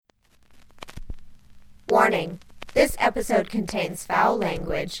Warning, this episode contains foul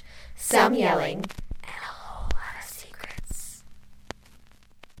language, some yelling, and a whole lot of secrets.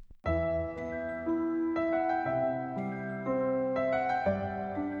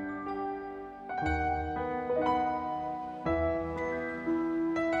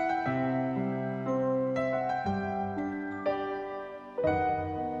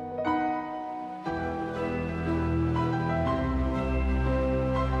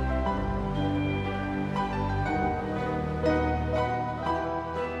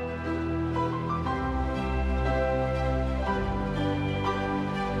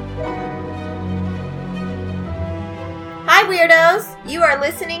 Hi Weirdos! You are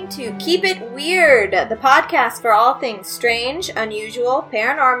listening to Keep It Weird, the podcast for all things strange, unusual,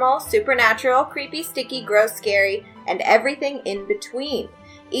 paranormal, supernatural, creepy, sticky, gross, scary, and everything in between.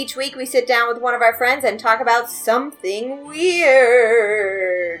 Each week we sit down with one of our friends and talk about something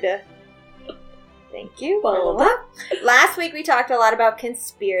weird. Thank you. Last week we talked a lot about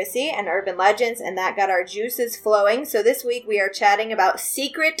conspiracy and urban legends, and that got our juices flowing. So this week we are chatting about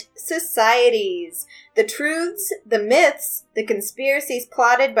secret societies. The truths, the myths, the conspiracies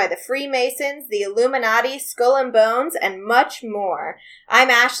plotted by the Freemasons, the Illuminati, Skull and Bones, and much more. I'm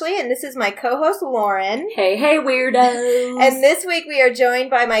Ashley, and this is my co-host Lauren. Hey, weirdos! And this week we are joined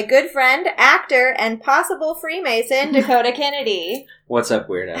by my good friend, actor, and possible Freemason, Dakota Kennedy. What's up,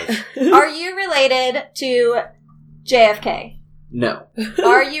 weirdos? Are you related to JFK? No.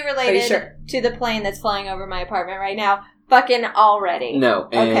 Are you related Are you sure? to the plane that's flying over my apartment right now? Fucking already. No.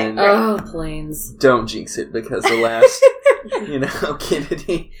 Okay, And Oh, planes. don't jinx it, because the last,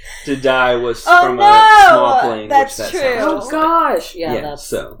 Kennedy to die was Oh, from no! a small plane. That's which true. Oh, gosh! Yeah, Yeah,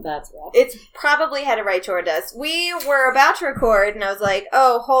 that's rough. It's probably headed right toward us. We were about to record, and I was like,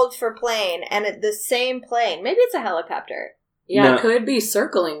 oh, hold for plane. And the same plane. Maybe it's a helicopter. Yeah, No. it could be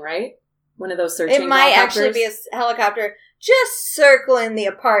circling, right? One of those searching It might helicopters. actually be a helicopter just circling the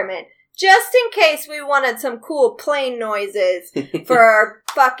apartment. Just in case we wanted some cool plane noises for our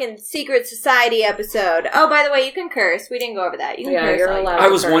fucking Secret Society episode. Oh, by the way, you can curse. We didn't go over that. You can curse. you're all you allowed want. I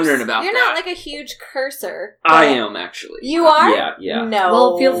was curse. wondering about You're that. not like a huge cursor. I but- am, actually. You are? Yeah. No.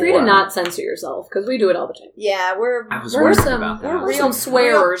 Well, feel free to Wow. not censor yourself, because we do it all the time. Yeah, we're I was We're wondering some, about that. we're some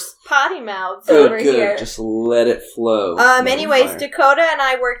swearers. potty mouths over Good. here. Just let it flow. Anyways, Fire. Dakota and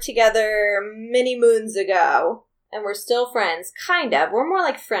I worked together many moons ago, and we're still friends. Kind of. We're more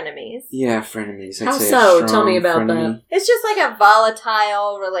like frenemies. Yeah, frenemies. I'd How say a so? strong Tell me about frenemy. that. It's just like a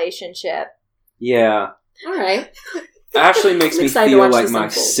volatile relationship. Yeah. All right. Actually makes I'm me excited to feel watch like this my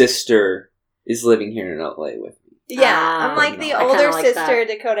unfold. sister is living here in LA with me. Yeah, Ah, I'm like the I kinda older like sister that.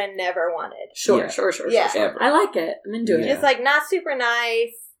 Dakota never wanted. Sure. Yeah. Ever. I like it. I'm into Yeah. it. Just like not super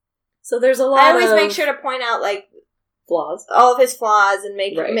nice. So there's a lot I always of make sure to point out like flaws. all of his flaws and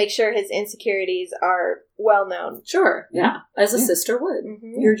make Right. sure his insecurities are well known. Sure. Yeah. As a Yeah. sister would.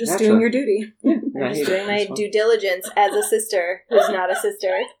 Mhm. You're just Naturally. doing your duty. I'm just doing my due diligence as a sister who's not a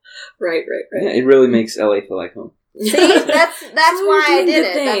sister. Right. Yeah, it really makes LA feel like home. See, that's So why we're I doing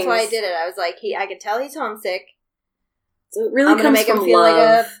did good it. That's why I things. did it. I was like, I could tell he's homesick. So it really I'm gonna comes make him from feel love.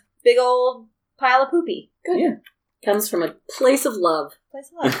 like a big old pile of poopy. Good. Yeah. Comes from a place of love.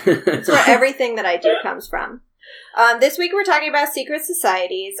 Place of love. That's where everything that I do comes from. This week we're talking about secret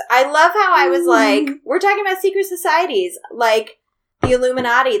societies. I love how I was like, we're talking about secret societies, like the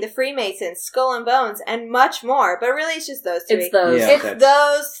Illuminati, the Freemasons, Skull and Bones, and much more. But really it's just those three. It's those. Yeah. It's that's-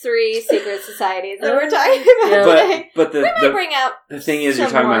 those three secret societies that we're talking about Yeah. today. but We might bring out the thing is, you're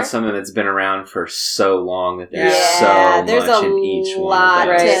some talking more. about something that's been around for so long that there's Yeah, so there's much a in each lot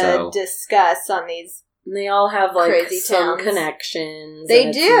one of to them. So discuss on these. And they all have like Crazy some towns. connections. They and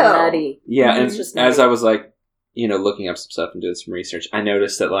it's do. nutty. yeah, It's and just as nutty. I was like, looking up some stuff and doing some research, I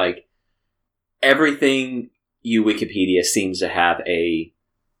noticed that like everything you Wikipedia seems to have a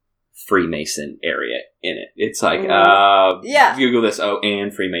Freemason area in it. It's like, Yeah. Google this,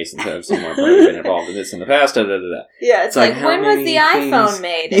 and Freemasons have somewhere been involved in this in the past, da-da-da-da. Yeah, it's It's like, like how when was many the iPhone things-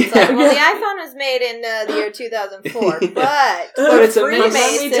 made? It's Yeah. like, well, the iPhone was made in the year 2004, but But it's a Freemasons.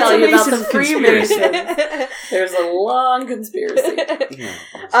 Let me tell you about the Freemason Freemasons. There's a long conspiracy.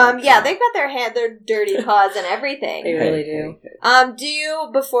 They've got their dirty paws and everything. They really do.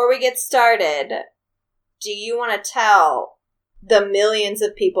 Before we get started, do you want to tell the millions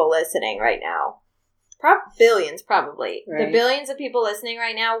of people listening right now? Billions, probably. The Right. billions of people listening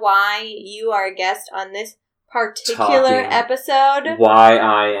right now, why you are a guest on this particular Talking. episode Why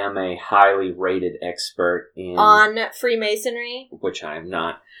I am a highly rated expert in on Freemasonry. which I am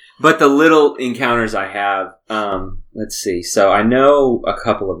not. But the little encounters I have, let's see. So I know a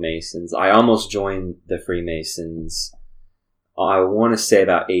couple of Masons. I almost joined the Freemasons I want to say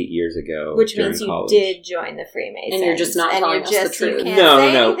about 8 years ago. Which means you college. did join the Freemasons. And you're just not telling us the truth. You can't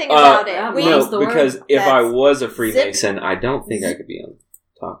say anything about it. Yeah, No, because if I was a Freemason, Zip. I don't think I could be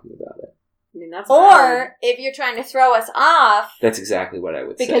talking about it. I mean, that's Or valid. if you're trying to throw us off That's exactly what I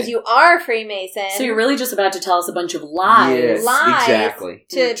would say. because you are a Freemason. So you're really just about to tell us a bunch of lies. Yes, Lies. exactly.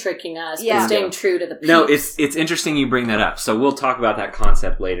 To tricking us, Yeah. but staying true to the peace. No, it's interesting you bring that up. So we'll talk about that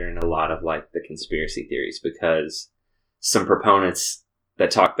concept later in a lot of like the conspiracy theories, because some proponents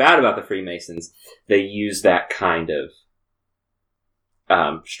that talk bad about the Freemasons, they use that kind of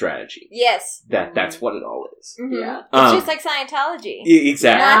strategy. Yes. That's what it all is. Mhm. Yeah. It's just like Scientology.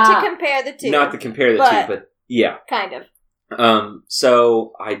 Exactly. Not to compare the two. Not to compare the but- two, but yeah. Kind of.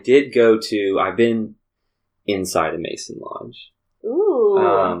 So I did I've been inside a Mason Lodge.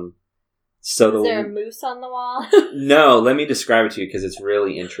 Ooh. So Is there a moose on the wall? No, let me describe it to you because it's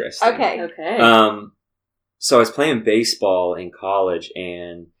really interesting. Okay. Okay. So I was playing baseball in college,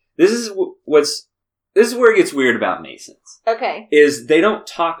 and this is where it gets weird about Masons. Okay. Is they don't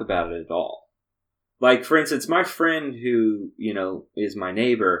talk about it at all. Like, for instance, my friend who, is my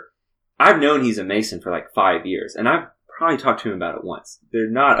neighbor, I've known he's a Mason for like 5 years, and I've probably talked to him about it once. They're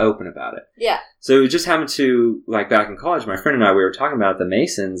not open about it. Yeah. So it just happened to, like, back in college, my friend and I, we were talking about the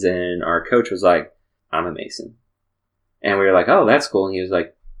Masons, and our coach was like, I'm a Mason. And we were like, oh, that's cool. And he was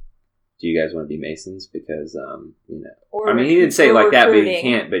like, do you guys want to be Masons? Because, he didn't say it like that, but he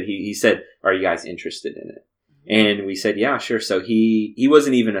can't. But he said, are you guys interested in it? And we said, yeah, sure. So he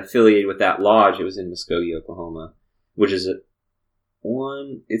wasn't even affiliated with that lodge. It was in Muskogee, Oklahoma, which is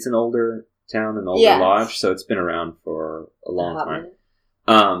it's an older town, an older lodge. So it's been around for a long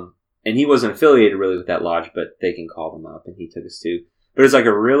time. And he wasn't affiliated really with that lodge, but they can call them up, and he took us to. But it's like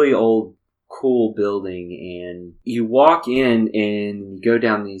a really old, cool building, and you walk in and you go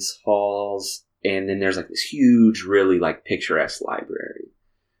down these halls, and then there's like this huge, really like picturesque library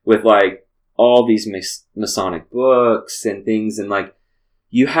with like all these Masonic books and things, and like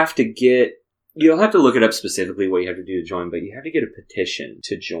you'll have to look it up specifically what you have to do to join, but you have to get a petition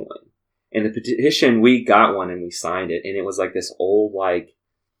to join. And the petition, we got one and we signed it, and it was like this old like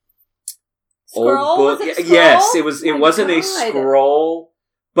Scroll? old book. Was it a Yes, scroll? it was. It Oh my wasn't a God. scroll,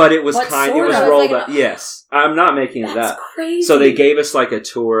 but it was What kind. It sort was of? rolled Like up. Yes, I'm not making it That's up. crazy. So they gave us like a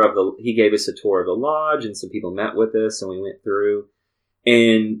tour of he gave us a tour of the lodge, and some people met with us, and we went through,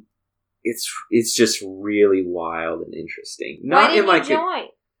 and it's just really wild and interesting. Why Not didn't in like you join?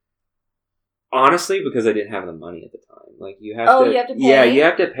 honestly, because I didn't have the money at the time. Like you have Oh, to, you have to pay? Yeah, you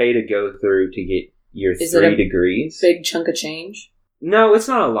have to pay to go through to get your Is it 3 a degrees. big chunk of change. No, it's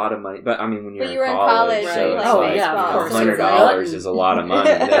not a lot of money, but I mean when you're But in you were in college, college, so right? it's Oh, like yeah, of course. $100 is a lot of money.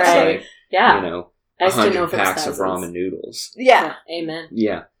 That's Right. like Yeah. a I just didn't know 100 if it was packs of thousands. ramen noodles. Yeah. Amen.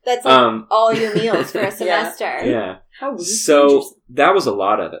 Yeah. That's like all your meals for a semester. Yeah. How would you change So yourself? that was a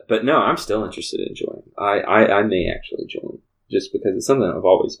lot of it. But no, I'm still interested in joining. I may actually join just because it's something I've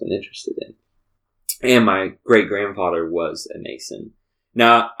always been interested in. And my great-grandfather was a Mason.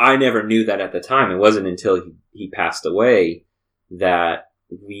 Now, I never knew that at the time. It wasn't until he passed away that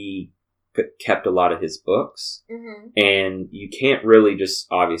we kept a lot of his books. Mm-hmm. And you can't really just,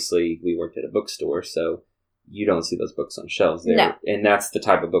 obviously, we worked at a bookstore, so you don't see those books on shelves there. No. And that's the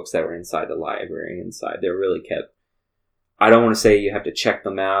type of books that were inside the library inside. They're really kept. I don't want to say you have to check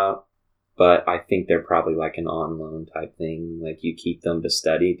them out, but I think they're probably like an on loan type thing. Like you keep them to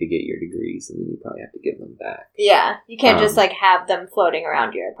study to get your degrees, and then you probably have to give them back. Yeah. You can't just like have them floating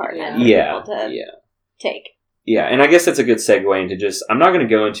around your apartment for Yeah. people to take. Yeah, and I guess that's a good segue into just, I'm not going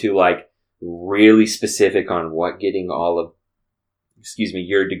to go into like really specific on what getting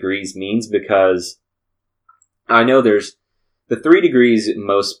your degrees means, because I know there's the 3 degrees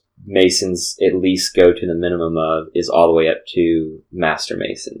most Masons at least go to the minimum of is all the way up to Master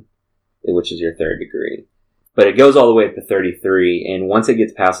Mason, which is your 3rd degree. But it goes all the way up to 33, and once it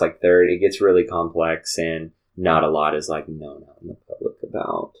gets past like 3rd, it gets really complex, and not a lot is like known out in the public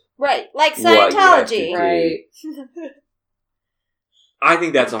about. Right. Like what you have to Scientology. do. Right. I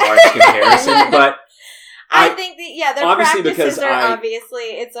think that's a harsh comparison, but I think that, their obviously practices because are obviously,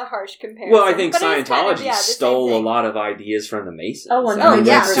 it's a harsh comparison. well, I think But it is kind of, Scientology the same stole a thing. lot of ideas from the Masons. Oh, I mean,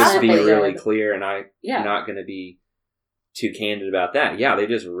 yeah, let's just be probably really did. clear, and I'm not going to be too candid about that. Yeah, they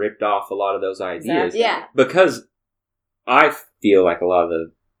just ripped off a lot of those ideas. Exactly. Yeah. Because I feel like a lot of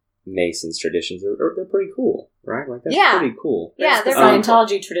the Masons traditions they're pretty cool, right? Like that's pretty cool. Yeah, There's they're the really cool.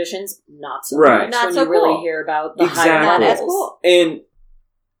 Scientology traditions, not so Right. much. Not when so you really cool. hear about the Exactly. higher Not levels. as cool. And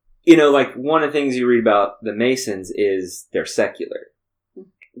like one of the things you read about the Masons is they're secular,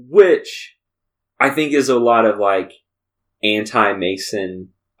 which I think is a lot of like anti-Mason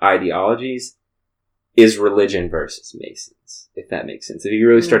ideologies. is religion versus Masons, if that makes sense. If you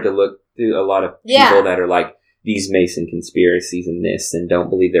really start to look through a lot of people that are like, these Mason conspiracies and this, and don't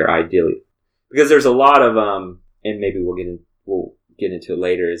believe they're ideally. Because there's a lot of, and maybe we'll get into it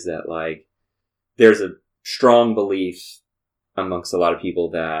later, is that like, there's a strong belief amongst a lot of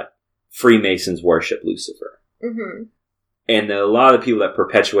people that Freemasons worship Lucifer. Mm-hmm. And a lot of people that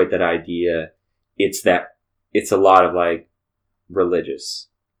perpetuate that idea, it's a lot of like religious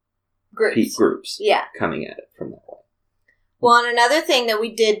groups coming at it from that way. Well, and another thing that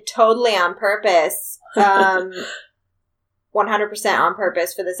we did totally on purpose, 100% on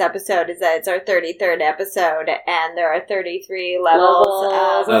purpose for this episode, is that it's our 33rd episode, and there are 33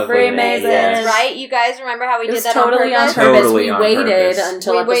 levels of Freemasons, right? You guys remember how we did that totally on purpose? Totally on purpose. We waited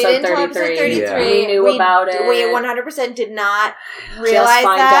until episode 33. Yeah. We knew about it. We 100% did not realize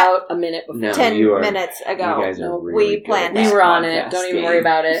that. Out a minute before. No, 10 minutes ago. You guys are really we planned it. We were on it. Don't even worry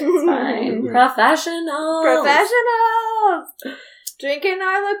about it. It's fine. Professionals. Drinking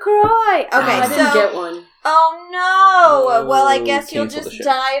our LaCroix. Okay, I didn't get one. Oh no! Well, I guess you'll just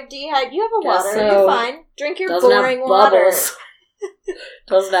die of dehydration. You have a water. So. You're fine. Drink your boring water.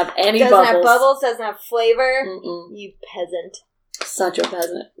 Doesn't have any doesn't bubbles. Doesn't have bubbles. Doesn't have flavor. Mm-mm. You peasant. Such a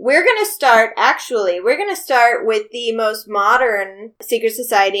peasant. We're gonna start with the most modern secret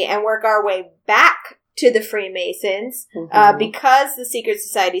society and work our way back to the Freemasons, because the secret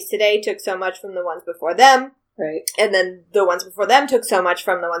societies today took so much from the ones before them. Right. And then the ones before them took so much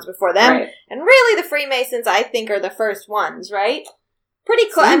from the ones before them. Right. And really the Freemasons, I think, are the first ones, right? Pretty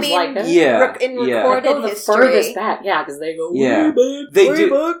close. I mean, like in recorded the history. Furthest back, because they go way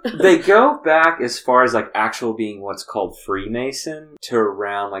back. They go back as far as like actual being what's called Freemason to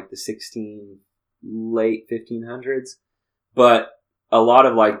around like the late 1500s. But a lot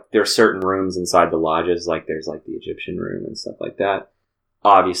of like, there's certain rooms inside the lodges, like there's like the Egyptian room and stuff like that.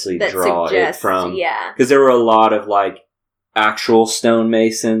 Obviously that draw suggests, it from, because there were a lot of like actual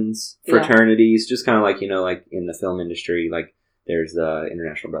stonemasons fraternities, just kind of like, like in the film industry, like there's the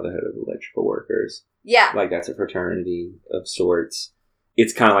International Brotherhood of Electrical Workers. Yeah. Like that's a fraternity of sorts.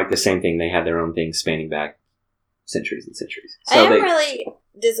 It's kind of like the same thing. They had their own thing spanning back centuries and centuries. So I am really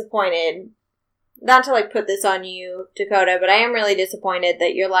disappointed, not to like put this on you, Dakota, but I am really disappointed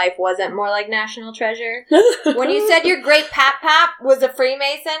that your life wasn't more like National Treasure. When you said your great Pap was a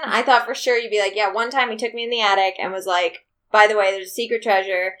Freemason, I thought for sure you'd be like, yeah, one time he took me in the attic and was like, by the way, there's a secret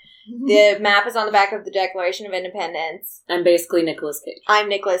treasure. The map is on the back of the Declaration of Independence. I'm basically Nicolas Cage. I'm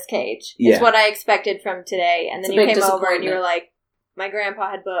Nicolas Cage. Yeah. It's what I expected from today. And then you came over and you were like, my grandpa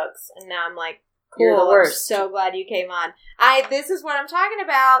had books. And now I'm like, cool. You're the worst. I'm so glad you came on. This is what I'm talking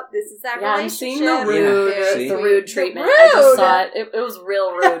about. This is that relationship. I'm seeing the rude treatment. I just saw it. It was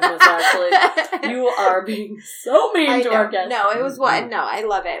real rudeness, actually. You are being so mean to our guests. No, it was what? No, I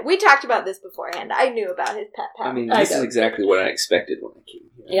love it. We talked about this beforehand. I knew about his pet. I mean, this is exactly what I expected when I came here.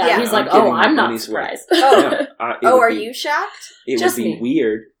 Yeah, he's like, I'm not surprised. Are you shocked? It would be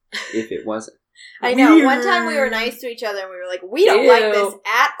weird if it wasn't. I know. Weird. One time we were nice to each other and we were like, we don't like this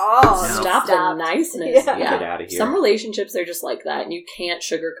at all. No. Stop the niceness. Yeah. Get out of here. Some relationships are just like that and you can't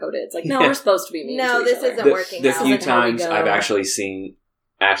sugarcoat it. It's like, no, we're supposed to be mean to this each isn't working out. The few times I've actually seen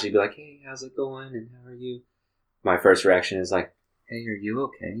Ashley be like, hey, how's it going and how are you? My first reaction is like, hey, are you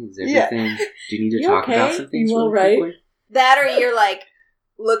okay? Is everything, do you need to talk about some things? You all right? That or you're like,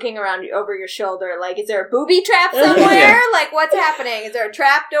 looking around over your shoulder, like, is there a booby trap somewhere? Like, what's happening? Is there a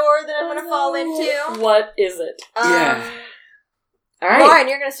trap door that I'm going to fall into? What is it? All right. Lauren,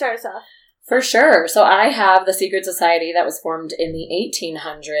 you're going to start us off. For sure. So I have the secret society that was formed in the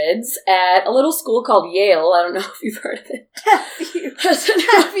 1800s at a little school called Yale. I don't know if you've heard of it. Have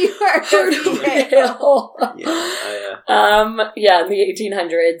you heard of Yale? In the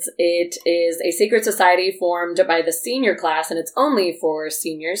 1800s, it is a secret society formed by the senior class, and it's only for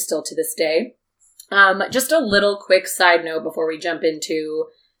seniors still to this day. Just a little quick side note before we jump into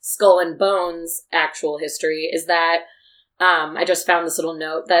Skull and Bones' actual history is that I just found this little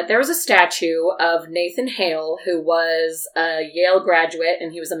note that there was a statue of Nathan Hale, who was a Yale graduate,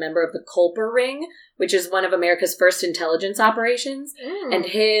 and he was a member of the Culper Ring, which is one of America's first intelligence operations. And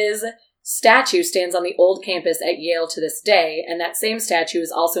his statue stands on the old campus at Yale to this day, and that same statue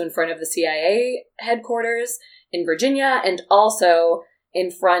is also in front of the CIA headquarters in Virginia, and also in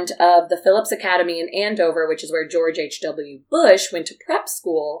front of the Phillips Academy in Andover, which is where George H.W. Bush went to prep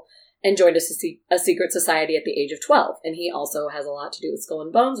school and joined a secret society at the age of 12. And he also has a lot to do with Skull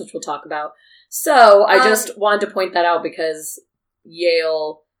and Bones, which we'll talk about. So I just wanted to point that out because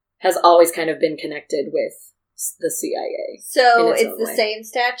Yale has always kind of been connected with the CIA. So it's the same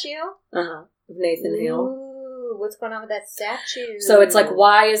statue? Of Nathan Hale. Ooh, what's going on with that statue? So it's like,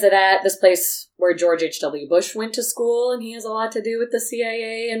 why is it at this place where George H.W. Bush went to school, and he has a lot to do with the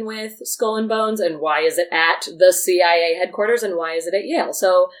CIA and with Skull and Bones, and why is it at the CIA headquarters, and why is it at Yale?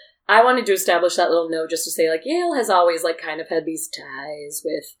 So I wanted to establish that little note just to say, like, Yale has always, like, kind of had these ties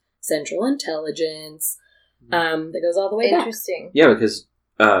with Central Intelligence that goes all the way back. Interesting. Yeah, because,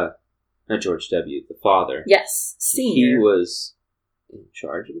 not George W., the father. Yes, senior. He was in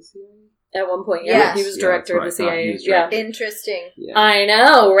charge of the CIA? At one point, Yes. He was director of the CIA. Yeah. Interesting. Yeah. I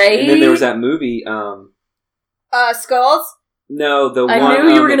know, right? And then there was that movie, Skulls? No, the one... I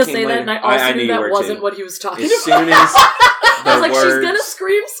knew you were going to came say later. that, and I also knew that wasn't too. what he was talking As about. soon as I was like, she's words going to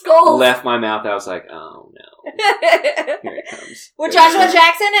scream Skulls. left my mouth, I was like, oh no. Here it comes. With Joshua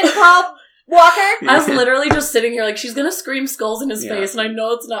Jackson and Paul Walker? I was literally just sitting here like, she's going to scream Skulls in his face, and I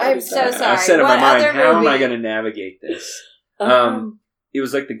know it's not what I'm he's so saying. sorry. I said in my What mind, other how am movie? I going to navigate this? It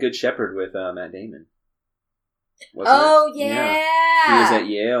was like The Good Shepherd with Matt Damon. Wasn't it? Yeah. He was at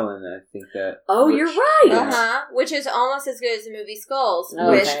Yale, and I think that... Oh, you're right. Yeah. Which is almost as good as the movie Skulls.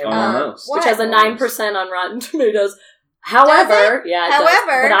 Okay. Which, Almost. Which has a Almost. 9% on Rotten Tomatoes. However, yeah, it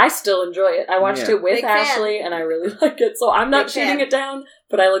However- does. But I still enjoy it. I watched it with Big fan. Ashley, and I really like it. So I'm not Big shooting fan. it down,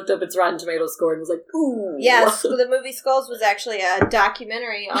 but I looked up its Rotten Tomatoes score and was like, ooh. Yes, the movie Skulls was actually a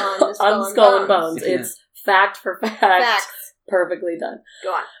documentary on the on Skull and Bones. Yeah. It's fact for fact. Facts. Perfectly done.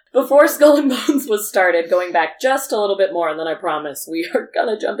 Go on. Before Skull and Bones was started, going back just a little bit more, and then I promise we are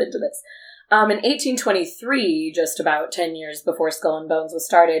gonna jump into this. In 1823, just about 10 years before Skull and Bones was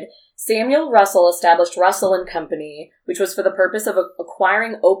started, Samuel Russell established Russell and Company, which was for the purpose of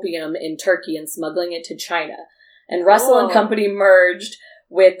acquiring opium in Turkey and smuggling it to China. And Russell and Company merged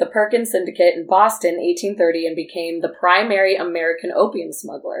with the Perkins Syndicate in Boston in 1830 and became the primary American opium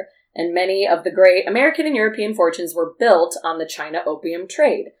smuggler. And many of the great American and European fortunes were built on the China opium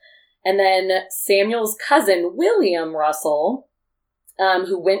trade. And then Samuel's cousin, William Russell,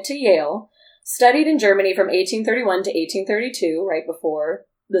 who went to Yale, studied in Germany from 1831 to 1832, right before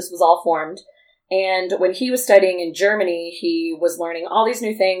this was all formed. And when he was studying in Germany, he was learning all these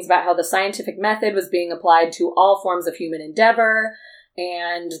new things about how the scientific method was being applied to all forms of human endeavor,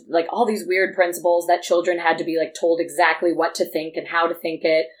 and like all these weird principles that children had to be like told exactly what to think and how to think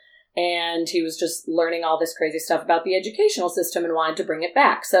it. And he was just learning all this crazy stuff about the educational system and wanted to bring it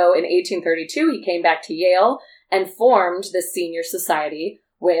back. So in 1832, he came back to Yale and formed this senior society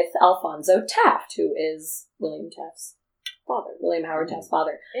with Alphonso Taft, who is William Taft's father, William Howard Taft's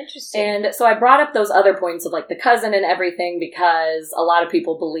father. Interesting. And so I brought up those other points of like the cousin and everything because a lot of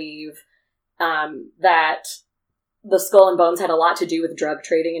people believe that the Skull and Bones had a lot to do with drug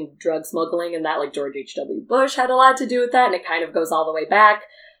trading and drug smuggling, and that like George H.W. Bush had a lot to do with that, and it kind of goes all the way back.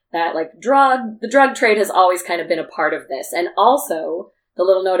 That, like, the drug trade has always kind of been a part of this. And also, the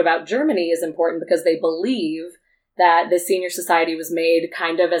little note about Germany is important because they believe that the senior society was made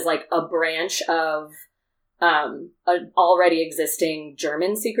kind of as, like, a branch of an already existing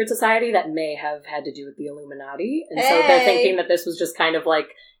German secret society that may have had to do with the Illuminati. And so they're thinking that this was just kind of, like,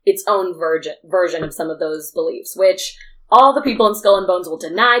 its own version of some of those beliefs, which all the people in Skull and Bones will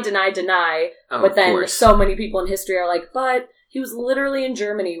deny. But then so many people in history are like, but... he was literally in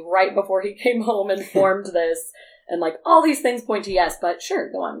Germany right before he came home and formed this. And, like, all these things point to yes, but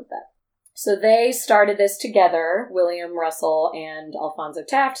sure, go on with that. So they started this together. William Russell and Alphonso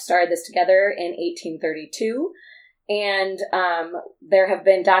Taft started this together in 1832. And there have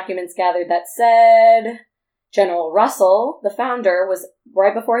been documents gathered that said General Russell, the founder, was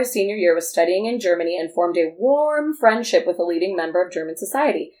right before his senior year, was studying in Germany and formed a warm friendship with a leading member of German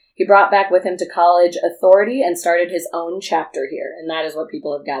society. He brought back with him to college authority and started his own chapter here. And that is what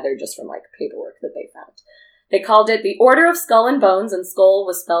people have gathered just from, like, paperwork that they found. They called it the Order of Skull and Bones, and Skull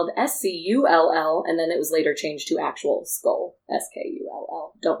was spelled S-C-U-L-L, and then it was later changed to actual Skull,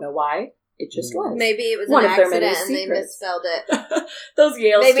 S-K-U-L-L. Don't know why. It just was. Maybe it was One an of their many accident and they secrets. misspelled it. Those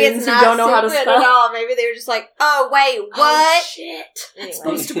Yale Maybe students it's who not don't know how to secret spell. at all. Maybe they were just like, oh, wait, what? Oh, shit. Anyway, It's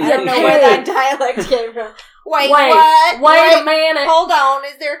supposed to be I don't know a where K. that dialect came from. Wait, Wait what? a minute. Hold on,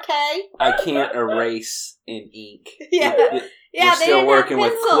 is there a K? I can't erase in ink. Yeah. We're Yeah, they still didn't working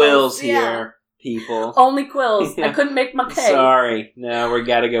have with pencils. quills Yeah. here, people. Only quills. I Yeah. couldn't make my K. Sorry. No, we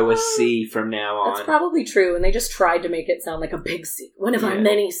gotta go with C from now on. That's probably true, and they just tried to make it sound like a big secret. One of our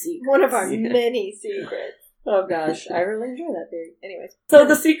many secrets. One of our Yeah. many secrets. Oh gosh, I really enjoy that theory. Anyways. So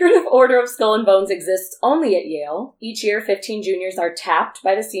the secretive Order of Skull and Bones exists only at Yale. Each year, 15 juniors are tapped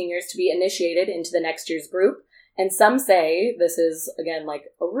by the seniors to be initiated into the next year's group. And some say, this is, again, like,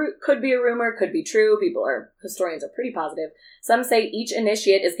 could be a rumor, could be true. Historians are pretty positive. Some say each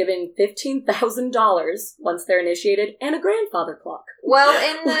initiate is given $15,000 once they're initiated and a grandfather clock. Well,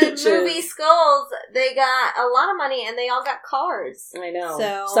 in the movie Skulls, they got a lot of money and they all got cars. I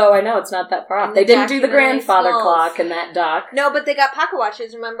know. So I know it's not that far off. They didn't do the grandfather clock in that doc. No, but they got pocket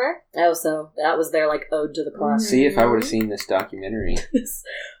watches, remember? Oh, so that was their, like, ode to the clock. See, if I would have seen this documentary.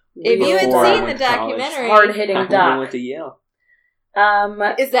 If you had seen the documentary, hard-hitting doc. I went to Yale.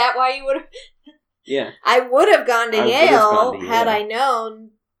 Is that why you would have? Yeah. I would have gone to Yale had I known.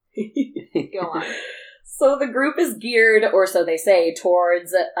 Go on. So the group is geared, or so they say,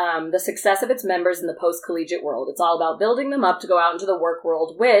 towards the success of its members in the post-collegiate world. It's all about building them up to go out into the work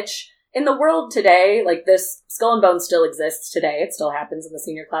world, which, in the world today, like this, Skull and Bones still exists today. It still happens in the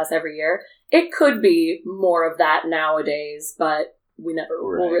senior class every year. It could be more of that nowadays, but we never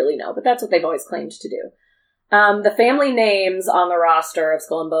will really know, but that's what they've always claimed to do. The family names on the roster of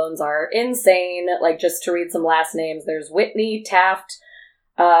Skull and Bones are insane. Like, just to read some last names, there's Whitney, Taft,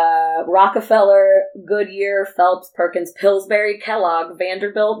 Rockefeller, Goodyear, Phelps, Perkins, Pillsbury, Kellogg,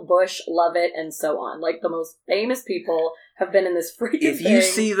 Vanderbilt, Bush, Lovett, and so on. Like, the most famous people have been in this freaking thing. If you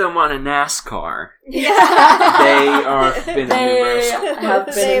see them on a NASCAR, they have been in the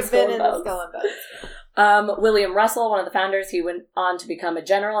Skull and Bones. William Russell, one of the founders, he went on to become a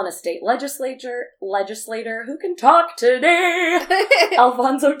general and a state legislator who can talk today.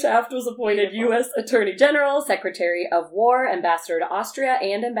 Alfonso Taft was appointed U.S. Attorney General, Secretary of War, Ambassador to Austria,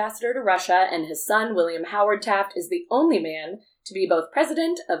 and Ambassador to Russia, and his son, William Howard Taft, is the only man to be both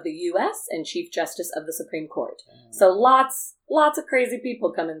President of the U.S. and Chief Justice of the Supreme Court. So lots of crazy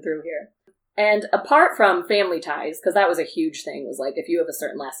people coming through here. And apart from family ties, because that was a huge thing, was like, if you have a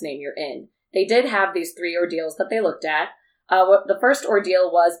certain last name, you're in. They did have these 3 ordeals that they looked at. The first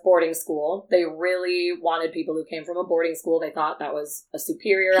ordeal was boarding school. They really wanted people who came from a boarding school. They thought that was a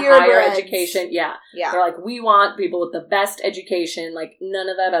superior, higher education. Yeah. They're like, we want people with the best education, like none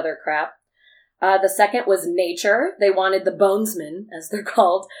of that other crap. The second was nature. They wanted the bonesmen, as they're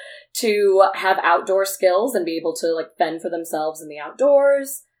called, to have outdoor skills and be able to like fend for themselves in the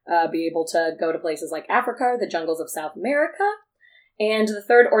outdoors, be able to go to places like Africa, the jungles of South America. And the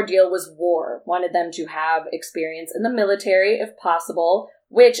third ordeal was war. Wanted them to have experience in the military, if possible,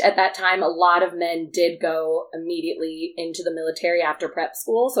 which at that time, a lot of men did go immediately into the military after prep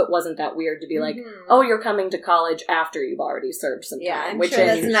school. So it wasn't that weird to be like, oh, you're coming to college after you've already served some time. Yeah, I'm sure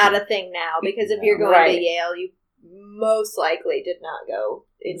that's not a thing now, because if you're going to Yale, you most likely did not go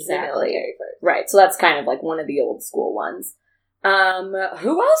into the military first. Right, so that's kind of like one of the old school ones.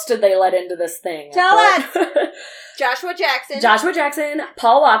 Who else did they let into this thing? Tell us! Joshua Jackson,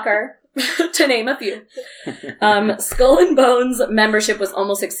 Paul Walker, to name a few. Skull and Bones membership was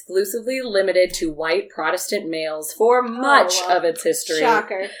almost exclusively limited to white Protestant males for much of its history.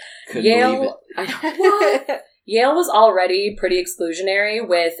 Shocker. Yale was already pretty exclusionary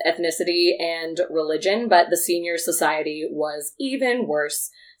with ethnicity and religion, but the senior society was even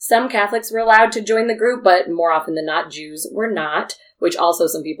worse. Some Catholics were allowed to join the group, but more often than not, Jews were not, which also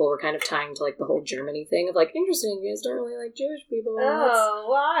some people were kind of tying to like the whole Germany thing of like, interesting, you guys don't really like Jewish people. Oh,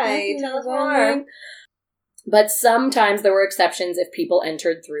 why? Tell us more. But sometimes there were exceptions if people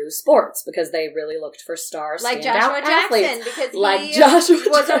entered through sports, because they really looked for stars. Like Joshua Jackson, because he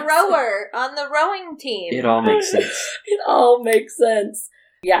was a rower on the rowing team. It all makes sense. It all makes sense.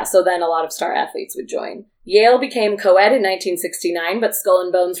 Yeah, so then a lot of star athletes would join. Yale became co-ed in 1969, but Skull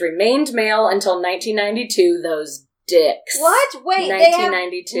and Bones remained male until 1992. Those dicks. What? Wait,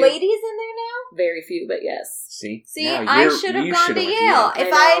 1992. They have ladies in there now? Very few, but yes. See, I should have gone to Yale.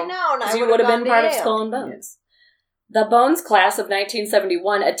 If I had known, I would have been part of Skull and Bones. Yes. The Bones class of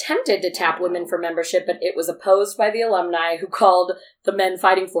 1971 attempted to tap women for membership, but it was opposed by the alumni, who called the men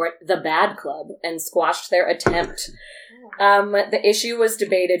fighting for it the Bad Club and squashed their attempt. The issue was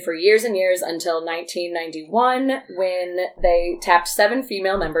debated for years and years until 1991, when they tapped 7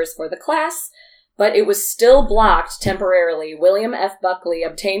 female members for the class, but it was still blocked temporarily. William F. Buckley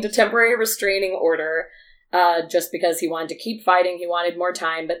obtained a temporary restraining order just because he wanted to keep fighting. He wanted more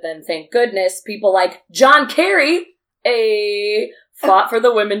time, but then, thank goodness, people like John Kerry fought for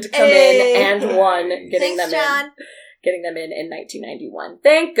the women to come in and won, getting them in 1991.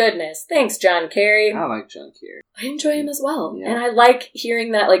 Thank goodness. Thanks, John Kerry. I like John Kerry. I enjoy him as well. Yeah. And I like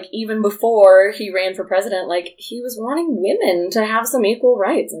hearing that, like, even before he ran for president, like, he was wanting women to have some equal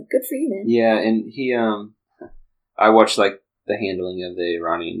rights. Like, good for you, man. Yeah, and he, I watched, like, the handling of the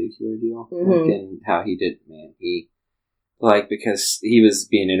Iranian nuclear deal, and how he did, man, because he was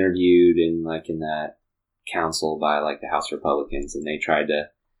being interviewed in that council by, like, the House Republicans, and they tried to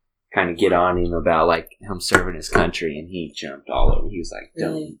kind of get on him about like him serving his country, and he jumped all over. He was like,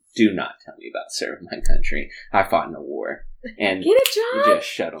 do not tell me about serving my country. I fought in a war. And get it, John? we just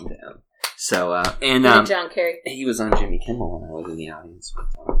shut him down. So, and get it, John Kerry. he was on Jimmy Kimmel when I was in the audience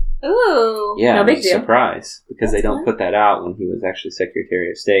with him. Ooh. Yeah, no it big was a deal. surprise because That's they don't fun. put that out when he was actually Secretary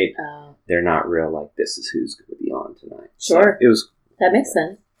of State. Oh. They're not real like, this is who's going to be on tonight. Sure. So it was. That makes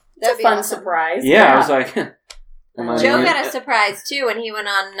sense. That'd It's be a fun awesome. surprise. Yeah, I was like. Joe got a surprise, too, when he went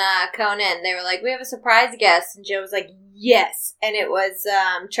on Conan. They were like, we have a surprise guest. And Joe was like, yes. And it was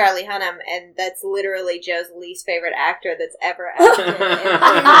Charlie Hunnam, and that's literally Joe's least favorite actor that's ever acted. And he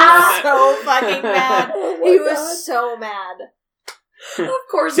was so fucking mad. Oh He my was God. so mad. Of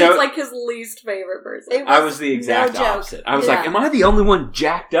course, So- he's like his least favorite person. I was the exact no joke. opposite. I was Yeah. like, am I the only one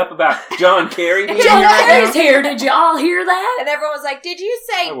jacked up about John Kerry being here John right Kerry's now? here. Did y'all hear that? And everyone was like, did you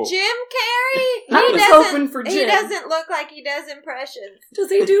say I will- Jim Carrey? I He was doesn't- hoping for He Jim. doesn't look like he does impressions.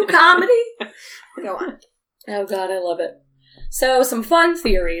 Does he do comedy? Go on. Oh God, I love it. So, some fun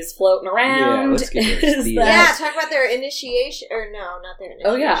theories floating around. Yeah, let's get those is theories. Yeah, that- talk about their initiation. Or no, not their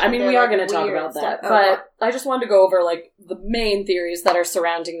initiation. Oh yeah, I mean, Their, we are like, going to talk weird about that, stuff. but I just wanted to go over like the main theories that are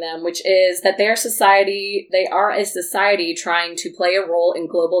surrounding them, which is that they are a society trying to play a role in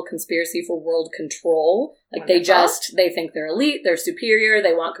global conspiracy for world control. Like they think they're elite, they're superior,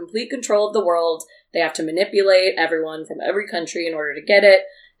 they want complete control of the world. They have to manipulate everyone from every country in order to get it.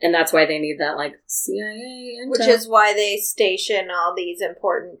 And that's why they need that, like, CIA intel. Which is why they station all these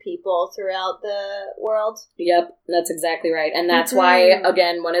important people throughout the world. Yep, that's exactly right. And that's why,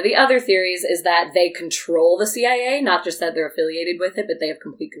 again, one of the other theories is that they control the CIA, not just that they're affiliated with it, but they have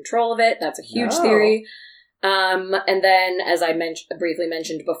complete control of it. That's a huge theory. And then, as I briefly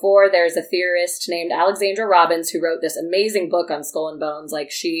mentioned before, there's a theorist named Alexandra Robbins who wrote this amazing book on Skull and Bones.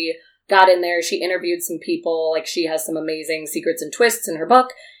 Like, she got in there, she interviewed some people, like, she has some amazing secrets and twists in her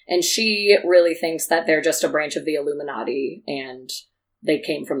book, and she really thinks that they're just a branch of the Illuminati, and they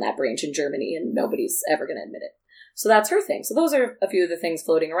came from that branch in Germany, and nobody's ever going to admit it. So that's her thing. So those are a few of the things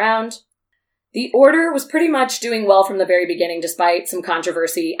floating around. The Order was pretty much doing well from the very beginning, despite some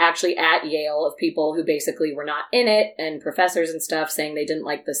controversy actually at Yale of people who basically were not in it, and professors and stuff saying they didn't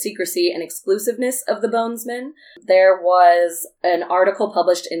like the secrecy and exclusiveness of the Bonesmen. There was an article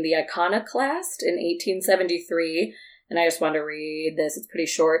published in the Iconoclast in 1873, and I just want to read this. It's pretty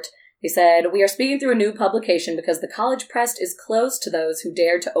short. He said, "We are speaking through a new publication because the college press is closed to those who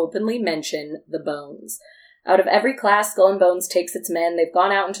dare to openly mention the Bones. Out of every class Skull and Bones takes its men. They've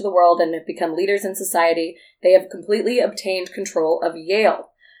gone out into the world and have become leaders in society. They have completely obtained control of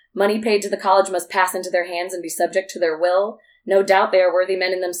Yale. Money paid to the college must pass into their hands and be subject to their will. No doubt they are worthy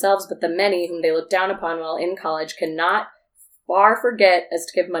men in themselves, but the many whom they look down upon while in college cannot far forget that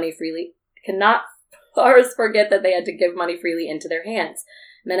they had to give money freely into their hands.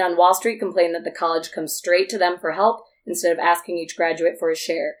 Men on Wall Street complain that the college comes straight to them for help instead of asking each graduate for a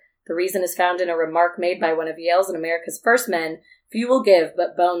share. The reason is found in a remark made by one of Yale's and America's first men. Few will give,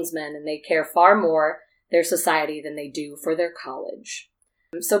 but Bonesmen, and they care far more their society than they do for their college."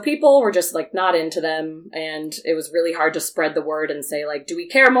 So people were just, like, not into them, and it was really hard to spread the word and say, like, do we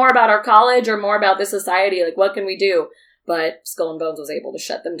care more about our college or more about this society? Like, what can we do? But Skull and Bones was able to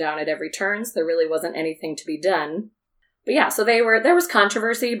shut them down at every turn, so there really wasn't anything to be done. But yeah, so there was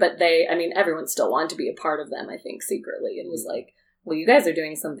controversy, but everyone still wanted to be a part of them, I think, secretly, and was like, well, you guys are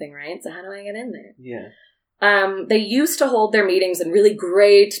doing something right, so how do I get in there? Yeah. They used to hold their meetings in really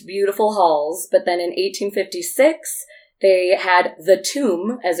great, beautiful halls, but then in 1856, they had the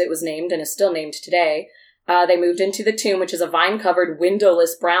Tomb, as it was named, and is still named today. They moved into the Tomb, which is a vine-covered,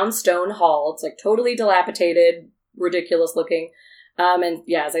 windowless brownstone hall. It's, like, totally dilapidated, ridiculous looking. And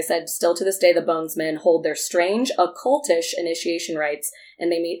yeah, as I said, still to this day, the Bonesmen hold their strange, occultish initiation rites,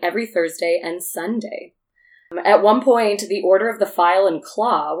 and they meet every Thursday and Sunday. At one point, the Order of the File and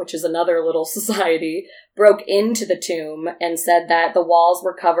Claw, which is another little society, broke into the tomb and said that the walls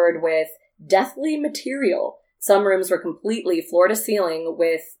were covered with deathly material. Some rooms were completely floor-to-ceiling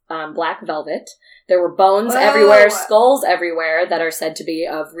with black velvet. There were bones everywhere, skulls everywhere that are said to be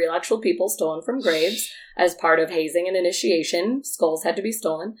of real actual people stolen from graves. As part of hazing and initiation, skulls had to be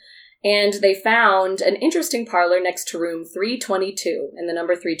stolen. And they found an interesting parlor next to room 322, and the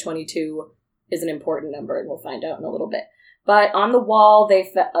number 322 is an important number, and we'll find out in a little bit. But on the wall,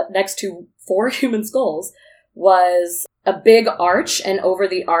 next to 4 human skulls, was a big arch, and over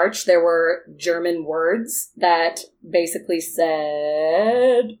the arch there were German words that basically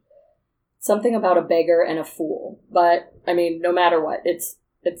said something about a beggar and a fool. But, no matter what, it's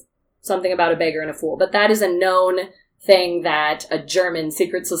something about a beggar and a fool. But that is a known thing that a German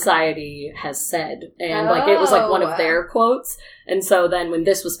secret society has said. And, like, it was, like, one of their quotes. And so then when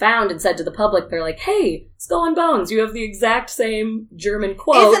this was found and said to the public, they're like, hey, Skull and Bones, you have the exact same German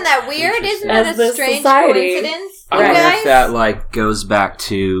quote. Isn't that weird? Isn't that a strange society. coincidence? I wonder if that, like, goes back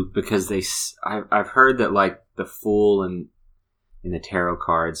to, because I've heard that, like, the Fool in the tarot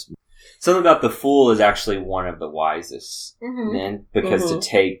cards, something about the Fool is actually one of the wisest men, because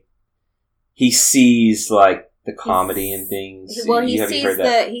he sees, like, the comedy and things. Well, he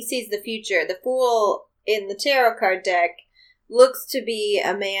sees the future. The Fool in the tarot card deck looks to be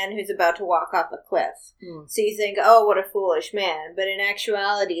a man who's about to walk off a cliff. So you think, oh, what a foolish man. But in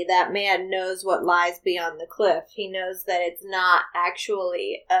actuality, that man knows what lies beyond the cliff. He knows that it's not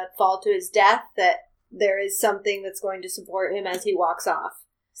actually a fall to his death, that there is something that's going to support him as he walks off.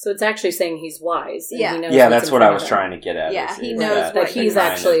 So it's actually saying he's wise. And Yeah. he knows that's what I was trying to get at. Yeah, he is knows that he's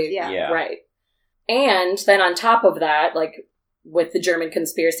actually right. And then on top of that, like with the German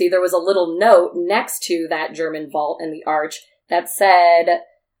conspiracy, there was a little note next to that German vault and the arch that said,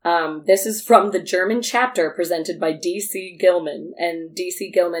 this is from the German chapter presented by D.C. Gilman. And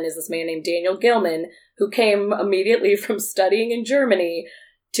D.C. Gilman is this man named Daniel Gilman, who came immediately from studying in Germany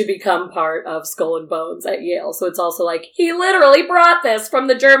to become part of Skull and Bones at Yale. So it's also like, he literally brought this from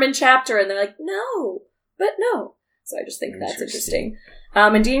the German chapter. And they're like, no. So I just think that's interesting.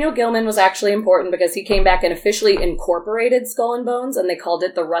 And Daniel Gilman was actually important because he came back and officially incorporated Skull and Bones, and they called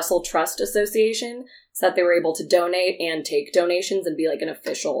it the Russell Trust Association, so that they were able to donate and take donations and be like an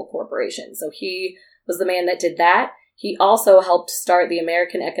official corporation. So he was the man that did that. He also helped start the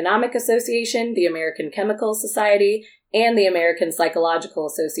American Economic Association, the American Chemical Society, and the American Psychological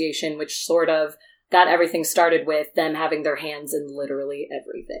Association, which sort of got everything started with them having their hands in literally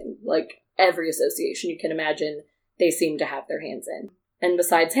everything. Like, every association you can imagine, they seem to have their hands in. And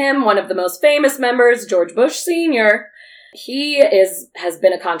besides him, one of the most famous members, George Bush Sr., he has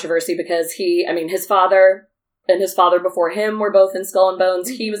been a controversy because his father and his father before him were both in Skull and Bones.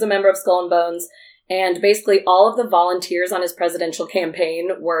 He was a member of Skull and Bones. And basically all of the volunteers on his presidential campaign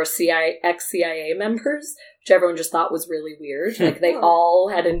were ex-CIA members, which everyone just thought was really weird. Like, they all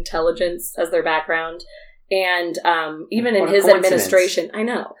had intelligence as their background. And even in his administration, I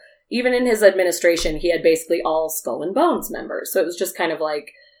know. Even in his administration, he had basically all Skull and Bones members. So it was just kind of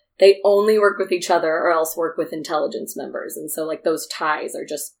like, they only work with each other or else work with intelligence members. And so, like, those ties are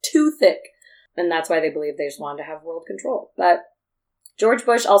just too thick. And that's why they believe they just wanted to have world control. But George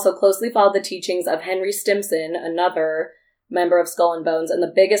Bush also closely followed the teachings of Henry Stimson, another member of Skull and Bones, and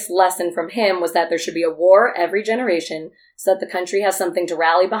the biggest lesson from him was that there should be a war every generation so that the country has something to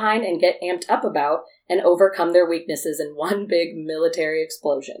rally behind and get amped up about and overcome their weaknesses in one big military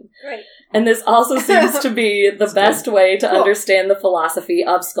explosion. Right. And this also seems to be the best way to understand the philosophy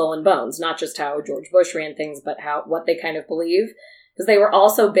of Skull and Bones, not just how George Bush ran things, but what they kind of believe. Because they were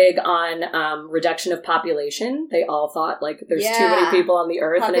also big on reduction of population. They all thought, like, there's too many people on the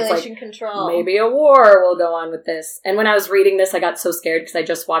earth. Population and it's like, control. Maybe a war will go on with this. And when I was reading this, I got so scared because I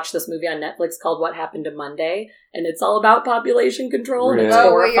just watched this movie on Netflix called What Happened to Monday. And it's all about population control. And it's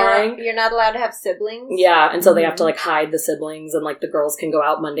horrifying. You're not allowed to have siblings? Yeah, and so they have to, like, hide the siblings. And, like, the girls can go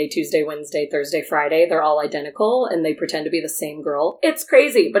out Monday, Tuesday, Wednesday, Thursday, Friday. They're all identical. And they pretend to be the same girl. It's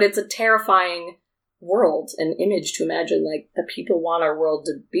crazy, but it's a terrifying world and image to imagine. Like, the people want our world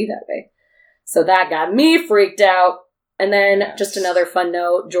to be that way. So that got me freaked out. And then just another fun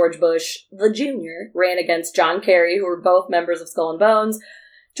note, George Bush the Jr. ran against John Kerry, who were both members of Skull and Bones.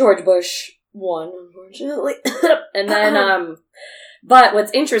 George Bush won, unfortunately. And then but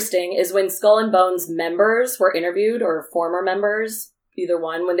what's interesting is when Skull and Bones members were interviewed, or former members, either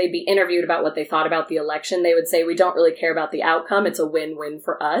one, when they'd be interviewed about what they thought about the election, they would say, we don't really care about the outcome, it's a win-win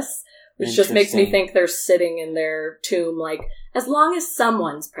for us. Which just makes me think they're sitting in their tomb like, as long as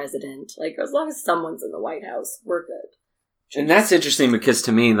someone's president, like, as long as someone's in the White House, we're good. And that's interesting because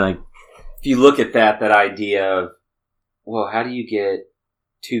to me, like, if you look at that idea of, well, how do you get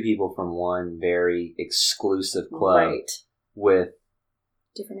two people from one very exclusive club with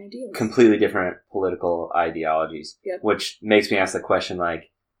different ideas, completely different political ideologies, which makes me ask the question, like,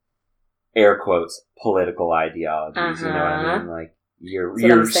 air quotes, political ideologies, you know what I mean? Like,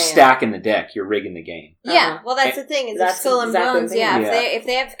 you're stacking the deck. You're rigging the game. Yeah, well, that's the thing. Is that's Skull and Bones. If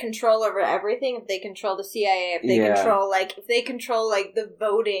they have control over everything, if they control the CIA, if they control the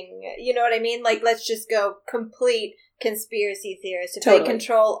voting, you know what I mean? Like, let's just go complete conspiracy theorist. If they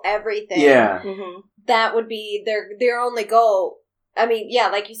control everything, that would be their only goal. I mean, yeah,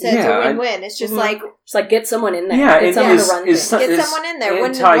 like you said, it's a win-win. It's just just like get someone in there. Yeah, get someone to run things. Get someone in there.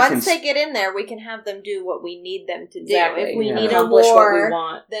 Once they get in there, we can have them do what we need them to do. Exactly. If we need a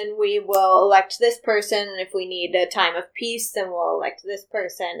war, then we will elect this person. And if we need a time of peace, then we'll elect this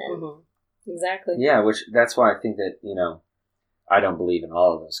person. And Exactly. Yeah, that's why I think that, I don't believe in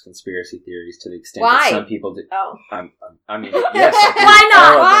all of those conspiracy theories to the extent that some people do. Oh. I mean, yes. I do. Why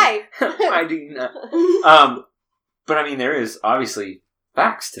not? Why? Why do you not? But I mean, there is obviously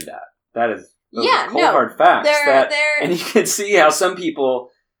facts to that. That is cold hard facts. And you can see how some people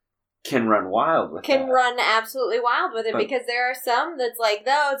can run wild with Can run absolutely wild with it, because there are some that's like,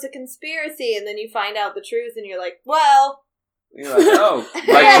 no, it's a conspiracy, and then you find out the truth, and you're like, well... You're like, oh,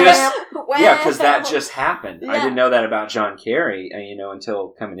 because that just happened. Yeah. I didn't know that about John Kerry, until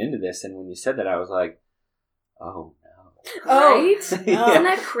coming into this, and when you said that, I was like, oh, no. Right? Isn't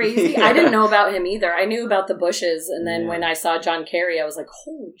that crazy? I didn't know about him either. I knew about the Bushes, and then when I saw John Kerry, I was like,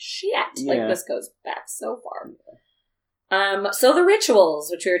 holy shit. Like, this goes back so far. So the rituals,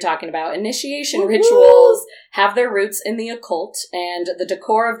 which we were talking about, initiation rituals have their roots in the occult, and the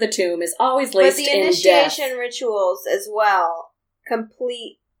decor of the tomb is always laced in death. But the initiation rituals as well,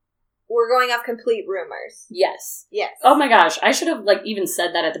 we're going off complete rumors. Yes. Oh my gosh, I should have even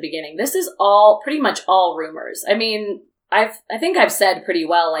said that at the beginning. This is pretty much all rumors. I mean, I think I've said pretty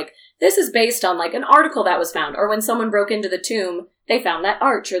well, this is based on an article that was found, or when someone broke into the tomb, they found that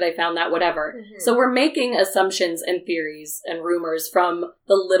arch, or they found that whatever. Mm-hmm. So we're making assumptions and theories and rumors from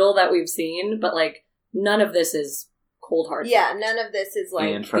the little that we've seen, but none of this is cold hard. Yeah, facts. None of this is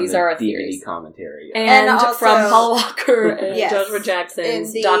these are our theories. Commentary. And also, from Paul Walker and Joshua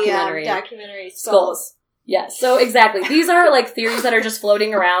Jackson's documentary Skulls. Yeah, so exactly. These are theories that are just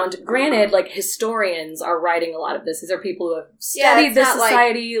floating around. Granted, historians are writing a lot of this. These are people who have studied this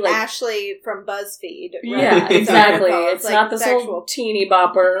society. Ashley from BuzzFeed. Right? Yeah, exactly. It's not this old teeny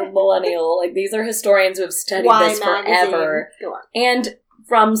bopper millennial. These are historians who have studied this forever. Go on. And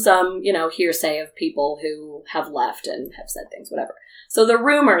from some, hearsay of people who have left and have said things, whatever. So the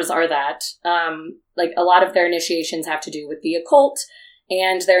rumors are that, a lot of their initiations have to do with the occult.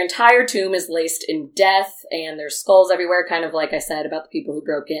 And their entire tomb is laced in death, and there's skulls everywhere, kind of like I said about the people who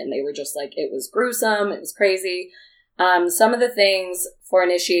broke in. They were just it was gruesome, it was crazy. Some of the things for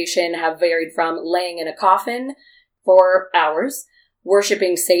initiation have varied from laying in a coffin for hours,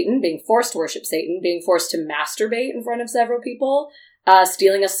 worshipping Satan, being forced to worship Satan, being forced to masturbate in front of several people,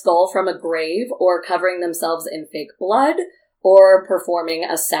 stealing a skull from a grave, or covering themselves in fake blood, or performing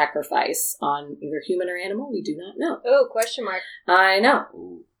a sacrifice on either human or animal. We do not know. Oh, question mark. I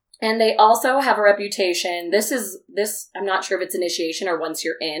know. And they also have a reputation. This, I'm not sure if it's initiation or once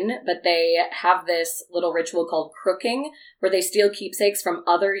you're in, but they have this little ritual called crooking, where they steal keepsakes from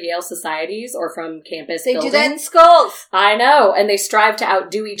other Yale societies or from campus buildings. They do that in skulls. I know. And they strive to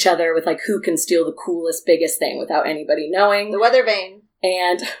outdo each other with who can steal the coolest, biggest thing without anybody knowing. The weather vane.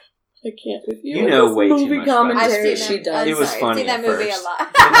 And... I can't with you. You know way too much commentary. She does. It was funny. I've seen that movie a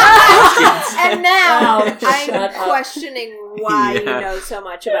lot. And now I'm questioning why you know so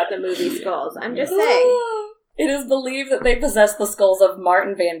much about the movie Skulls. I'm just saying. It is believed that they possess the skulls of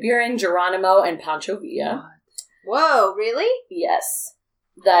Martin Van Buren, Geronimo, and Pancho Villa. Whoa, really? Yes.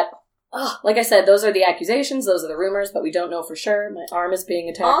 Like I said, those are the accusations, those are the rumors, but we don't know for sure. My arm is being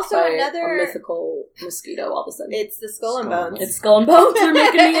attacked by a mythical mosquito all of a sudden. It's the Skull and Bones. It's Skull and Bones. They're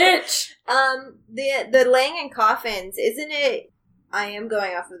making me itch. The laying in coffins, isn't it? I am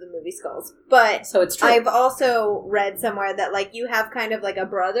going off of the movie Skulls, but so it's true. I've also read somewhere that you have kind of a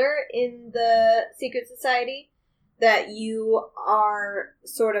brother in the secret society that you are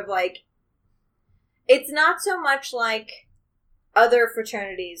sort of it's not so much other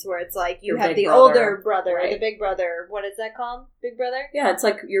fraternities where it's you have the older brother, right. The big brother. What is that called? Big brother? Yeah, it's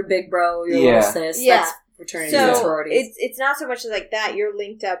your big bro, your little sis. Yeah. That's fraternities and sororities. It's not so much that. You're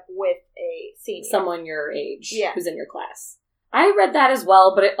linked up with a senior. Someone your age who's in your class. I read that as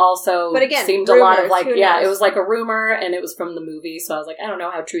well, but it also seemed rumors, a lot of it was a rumor, and it was from the movie, so I was I don't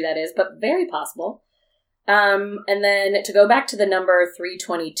know how true that is, but very possible. And then to go back to the number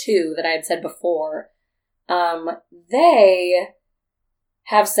 322 that I had said before, they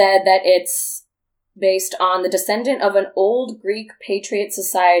have said that it's based on the descendant of an old Greek patriot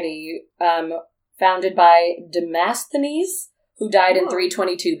society founded by Demosthenes, who died in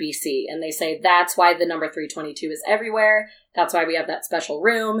 322 BC. And they say that's why the number 322 is everywhere. That's why we have that special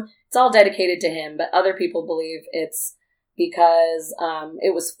room. It's all dedicated to him, but other people believe it's because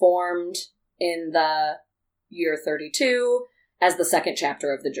it was formed in the year 32 as the second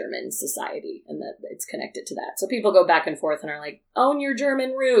chapter of the German society, and that it's connected to that. So people go back and forth and are own your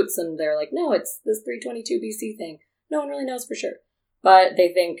German roots, and they're no, it's this 322 BC thing. No one really knows for sure. But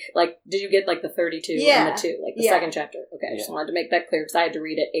they think, like, did you get, like, the 32 Yeah. and the 2? Like, the Yeah. second chapter? Okay, I just wanted to make that clear, because I had to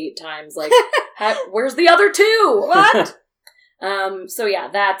read it 8 times. Like, where's the other 2? What? So yeah,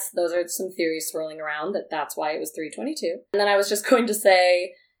 those are some theories swirling around that's why it was 322. And then I was just going to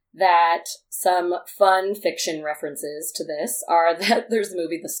say that some fun fiction references to this are that there's the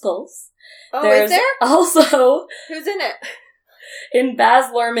movie The Skulls. Oh, There's is there? Also, Who's in it? in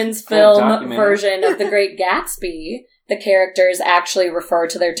Baz Luhrmann's film version of The Great Gatsby, the characters actually refer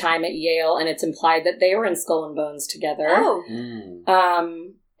to their time at Yale, and it's implied that they were in Skull and Bones together. Oh.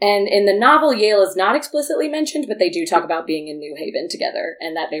 And in the novel, Yale is not explicitly mentioned, but they do talk about being in New Haven together,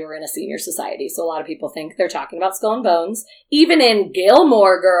 and that they were in a senior society. So a lot of people think they're talking about Skull and Bones. Even in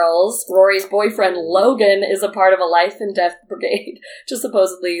Gilmore Girls, Rory's boyfriend Logan is a part of a life and death brigade, just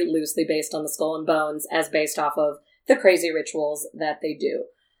supposedly loosely based on the Skull and Bones, as based off of the crazy rituals that they do.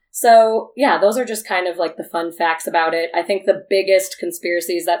 So, yeah, those are just kind of like the fun facts about it. I think the biggest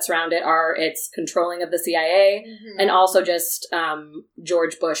conspiracies that surround it are its controlling of the CIA, and also just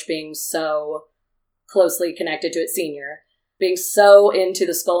George Bush being so closely connected to its senior, being so into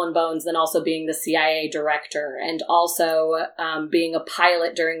the Skull and Bones, then also being the CIA director, and also being a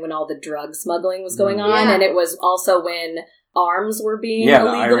pilot during when all the drug smuggling was going on, and it was also when arms were being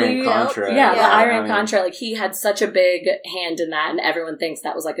illegally... the Iran-Contra. The Iran-Contra. Like, he had such a big hand in that, and everyone thinks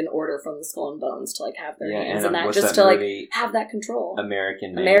that was, like, an order from the Skull and Bones to, like, have their hands in that, just to, like, have that control.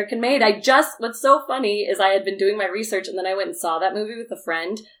 American Made. What's so funny is I had been doing my research, and then I went and saw that movie with a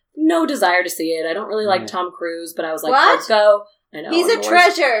friend. No desire to see it. I don't really like Tom Cruise, but I was like, let's go. I know. He's a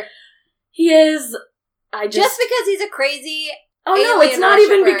treasure. He is. Just because he's a crazy... Oh, no, it's not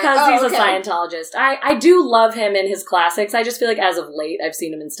even because he's a Scientologist. I do love him in his classics. I just feel like as of late, I've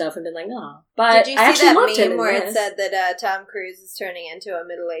seen him in stuff and been like, oh. But did you see that meme where it said that Tom Cruise is turning into a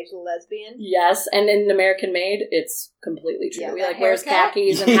middle-aged lesbian? Yes, and in American Made, it's completely true. He, like, wears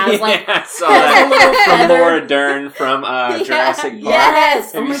khakis and has, like, I saw that from Laura Dern from Jurassic Park.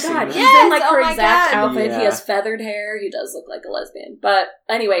 Yes! Oh, my God. He's in, like, her exact outfit. He has feathered hair. He does look like a lesbian. But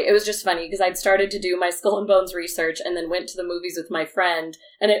anyway, it was just funny because I'd started to do my Skull and Bones research and then went to the movies with my friend,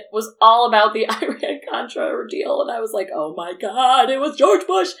 and it was all about the Iran-Contra ordeal, and I was like, oh my God, it was George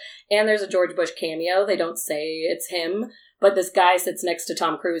Bush! And there's a George Bush cameo. They don't say it's him, but this guy sits next to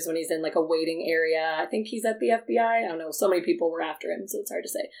Tom Cruise when he's in, like, a waiting area. I think he's at the FBI. I don't know. So many people were after him, so it's hard to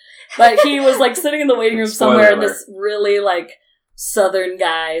say. But he was, like, sitting in the waiting room somewhere, and this really, like, Southern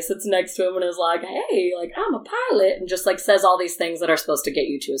guy sits next to him and is like, hey, like, I'm a pilot, and just, like, says all these things that are supposed to get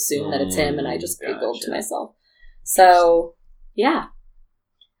you to assume that it's him, and I just giggled to myself. So... yeah.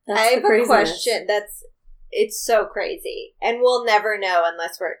 I have a question it's so crazy. And we'll never know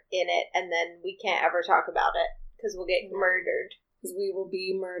unless we're in it, and then we can't ever talk about it, because we'll get murdered. Because we will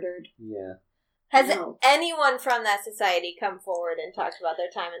be murdered. Yeah. Has anyone from that society come forward and talked about their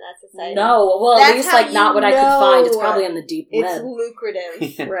time in that society? No. Well, at least, like, not what I could find. It's probably on the deep web. It's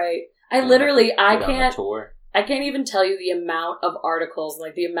lucrative. Right. I can't even tell you the amount of articles,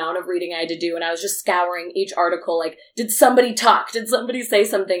 like the amount of reading I had to do, and I was just scouring each article, like, did somebody talk? Did somebody say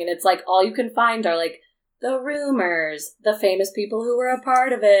something? And it's like, all you can find are, like, the rumors, the famous people who were a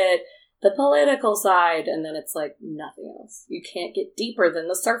part of it, the political side, and then it's like, nothing else. You can't get deeper than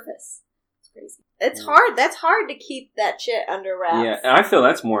the surface. It's crazy. It's hard. That's hard to keep that shit under wraps. Yeah, and I feel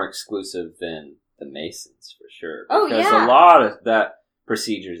that's more exclusive than the Masons, for sure. Because a lot of that...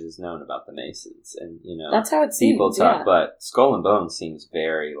 procedures is known about the Masons, and that's how it seems. People talk, but Skull and Bones seems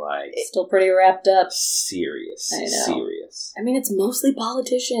very it's still pretty wrapped up, serious. I know. Serious. I mean, it's mostly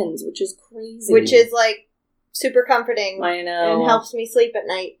politicians, which is crazy. Which is like super comforting. I know, and helps me sleep at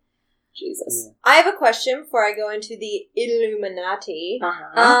night. Jesus. Yeah. I have a question before I go into the Illuminati.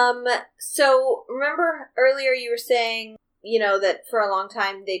 So remember earlier you were saying, that for a long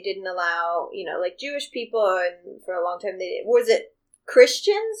time they didn't allow, like Jewish people, and for a long time was it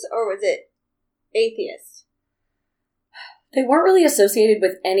Christians or was it atheists? They weren't really associated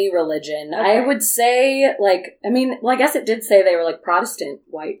with any religion. Okay. I would say, I guess it did say they were, like, Protestant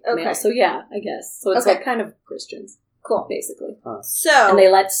white male. So, yeah, I guess. So it's, like, kind of Christians. Cool. Basically. So... and they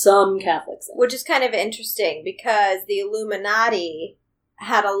let some Catholics in. Which is kind of interesting, because the Illuminati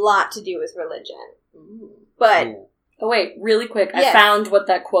had a lot to do with religion. But... yeah. Oh, wait, really quick. Yes. I found what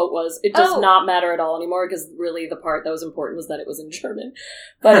that quote was. It does not matter at all anymore, because really the part that was important was that it was in German.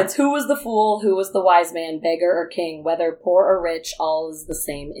 But it's, who was the fool, who was the wise man, beggar or king, whether poor or rich, all is the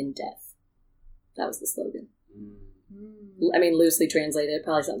same in death. That was the slogan. I mean, loosely translated, it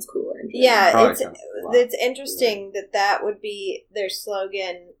probably sounds cooler in German. Yeah, it's interesting that would be their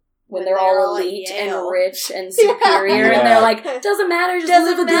slogan when they're all elite and rich and superior, Yeah. and they're like, doesn't matter, just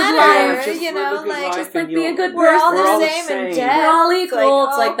live a good life. Just you live know, a good like, life just like and be a you'll- good we're all person. the same in death. We're all equal.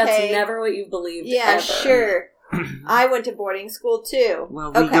 It's like, that's okay. never what you've believed Yeah, ever. sure. I went to boarding school too.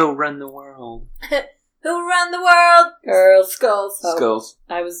 Well, we go run the world. Who run the world? Girls. Skulls. Oh. Skulls.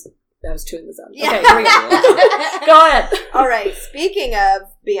 I was chewing this up. Yeah. Okay, here we go. Go ahead. All right. Speaking of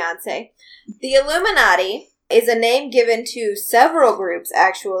Beyonce, the Illuminati is a name given to several groups,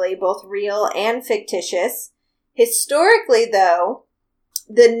 actually, both real and fictitious. Historically, though,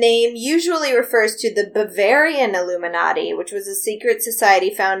 the name usually refers to the Bavarian Illuminati, which was a secret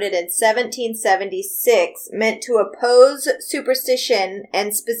society founded in 1776, meant to oppose superstition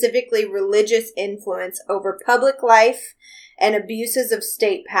and specifically religious influence over public life and abuses of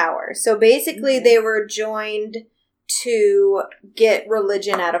state power. So basically, they were joined to get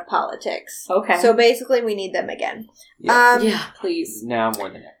religion out of politics. Okay. So basically, we need them again. Yeah. Yeah, please. Now more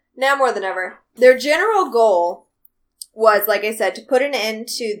than ever. Now more than ever. Their general goal was, like I said, to put an end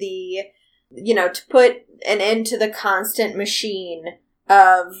to the constant machine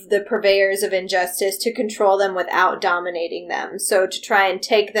of the purveyors of injustice, to control them without dominating them. So to try and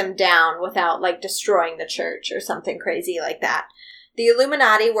take them down without, like, destroying the church or something crazy like that. The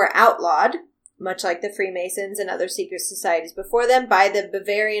Illuminati were outlawed, much like the Freemasons and other secret societies before them, by the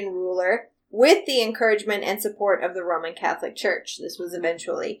Bavarian ruler, with the encouragement and support of the Roman Catholic Church. This was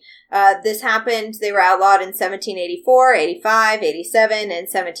eventually. This happened, they were outlawed in 1784, 85, 87, and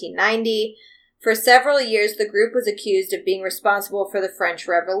 1790. For several years, the group was accused of being responsible for the French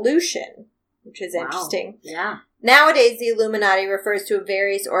Revolution, which is interesting. Yeah. Nowadays, the Illuminati refers to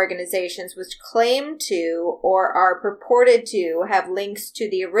various organizations which claim to, or are purported to, have links to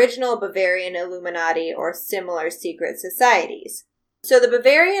the original Bavarian Illuminati or similar secret societies. So the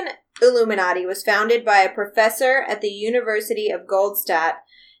Bavarian Illuminati was founded by a professor at the University of Goldstadt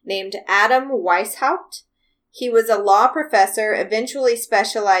named Adam Weishaupt. He was a law professor, eventually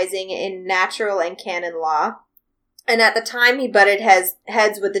specializing in natural and canon law. And at the time, he butted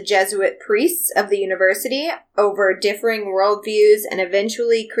heads with the Jesuit priests of the university over differing worldviews and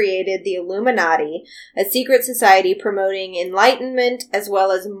eventually created the Illuminati, a secret society promoting enlightenment as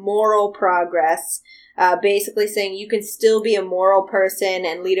well as moral progress, basically saying you can still be a moral person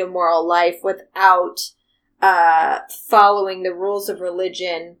and lead a moral life without following the rules of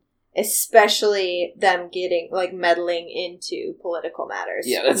religion, especially them getting, like, meddling into political matters.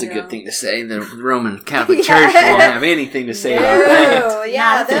 Yeah, that's a Yeah. good thing to say. The Roman Catholic Church won't have anything to say about that. No,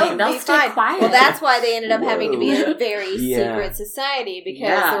 yeah, Nothing. they'll be stay fine. quiet. Well, that's why they ended up having to be a very Yeah. secret society, because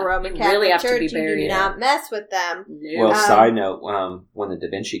Yeah, the Roman you Catholic really have to Church, be you very- do not mess with them. No. Well, Um, side note, when the Da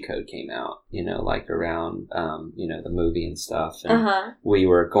Vinci Code came out, like around, the movie and stuff, and we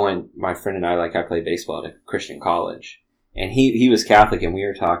were going, my friend and I played baseball at a Christian college, and he was Catholic, and we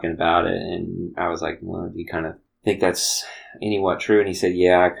were talking about it, and I was like, well, do you kind of think that's anywhat true? And he said,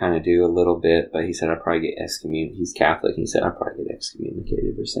 yeah, I kind of do a little bit, but he said I'd probably get excommunicated. He's Catholic, and he said I'd probably get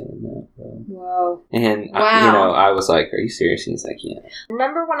excommunicated for saying that. Whoa. And, Wow. I was like, are you serious? And he's like, yeah.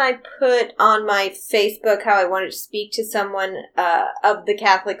 Remember when I put on my Facebook how I wanted to speak to someone of the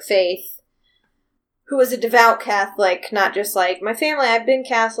Catholic faith who was a devout Catholic, not just like my family, I've been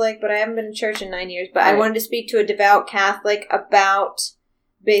Catholic, but I haven't been in church in 9 years, but I Right. wanted to speak to a devout Catholic about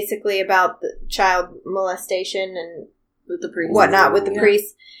the child molestation and With the priest. whatnot with the Yeah.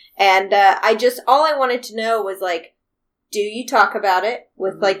 priests. And all I wanted to know was, like, do you talk about it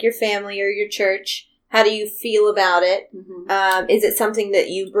with, like, your family or your church? How do you feel about it? Mm-hmm. Is it something that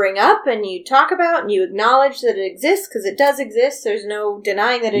you bring up and you talk about and you acknowledge that it exists? Because it does exist. There's no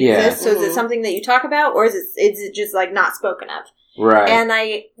denying that it Yeah. exists. So is it Mhm. something that you talk about, or is it just, like, not spoken of? Right. And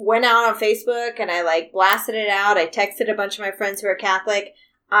I went out on Facebook and I, like, blasted it out. I texted a bunch of my friends who are Catholic.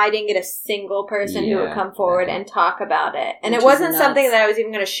 I didn't get a single person who would Yeah. come forward and talk about it. And Which it wasn't is something nuts. that I was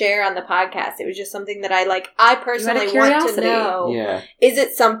even going to share on the podcast. It was just something that I personally want to curiosity. know. yeah. Is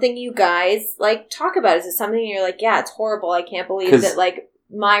it something you guys, like, talk about? Is it something you're like, yeah, it's horrible. I can't believe 'Cause- that, like,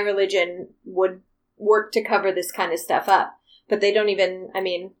 my religion would work to cover this kind of stuff up. But they don't even,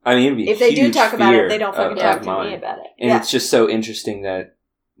 it'd be if they do huge talk about fear it, they don't fucking of talk to mine. me about it. And Yeah. it's just so interesting that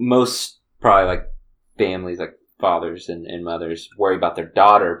most probably like families, like fathers and mothers, worry about their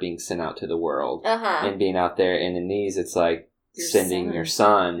daughter being sent out to the world Uh-huh. and being out there. And in these, it's like Your sending son. your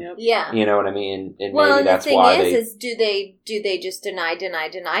son. Yep. Yeah. You know what I mean? And Well, maybe and that's the thing why is do they just deny,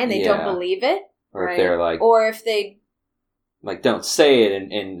 and they Yeah. don't believe it? or Right. if they're like, Or if they, don't say it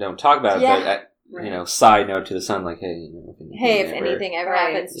and don't talk about it. Yeah. But, side note to the son, like, hey, if anything ever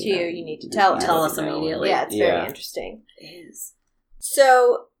Right. happens to Yeah. you need to tell us. Tell us immediately. Yeah, it's very interesting. It is.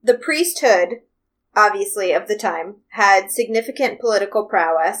 So, the priesthood, obviously, of the time, had significant political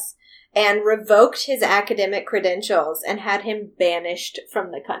prowess. and revoked his academic credentials and had him banished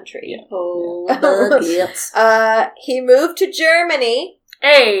from the country. Yeah. Oh, buckets. He moved to Germany,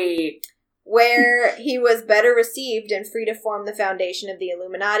 Hey! where he was better received and free to form the foundation of the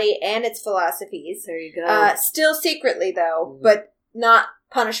Illuminati and its philosophies. There you go. Still secretly, though, but not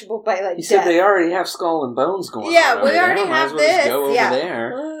punishable by, like, You death. said they already have Skull and Bones going Yeah, on. we over there. already Might have as well just this, go over yeah.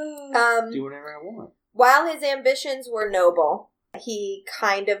 there. Um, Do whatever I want. While his ambitions were noble, he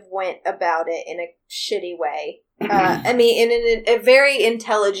kind of went about it in a shitty way. I mean, in a very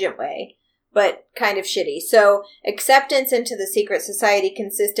intelligent way, but kind of shitty. So, acceptance into the secret society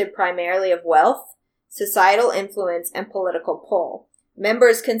consisted primarily of wealth, societal influence, and political pull.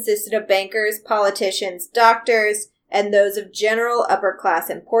 Members consisted of bankers, politicians, doctors, and those of general upper-class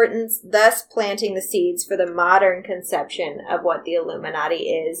importance, thus planting the seeds for the modern conception of what the Illuminati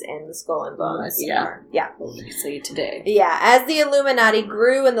is and the Skull and Bones are. Yeah. What would you say today? Yeah, as the Illuminati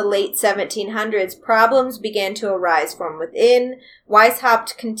grew in the late 1700s, problems began to arise from within.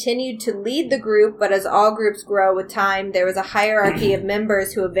 Weishaupt continued to lead the group, but as all groups grow with time, there was a hierarchy of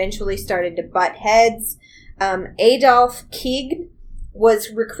members who eventually started to butt heads. Adolf Kieg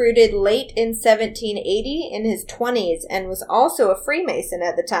was recruited late in 1780 in his 20s and was also a Freemason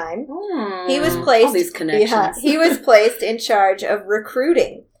at the time. He was placed, all these connections. Yeah, he was placed in charge of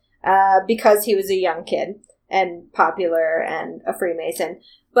recruiting because he was a young kid and popular and a Freemason.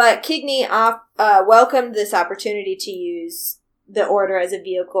 But Kigney welcomed this opportunity to use the order as a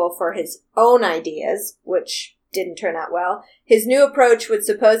vehicle for his own ideas, which didn't turn out well. His new approach would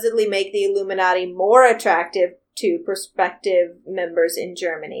supposedly make the Illuminati more attractive to prospective members in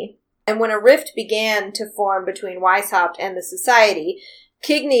Germany. And when a rift began to form between Weishaupt and the society,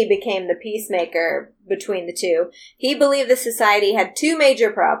 Kigney became the peacemaker between the two. He believed the society had two major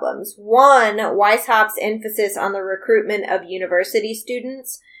problems. One, Weishaupt's emphasis on the recruitment of university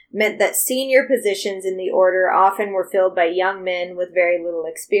students meant that senior positions in the order often were filled by young men with very little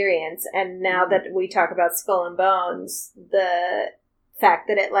experience. And now that we talk about Skull and Bones, the fact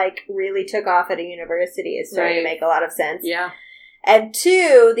that it, like, really took off at a university is starting to make a lot of sense. Yeah. And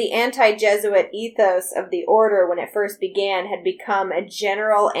two, the anti-Jesuit ethos of the order when it first began had become a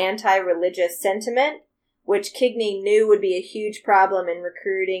general anti-religious sentiment, which Kigney knew would be a huge problem in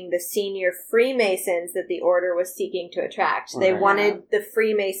recruiting the senior Freemasons that the order was seeking to attract. They wanted the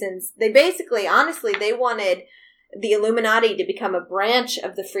Freemasons, they basically, honestly, they wanted the Illuminati to become a branch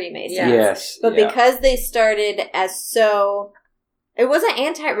of the Freemasons. Yes. But because they started as so... It wasn't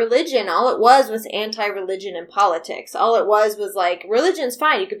anti-religion. All it was anti-religion and politics. All it was like, religion's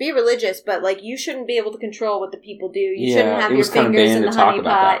fine. You could be religious, but, like, you shouldn't be able to control what the people do. You shouldn't have your fingers in the honey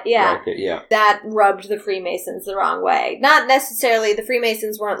pot. That rubbed the Freemasons the wrong way. Not necessarily, the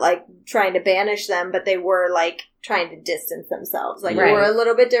Freemasons weren't, like, trying to banish them, but they were, like, trying to distance themselves. Like, we're a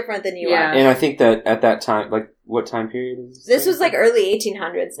little bit different than you are. And I think that at that time, like, what time period is this? This was, like, early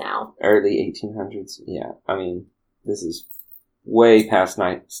 1800s now. Early 1800s, yeah. I mean, this is way past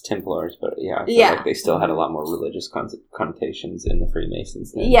Knights Templars, but I feel like they still had a lot more religious connotations in the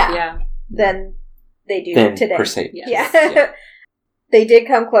Freemasons than they do today. Per se. Yeah. They did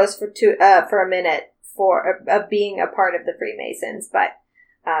come close for a minute of being a part of the Freemasons, but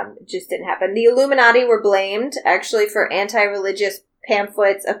it just didn't happen. The Illuminati were blamed, actually, for anti-religious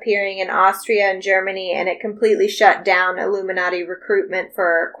pamphlets appearing in Austria and Germany, and it completely shut down Illuminati recruitment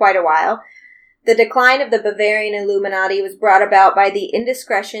for quite a while. The decline of the Bavarian Illuminati was brought about by the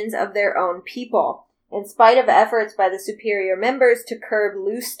indiscretions of their own people. In spite of efforts by the superior members to curb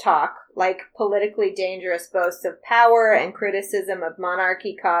loose talk, like politically dangerous boasts of power and criticism of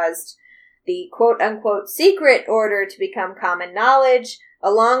monarchy caused the quote-unquote secret order to become common knowledge,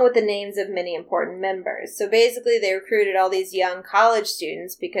 along with the names of many important members. So basically they recruited all these young college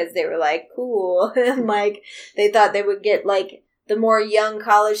students because they were like, cool, and like, they thought they would get, like, the more young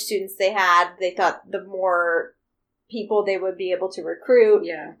college students they had, they thought the more people they would be able to recruit.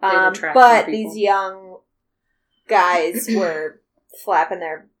 Yeah. But these young guys were flapping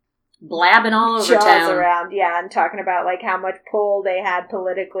their blabbing all over jaws town around, and talking about, like, how much pull they had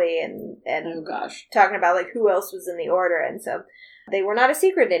politically and oh gosh, talking about, like, who else was in the order, and so they were not a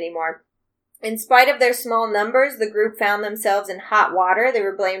secret anymore. In spite of their small numbers, the group found themselves in hot water. They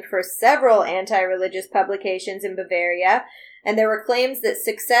were blamed for several anti-religious publications in Bavaria, and there were claims that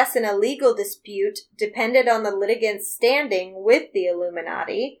success in a legal dispute depended on the litigants' standing with the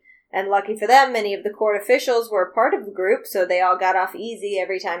Illuminati. And lucky for them, many of the court officials were a part of the group, so they all got off easy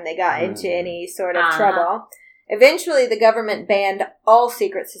every time they got into any sort of trouble. Eventually, the government banned all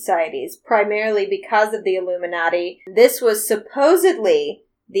secret societies, primarily because of the Illuminati. This was supposedly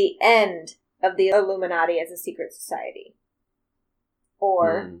the end of the Illuminati as a secret society.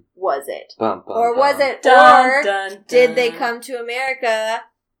 Or was it? Bum, bum, Or was it? Dun, Or dun, did dun. they come to America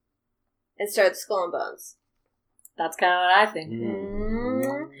and start the Skull and Bones? That's kind of what I think.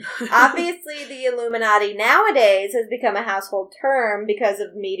 Obviously, the Illuminati nowadays has become a household term because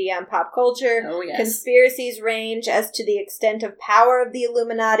of media and pop culture. Oh, yes. Conspiracies range as to the extent of power of the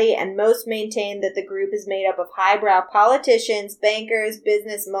Illuminati, and most maintain that the group is made up of highbrow politicians, bankers,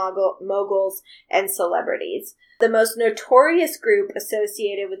 business moguls, and celebrities. The most notorious group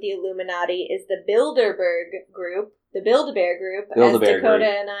associated with the Illuminati is the Bilderberg Group. The Build-A-Bear Group, as Dakota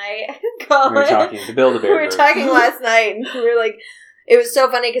and I call it. The Build-A-Bear We were talking last night, and we were like, it was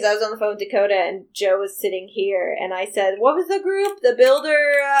so funny because I was on the phone with Dakota, and Joe was sitting here, and I said, what was the group? The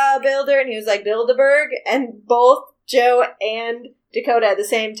Builder, and he was like, Bilderberg, and both Joe and Dakota at the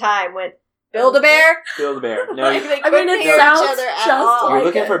same time went, Build-A-Bear? Build-A-Bear. No, Like, they couldn't hear sounds each other at just all. you're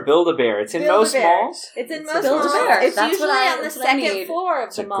looking for Build-A-Bear. It's in most Build-A-Bear. malls. It's in It's most in malls. Build-A-Bear. It's That's usually what I- on the that's what I second need. floor of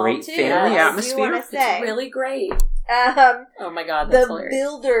It's the a mall, great too. family I do atmosphere. want to say. It's really great. Oh my god, that's the hilarious.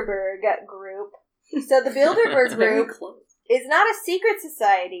 Bilderberg Group. So the Bilderberg Group is not a secret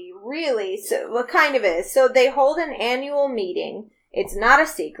society, really. So what kind of is? So they hold an annual meeting. It's not a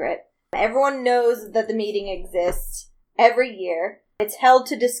secret. Everyone knows that the meeting exists every year. It's held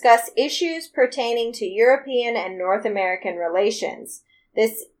to discuss issues pertaining to European and North American relations.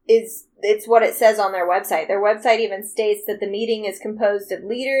 It's what it says on their website. Their website even states that the meeting is composed of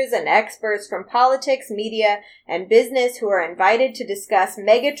leaders and experts from politics, media, and business who are invited to discuss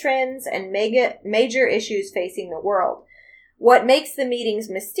megatrends and major issues facing the world. What makes the meetings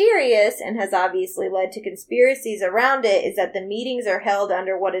mysterious, and has obviously led to conspiracies around it, is that the meetings are held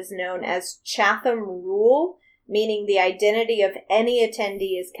under what is known as Chatham Rule, meaning the identity of any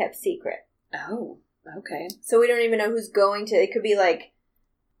attendee is kept secret. Oh, okay. So we don't even know who's going to. It could be like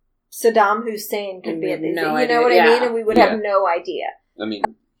Saddam Hussein could be at this. No you know idea. what I mean? And we would Yeah. have no idea. I mean,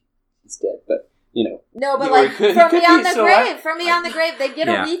 it's dead, but, you know. No, but Or like it could- from it could beyond be the so grave, from beyond the grave, they get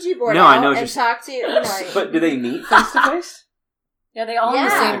Yeah. a Ouija board No, I know out what and you're talk to you. You know, But do they meet face to face? Yeah, they all in the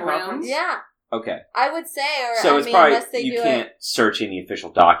Yeah. same rooms. yeah, Okay. I would say. Or So I it's mean, probably, unless they you do can't search any official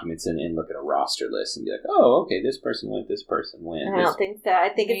documents and look at a roster list and be like, oh, okay, this person went, this person went. I don't think so. I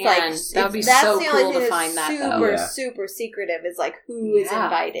think it's Man, like that would be that's so the only cool thing to that's find that, super, though. Yeah. super secretive is like who is Yeah.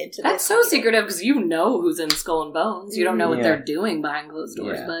 invited to That's this. so meeting. secretive because you know who's in Skull and Bones. You don't know what Yeah. they're doing behind closed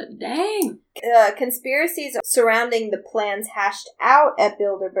doors, Yeah. but dang. Conspiracies surrounding the plans hashed out at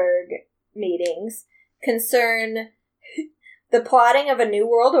Bilderberg meetings concern the plotting of a new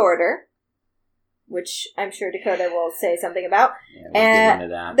world order, which I'm sure Dakota will say something about. Yeah, we'll get into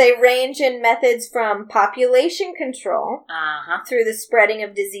that. They range in methods from population control Uh-huh. through the spreading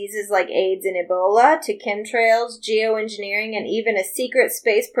of diseases like AIDS and Ebola to chemtrails, geoengineering, and even a secret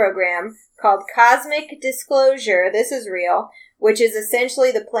space program called Cosmic Disclosure, this is real, which is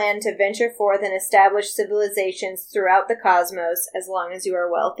essentially the plan to venture forth and establish civilizations throughout the cosmos as long as you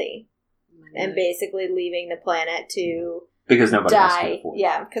are wealthy. And basically leaving the planet to Because nobody else can die. afford it.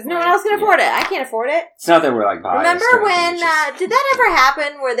 Yeah, because no one else can afford it. I can't afford it. It's not that we're like biased. Remember or when, anything, it's just- did that ever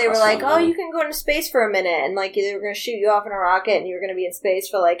happen where they were That's like, fun, oh, huh? you can go into space for a minute, and like they were going to shoot you off in a rocket, and you were going to be in space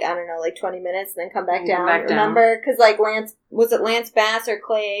for like, I don't know, like 20 minutes, and then come back And down. come back down. Remember? Because like was it Lance Bass or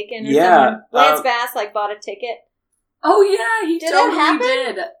Clay Aiken or Yeah, something? Lance Bass like bought a ticket. Oh, yeah, he Did that totally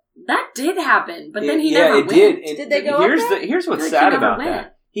happen? did. That did happen, but then he yeah, never it went. did. And Did they go up here's there? Here's what's Like, he sad never about went.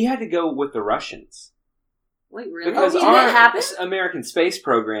 that. He had to go with the Russians. Wait, really? Because did our it happen? American space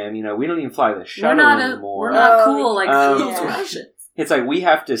program, you know, we don't even fly the shuttle anymore. We're not Oh, cool like yeah. those Russians. It's like we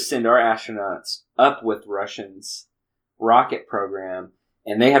have to send our astronauts up with Russians' rocket program,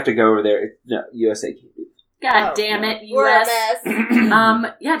 and they have to go over there. No, USA can't do God Oh, damn it, We're a US. mess.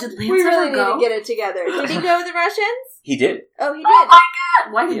 it. Yeah, did Lance We really ever need go? to get it together. Did he go with the Russians? He did. Oh, he did. Oh my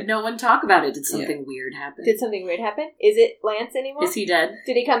god! Why did Yeah. no one talk about it? Did something weird happen? Did something weird happen? Is it Lance anymore? Is he dead?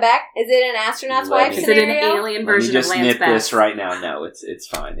 Did he come back? Is it an astronaut's Let wife me- Is it an scenario? alien Let me version of just Lance nip Bass? this right now. No, it's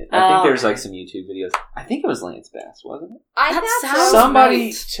fine. I Oh, think there's okay. like some YouTube videos. I think it was Lance Bass, wasn't it? I That thought sounds so. Somebody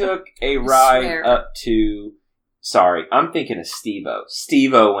right. took a I ride swear. up to. Sorry, I'm thinking of Steve-O.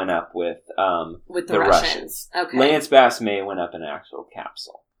 Steve-O went up with With the the Russians. Okay. Lance Bass may have went up in an actual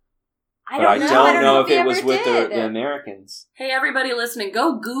capsule. I But don't I know. don't know if he it was ever with did. the Americans. Hey, everybody listening,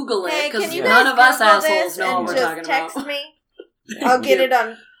 go Google Hey, it, can because you none guys of us Google assholes this know what and we're just talking text about. me? I'll get it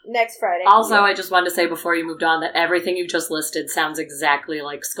on next Friday. Also, I just wanted to say before you moved on that everything you just listed sounds exactly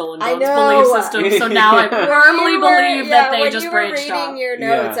like Skull and I Bones know. belief system, so now I firmly believe that they when just you were branched reading off. your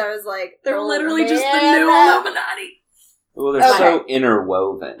notes, Yeah. I was like, They're oh, literally just the man. new Illuminati. Well, they're Okay. so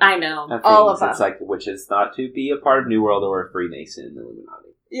interwoven. I know. Of All things. of It's them. like, which is not to be a part of New World or Freemason and Illuminati.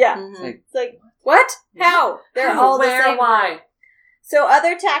 Yeah. Mhm. Like, It's like, what? How? They're all Where? the same. Why? So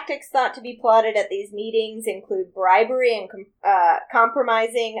other tactics thought to be plotted at these meetings include bribery and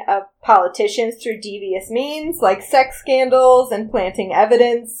compromising of politicians through devious means, like sex scandals and planting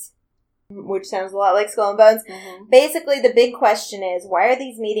evidence, which sounds a lot like Skull and Bones. Mm-hmm. Basically, the big question is, why are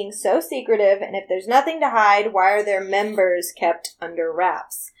these meetings so secretive, and if there's nothing to hide, why are their members kept under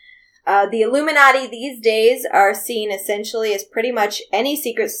wraps? The Illuminati these days are seen essentially as pretty much any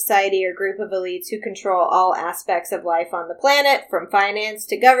secret society or group of elites who control all aspects of life on the planet, from finance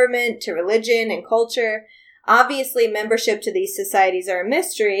to government to religion and culture. Obviously, membership to these societies are a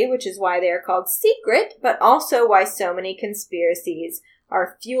mystery, which is why they are called secret, but also why so many conspiracies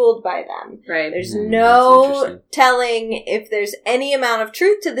are fueled by them. Right. There's no telling if there's any amount of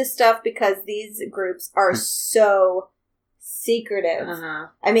truth to this stuff because these groups are so secretive. Uh-huh.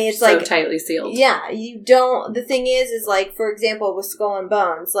 I mean, it's so like tightly sealed. Yeah, you don't. The thing is like, for example, with Skull and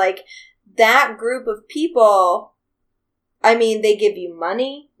Bones, like that group of people. I mean, they give you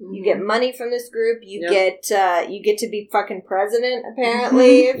money. Mm-hmm. You get money from this group. You get to be fucking president,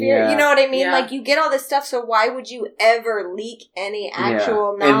 apparently. If you're, you know what I mean? Yeah. Like, you get all this stuff. So why would you ever leak any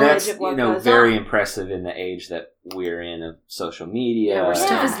actual knowledge and that's, of what goes goes very on? impressive in the age that we're in of social media. Yeah, where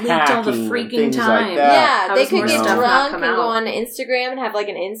stuff is leaked all the freaking time. Like that. Yeah, they could get stuff drunk come and out? go on Instagram and have like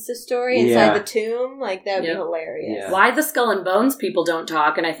an Insta story inside the tomb. Like, that would be hilarious. Yeah. Why the Skull and Bones people don't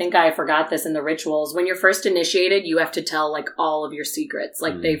talk, and I think I forgot this in the rituals, when you're first initiated, you have to tell like all of your secrets.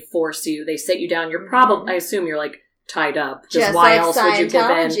 Like they force you, they sit you down, you're probably, I assume you're like tied up. Just why like else would you give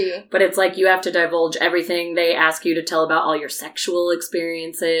in? Scientology. But it's like you have to divulge everything. They ask you to tell about all your sexual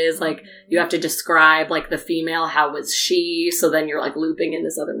experiences. Like you have to describe like the female, how was she? So then you're like looping in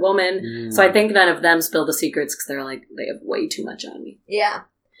this other woman. So I think none of them spill the secrets because they're like, they have way too much on me. Yeah.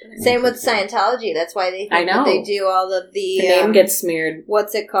 Same with Scientology. That's why they think that they do all of the name gets smeared.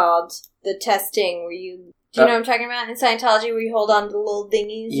 What's it called? The testing where you... Do you know what I'm talking about? In Scientology, where you hold on to the little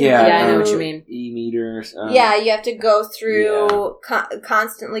dinghies? Yeah, I know what you mean. E-meters. Yeah, you have to go through,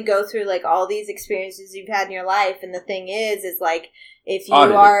 constantly go through, like, all these experiences you've had in your life. And the thing is like, if you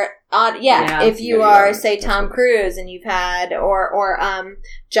if you are, say, Tom Cruise, and you've had, or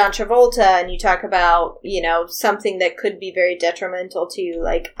John Travolta, and you talk about, you know, something that could be very detrimental to you,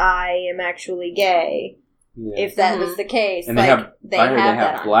 like, I am actually gay. Yeah. If that was the case. And like, they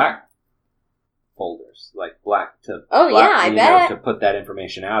have black folders, like black to I bet to put that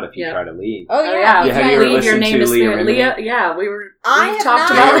information out if you try to leave. Oh yeah, have you ever listened to Leah? Yeah, we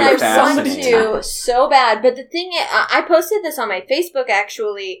talked about it. I want to so bad, but the thing is, I posted this on my Facebook.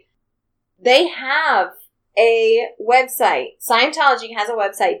 Actually, they have a website. Scientology has a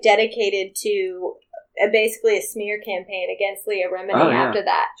website dedicated to basically a smear campaign against Leah Remini. After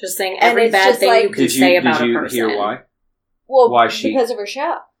that, just saying every bad thing you could say about a person. Did you hear why? Well, why because of her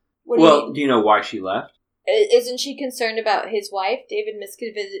show. Do you know why she left? Isn't she concerned about his wife, David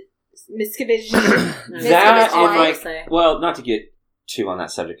Miscavige? That and like, well, not to get too on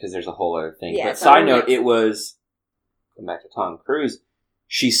that subject because there's a whole other thing. But side note, it was going back to Tom Cruise.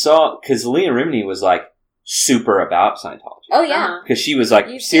 She saw because Leah Remini was like super about Scientology. Oh yeah, because she was like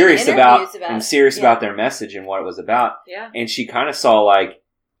serious about their message and what it was about. Yeah, and she kind of saw like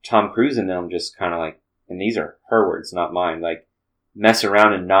Tom Cruise and them just kind of like, and these are her words, not mine, like mess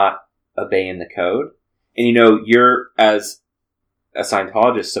around and not obeying the code. And you know, you're as a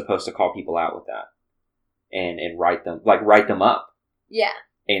Scientologist supposed to call people out with that and write them up. Yeah.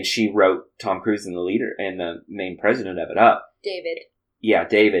 And she wrote Tom Cruise and the leader and the main president of it up. David. Yeah,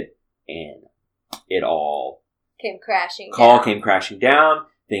 David. And it all came crashing down.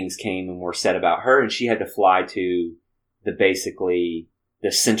 Things came and were said about her, and she had to fly to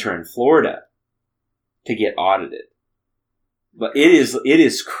the center in Florida to get audited. But it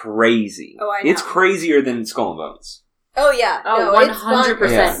is crazy. Oh, I know. It's crazier than Skull and Bones. Oh, yeah. Oh,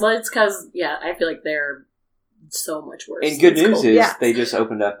 100%. Well, it's because, I feel like they're so much worse. And good news is they just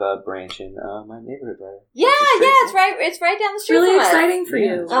opened up a branch in my neighborhood right Yeah, it's right. It's right down the street. It's really exciting for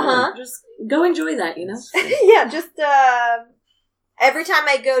you. Uh-huh. Just go enjoy that, you know? Yeah, just every time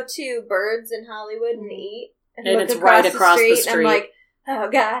I go to Birds in Hollywood and eat, and look it's right across the street. And I'm like, oh,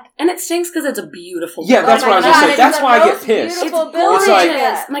 God. And it stinks because it's a beautiful building. Yeah, that's what I was going to say. That's why I get pissed. It's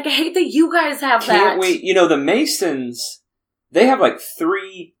gorgeous. Like, I hate that you guys have that. Can't wait. You know, the Masons, they have like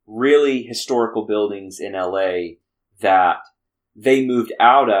 3 really historical buildings in LA that they moved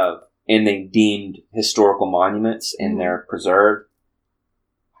out of and they deemed historical monuments and they're preserved.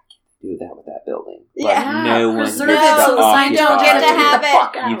 I can't do that with that building. Yeah. Like, no one gets so to you don't get to have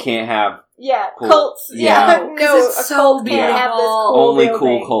it. You can't have cults. Yeah. No, it's so beautiful. Can't have this only building.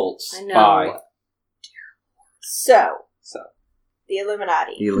 cool cults. I know. Bye. So. The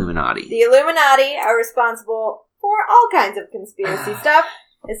Illuminati. The Illuminati. The Illuminati are responsible for for all kinds of conspiracy stuff.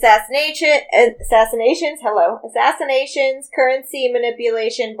 Assassinations, currency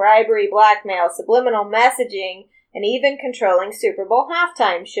manipulation, bribery, blackmail, subliminal messaging, and even controlling Super Bowl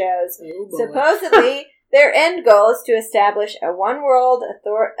halftime shows. Supposedly, their end goal is to establish a one-world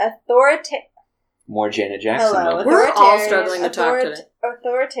authoritarian... More Janet Jackson. Hello, we're all struggling to talk today.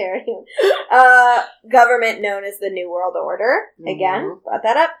 Authoritarian government known as the New World Order. Again, brought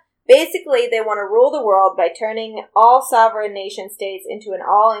that up. Basically, they want to rule the world by turning all sovereign nation-states into an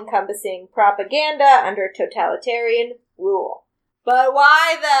all-encompassing propaganda under totalitarian rule. But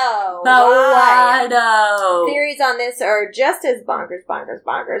why, though? Why, though? Theories on this are just as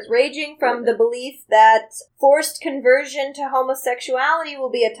bonkers, ranging from the belief that forced conversion to homosexuality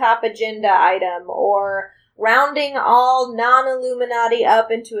will be a top agenda item, or rounding all non-Illuminati up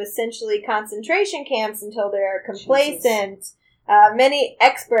into essentially concentration camps until they're complacent. Jesus. Many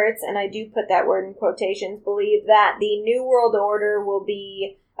experts, and I do put that word in quotations, believe that the New World Order will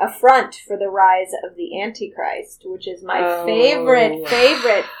be a front for the rise of the Antichrist, which is my favorite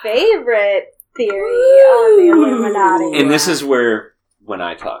theory on the Illuminati. And this is where, when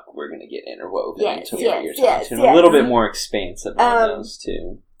I talk, we're going to get interwoven into what you're talking about. A little bit more expansive on those,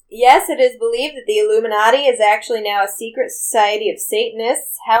 too. Yes, it is believed that the Illuminati is actually now a secret society of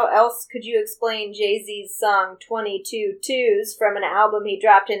Satanists. How else could you explain Jay-Z's song 22 Twos from an album he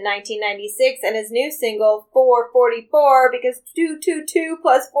dropped in 1996 and his new single 444, because 222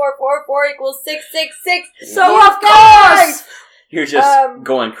 plus 444 equals 666. So of course! You're just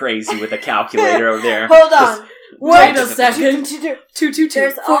going crazy with a calculator over there. Hold on. Wait a second. 222.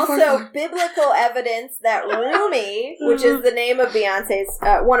 There's also biblical evidence that Rumi, which is the name of Beyonce's,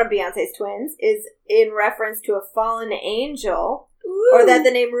 one of Beyonce's twins, is in reference to a fallen angel, or that the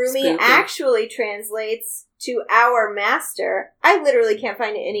name Rumi actually translates to our master. I literally can't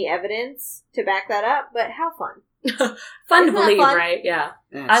find any evidence to back that up, but how fun. Fun to believe, right? Yeah.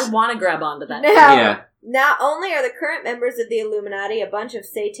 I want to grab onto that. Yeah. Not only are the current members of the Illuminati a bunch of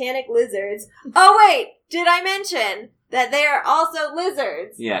satanic lizards... Oh, wait! Did I mention that they are also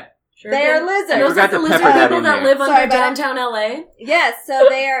lizards? Yeah. Sure they are lizards. And those are the lizard people that live under downtown LA? Yes, so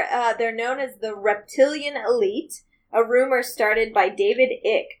they're known as the reptilian elite, a rumor started by David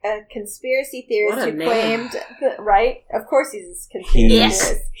Icke, a conspiracy theorist who claimed... Right? Of course he's a conspiracy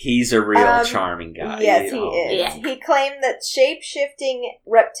theorist. He's a real charming guy. Yes, he is. Yeah. He claimed that shape-shifting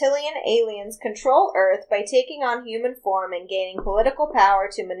reptilian aliens control Earth by taking on human form and gaining political power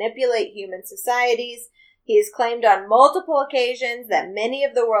to manipulate human societies. He has claimed on multiple occasions that many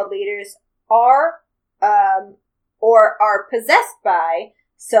of the world leaders are possessed by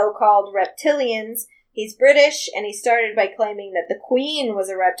so-called reptilians. He's British, and he started by claiming that the Queen was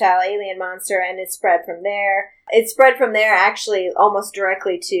a reptile alien monster, and it spread from there. It spread from there, actually, almost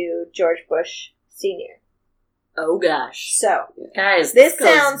directly to George Bush Sr. Oh, gosh. So, guys, this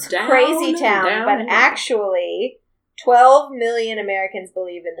sounds crazy town, but actually, 12 million Americans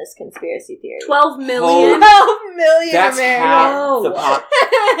believe in this conspiracy theory. 12 million? 12 million That's Americans.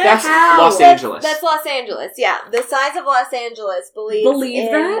 That's Los Angeles. That's Los Angeles, yeah. The size of Los Angeles believes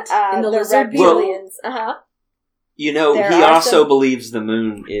in the lizard reptilians. You know, he also believes the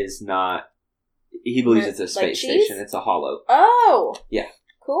moon is not... He believes it's a space station. It's a hollow. Oh! Yeah.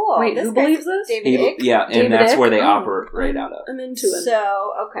 Cool. Wait, who believes this? David Icke? Yeah, and David that's Icke? where they operate out of. I'm into it.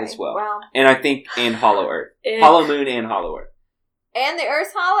 So, okay. As well. Wow. And I think, and Hollow Earth. Hollow Moon and Hollow Earth. And the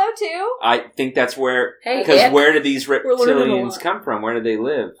Earth's hollow, too? I think that's where... Because where do these reptilians come from? Where do they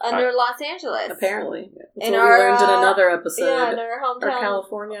live? Under Los Angeles. Apparently. That's in what our, we learned in another episode. Yeah, in our hometown. Our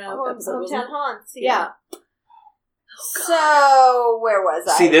California episode. Hometown haunts, yeah. So, where was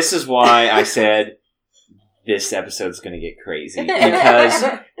I? See, this is why I said... This episode's going to get crazy because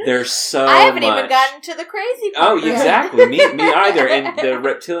there's so much... I haven't even gotten to the crazy part. Oh, exactly. me either. And the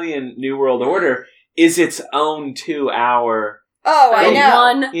reptilian New World Order is its own 2-hour... Oh, I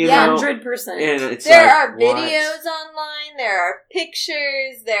know. 100%. There are videos online. There are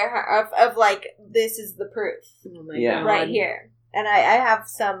pictures. There are of like, this is the proof. Oh my God. Right here. And I have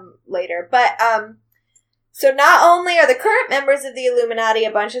some later. But, so not only are the current members of the Illuminati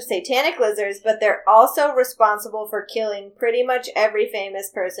a bunch of satanic lizards, but they're also responsible for killing pretty much every famous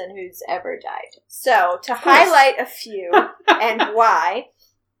person who's ever died. So, to highlight a few and why,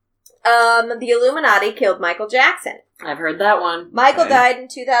 the Illuminati killed Michael Jackson. I've heard that one. Michael died in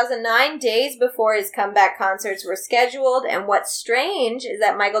 2009, days before his comeback concerts were scheduled, and what's strange is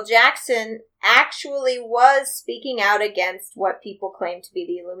that Michael Jackson actually was speaking out against what people claim to be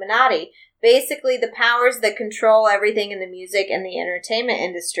the Illuminati. Basically, the powers that control everything in the music and the entertainment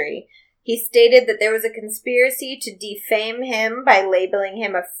industry. He stated that there was a conspiracy to defame him by labeling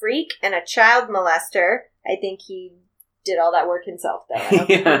him a freak and a child molester. I think he did all that work himself, though. I don't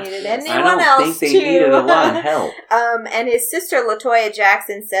think he needed anyone else I don't think they needed a lot of help. And his sister, LaToya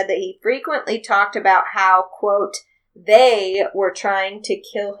Jackson, said that he frequently talked about how, quote, they were trying to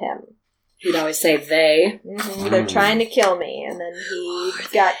kill him. He'd always say they. Mm-hmm, they're trying to kill me. And then he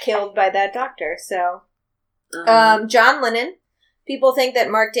got killed by that doctor. So, John Lennon. People think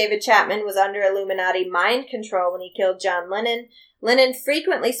that Mark David Chapman was under Illuminati mind control when he killed John Lennon. Lennon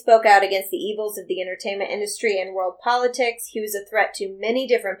frequently spoke out against the evils of the entertainment industry and world politics. He was a threat to many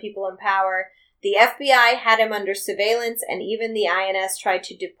different people in power. The FBI had him under surveillance, and even the INS tried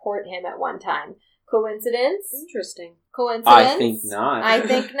to deport him at one time. Coincidence? Interesting. Coincidence? I think not. I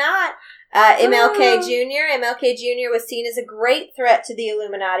think not. MLK Jr. was seen as a great threat to the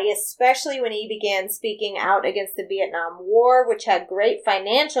Illuminati, especially when he began speaking out against the Vietnam War, which had great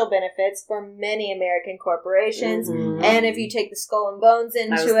financial benefits for many American corporations. Mm-hmm. And if you take the skull and bones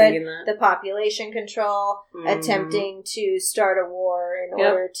into it, the population control, attempting to start a war in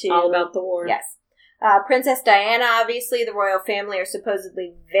order to... all about the war. Yes. Princess Diana, obviously, the royal family are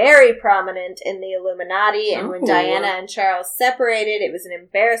supposedly very prominent in the Illuminati, and when Diana and Charles separated, it was an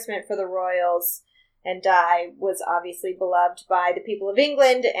embarrassment for the royals, and Di was obviously beloved by the people of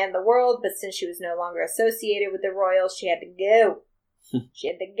England and the world, but since she was no longer associated with the royals, she had to go. She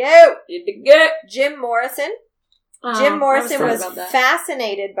had to go! Jim Morrison. Jim Morrison was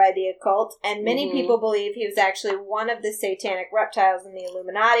fascinated by the occult, and many people believe he was actually one of the satanic reptiles in the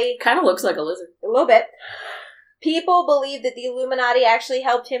Illuminati. Kind of looks like a lizard. A little bit. People believe that the Illuminati actually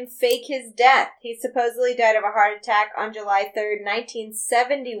helped him fake his death. He supposedly died of a heart attack on July 3rd,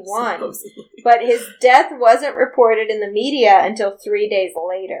 1971. Supposedly. But his death wasn't reported in the media until 3 days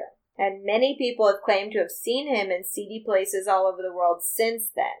later. And many people have claimed to have seen him in seedy places all over the world since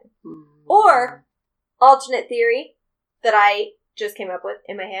then. Or... alternate theory that I just came up with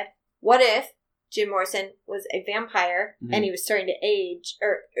in my head. What if Jim Morrison was a vampire and he was starting to age,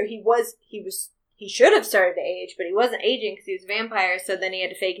 or he should have started to age, but he wasn't aging because he was a vampire, so then he had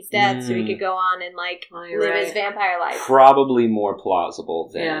to fake his death so he could go on and live his vampire life. Probably more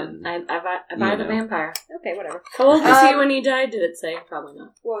plausible than... Yeah, I buy the vampire. Okay, whatever. How old was he when he died, did it say? Probably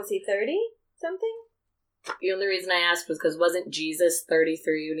not. What was he, 30 something? The only reason I asked was because wasn't Jesus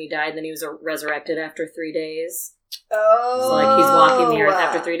 33 when he died, and then he was resurrected after 3 days? Oh. So, he's walking the earth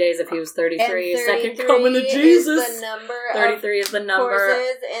after 3 days if he was 33. Second coming of Jesus. Is the number 33 is the number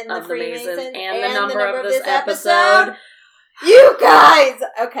of the Masons and the number of this episode. You guys!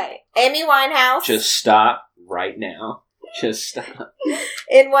 Okay. Amy Winehouse. Just stop right now. Just stop.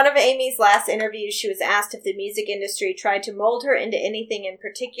 In one of Amy's last interviews, she was asked if the music industry tried to mold her into anything in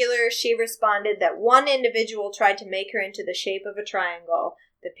particular. She responded that one individual tried to make her into the shape of a triangle.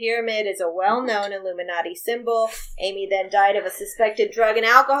 The pyramid is a well-known Illuminati symbol. Amy then died of a suspected drug and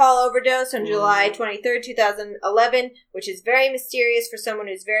alcohol overdose on July 23rd, 2011, which is very mysterious for someone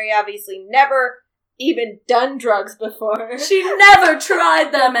who's very obviously never even done drugs before. She never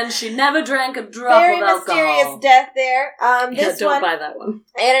tried them, and she never drank a drop of alcohol. Very mysterious death there. Don't buy that one.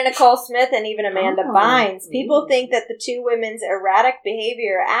 Anna Nicole Smith and even Amanda Bynes. People think that the two women's erratic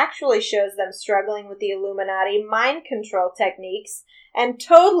behavior actually shows them struggling with the Illuminati mind control techniques, and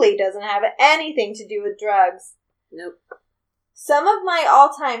totally doesn't have anything to do with drugs. Nope. Some of my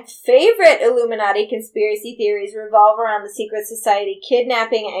all-time favorite Illuminati conspiracy theories revolve around the secret society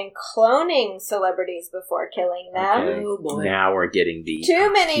kidnapping and cloning celebrities before killing them. Okay. Oh boy. Now we're getting deep.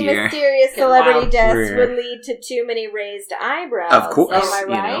 Too many mysterious celebrity deaths would lead to too many raised eyebrows. Of course.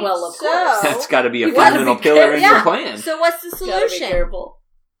 Am I right? Well, of course. That's got to be a fundamental pillar in your plan. So what's the solution? Gotta be careful.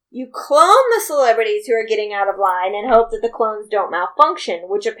 You clone the celebrities who are getting out of line and hope that the clones don't malfunction,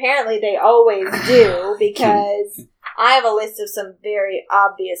 which apparently they always do, because I have a list of some very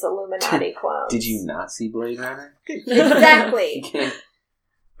obvious Illuminati clones. Did you not see Blade Runner? Exactly.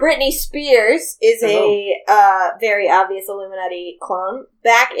 Britney Spears is a very obvious Illuminati clone.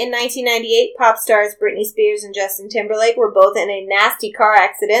 Back in 1998, pop stars Britney Spears and Justin Timberlake were both in a nasty car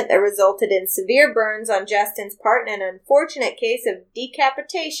accident that resulted in severe burns on Justin's part and an unfortunate case of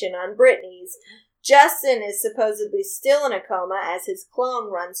decapitation on Britney's. Justin is supposedly still in a coma as his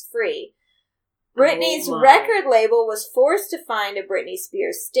clone runs free. Britney's record label was forced to find a Britney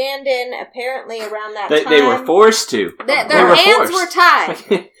Spears stand-in, apparently around that time. They were forced to. Their hands were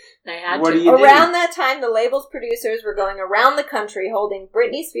tied. They had what to. Do you around that time, the label's producers were going around the country holding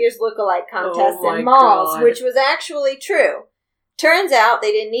Britney Spears lookalike contests in malls, which was actually true. Turns out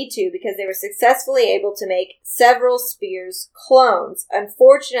they didn't need to because they were successfully able to make several Spears clones.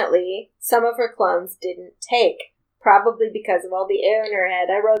 Unfortunately, some of her clones didn't take. Probably because of all the air in her head.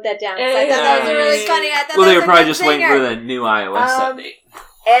 I wrote that down. I thought that was really funny. I thought they that were was probably a good just waiting singer. for the new iOS update.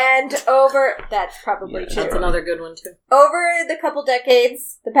 And that's probably true. That's another good one, too. Over the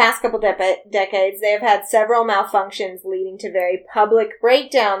past couple decades, they have had several malfunctions leading to very public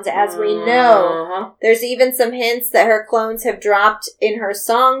breakdowns, as we know. Uh-huh. There's even some hints that her clones have dropped in her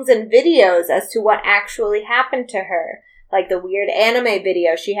songs and videos as to what actually happened to her. Like the weird anime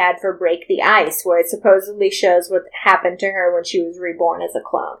video she had for Break the Ice, where it supposedly shows what happened to her when she was reborn as a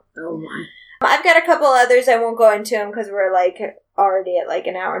clone. Oh, my. I've got a couple others. I won't go into them because we're already at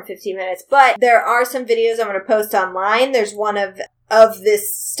an hour and 15 minutes. But there are some videos I'm going to post online. There's one of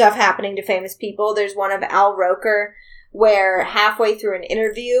this stuff happening to famous people. There's one of Al Roker where halfway through an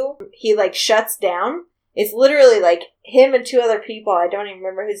interview, he shuts down. It's literally him and two other people. I don't even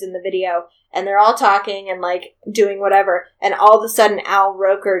remember who's in the video. And they're all talking and doing whatever. And all of a sudden Al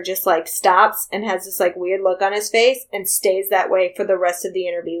Roker just stops and has this weird look on his face and stays that way for the rest of the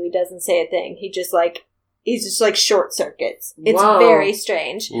interview. He doesn't say a thing. He just he's just short circuits. It's very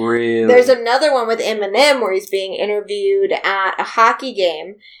strange. Really? There's another one with Eminem where he's being interviewed at a hockey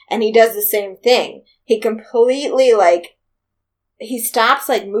game and he does the same thing. He completely he stops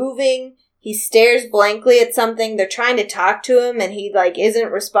moving. He stares blankly at something. They're trying to talk to him, and he,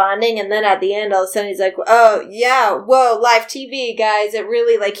 isn't responding. And then at the end, all of a sudden, he's like, oh, yeah, whoa, live TV, guys. It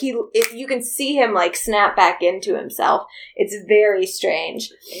really, you can see him, snap back into himself. It's very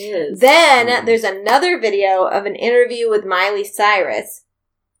strange. It is. Then, there's another video of an interview with Miley Cyrus.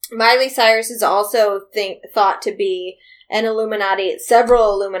 Miley Cyrus is also thought to be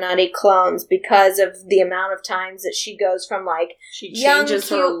several Illuminati clones because of the amount of times that she goes from she young, changes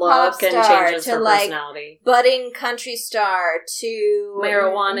cute her look and changes to her personality. Budding country star to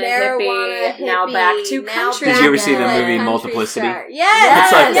marijuana hippie, now back to country. Did you ever see the movie country Multiplicity? Star. Yes,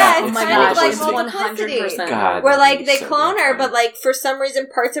 It's like that. It's Oh my kind of gosh, like it's Multiplicity. 100%. God, Where that they so clone her, funny. but for some reason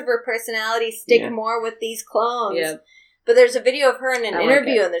parts of her personality stick more with these clones. Yeah. But there's a video of her in an I like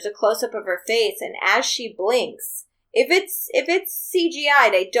interview, it. and there's a close up of her face, and as she blinks. If it's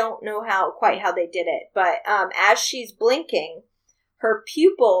CGI'd, I don't know quite how they did it, but as she's blinking, her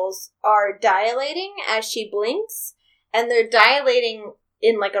pupils are dilating as she blinks, and they're dilating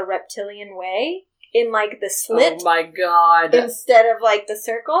in a reptilian way, in the slit. Oh my god. Instead of the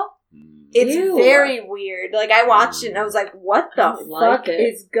circle. It's Ew. very weird. I watched it and I was like, what the fuck it.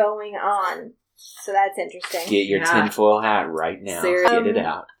 is going on? So that's interesting. Get your tinfoil hat right now. Seriously. Get it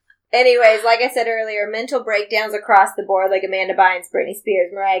out. Anyways, like I said earlier, mental breakdowns across the board like Amanda Bynes, Britney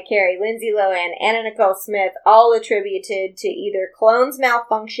Spears, Mariah Carey, Lindsay Lohan, Anna Nicole Smith, all attributed to either clones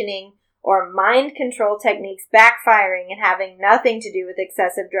malfunctioning or mind control techniques backfiring and having nothing to do with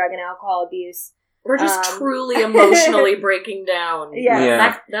excessive drug and alcohol abuse. We're just truly emotionally breaking down.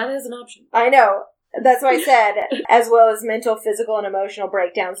 Yeah. That is an option. I know. That's why I said, as well as mental, physical, and emotional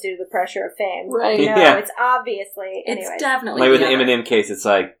breakdowns due to the pressure of fame. Right. It's obviously... Anyways. It's definitely... With the Eminem case, it's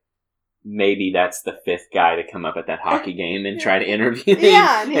maybe that's the fifth guy to come up at that hockey game and try to interview him.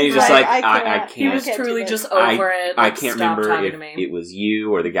 Yeah, and he's just I can't. He was truly just over it. I can't remember if it was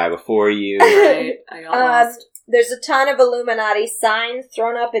you or the guy before you. Right. I got lost. There's a ton of Illuminati signs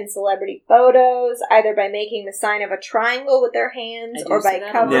thrown up in celebrity photos, either by making the sign of a triangle with their hands or by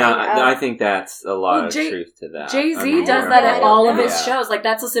covering up. I think that's a lot of truth to that. Jay-Z does that at all of his shows.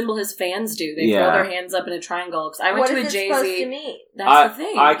 That's a symbol his fans do. They throw their hands up in a triangle. Because I went to a Jay-Z... What is it supposed to mean? That's the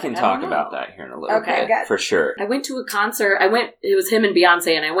thing. I can talk about that here in a little bit, for sure. I went to a concert. It was him and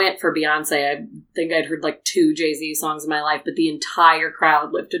Beyonce, and I went for Beyonce. I think I'd heard 2 Jay-Z songs in my life, but the entire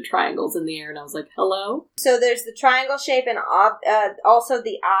crowd lifted triangles in the air, and I was like, hello? So there's the triangle shape and also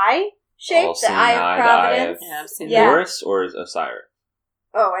the eye shape, Also the Eye of Providence. I've seen that. Horus or Osiris?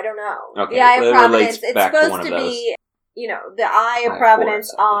 Oh, I don't know. Okay. The Eye of Providence. It's supposed to be, the Eye of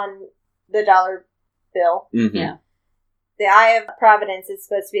Providence on the dollar bill. Mm-hmm. Yeah. The Eye of Providence is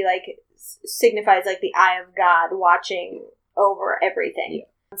supposed to be signifies the eye of God watching over everything. Yeah.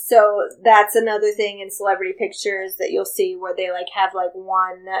 So that's another thing in celebrity pictures that you'll see where they have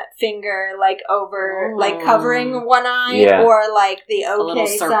one finger over covering one eye or the OK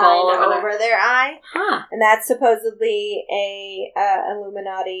sign over their eye. Huh. And that's supposedly a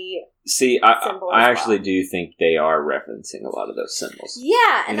Illuminati See, symbol I as actually well. do think they are referencing a lot of those symbols.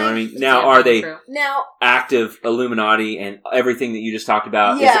 Yeah. You know what I mean? Now, are they now active Illuminati and everything that you just talked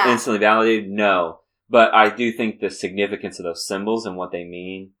about is instantly validated? No. But I do think the significance of those symbols and what they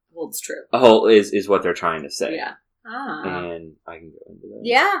mean holds true. Is what they're trying to say. Yeah. And I can go into that.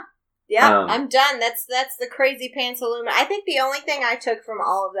 Yeah. Yeah, I'm done. That's the crazy pants Illuminati. I think the only thing I took from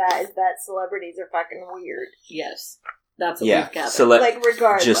all of that is that celebrities are fucking weird. Yes. That's what we've gathered.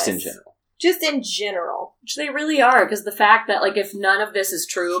 Regardless. Just in general. Just in general. Which they really are, because the fact that, like, if none of this is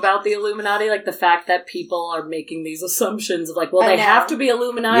true about the Illuminati, like, the fact that people are making these assumptions of, like, well, they have to be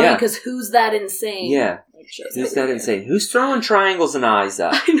Illuminati, because who's that insane? Yeah. Who's that insane? Who's throwing triangles and eyes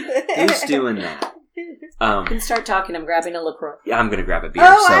up? Who's doing that? You can start talking. I'm grabbing a LaCroix. Yeah, I'm going to grab a beer.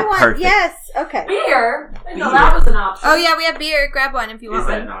 Oh, I want, perfect. yes. Okay. Beer? I know that was an option. Oh, yeah, we have beer. Grab one if you want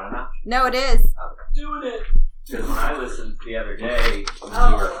one. Is that not an option? No, it is. Doing it. Because when I listened the other day, when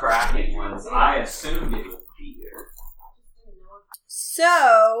you were cracking ones, I assumed it was beer.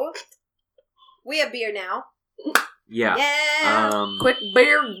 So, we have beer now. Yeah. Yeah. Quick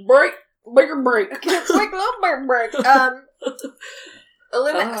beer break. Bigger break. Quick little beer break.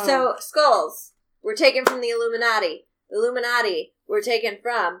 So, skulls were taken from the Illuminati. Illuminati were taken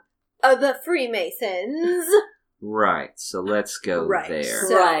from the Freemasons. Right. So let's go there.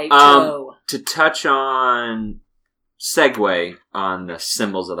 So, to touch on, segue on the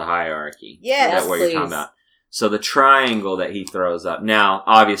symbols of the hierarchy. Yes, That's what you're talking about. So the triangle that he throws up. Now,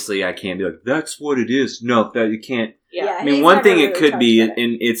 obviously, I can't be like, that's what it is. No, that you can't. Yeah. I mean, one thing it could be,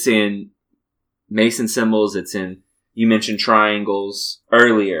 it's in Mason symbols. It's in, you mentioned triangles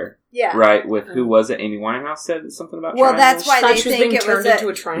earlier. Yeah. Right? With, who was it? Amy Winehouse said something about triangles? Well, that's why they think it was into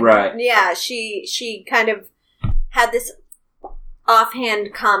a triangle. Right. Yeah, she kind of had this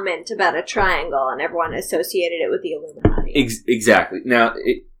offhand comment about a triangle, and everyone associated it with the Illuminati. Exactly. Now,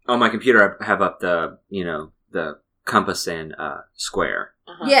 on my computer, I have up the compass and square.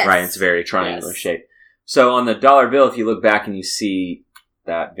 Uh-huh. Yes. Right? It's very triangular shape. So on the dollar bill, if you look back and you see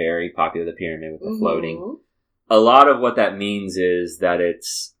that very popular, the pyramid with the floating, a lot of what that means is that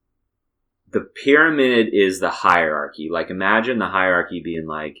the pyramid is the hierarchy. Like, imagine the hierarchy being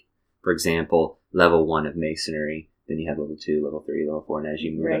like, for example, level 1 of masonry. Then you have level 2, level 3, level 4, and as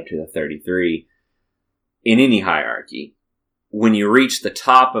you move up to the 33, in any hierarchy, when you reach the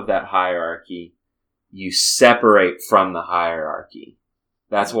top of that hierarchy, you separate from the hierarchy.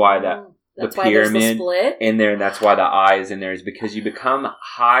 That's why the pyramid in there, and that's why the eye is in there, is because you become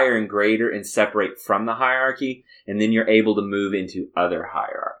higher and greater and separate from the hierarchy, and then you're able to move into other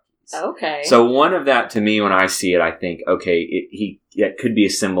hierarchies. Okay. So one of that, to me, when I see it, I think, okay, it could be a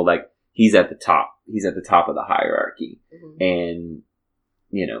symbol like he's at the top. He's at the top of the hierarchy. And,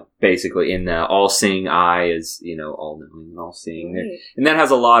 basically in the all-seeing eye is, all-knowing and all-seeing. Right. And that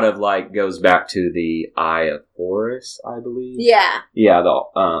has a lot of, goes back to the Eye of Horus, I believe. Yeah. Yeah,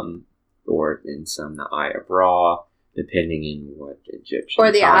 or in some, the Eye of Ra, depending on what Egyptian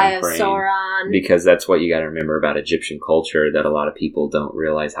or the Eye of frame. Sauron. Because that's what you got to remember about Egyptian culture, that a lot of people don't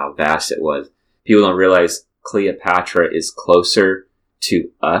realize how vast it was. People don't realize Cleopatra is closer to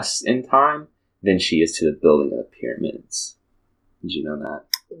us in time than she is to the building of the pyramids. Did you know that?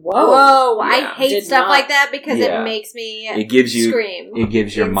 Whoa. Yeah. I hate stuff not. Like that because it makes me scream. It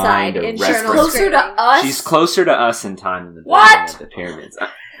gives your mind a rest. Closer to us? She's closer to us in time than the building of the pyramids.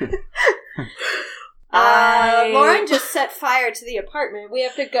 Lauren just set fire to the apartment. We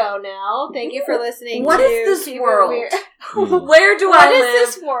have to go now. Thank you for listening. What is this world? Where do I live? What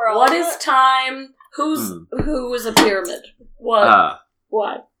is this world? What is time? Who is a pyramid? What?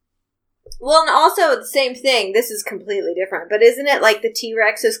 What? Well, and also the same thing. This is completely different, but isn't it like the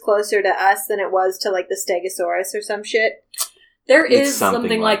T-Rex is closer to us than it was to like the Stegosaurus or some shit? There is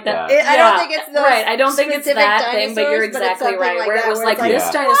something like that. I don't think it's those right. I don't think it's that thing, but you're exactly right. Where it was like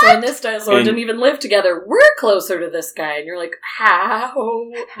this dinosaur and this dinosaur didn't even live together. We're closer to this guy, and you're like, how?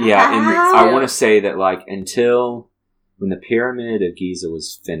 Yeah, and I want to say that until when the Pyramid of Giza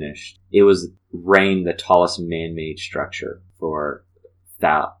was finished, it was reigned the tallest man-made structure for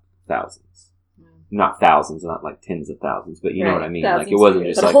thousands. Not thousands, not like tens of thousands, but you know what I mean. It wasn't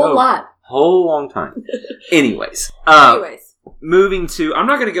just a whole lot. Whole long time. Anyways. Moving to, I'm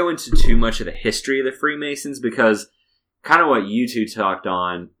not going to go into too much of the history of the Freemasons because kind of what you two talked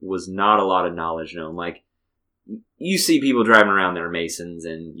on was not a lot of knowledge known. Like, you see people driving around that are Masons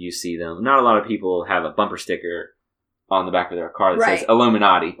and you see them. Not a lot of people have a bumper sticker on the back of their car that says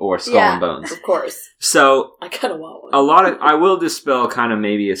Illuminati or Skull and Bones. Of course. So, I kind of want one. I will dispel kind of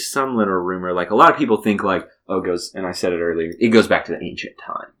maybe some little rumor. Like, a lot of people think and I said it earlier, it goes back to the ancient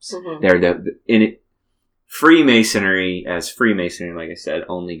times. Freemasonry, like I said,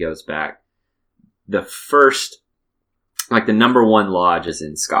 only goes back. The first, the number one lodge is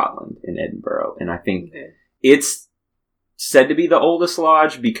in Scotland, in Edinburgh. And I think it's said to be the oldest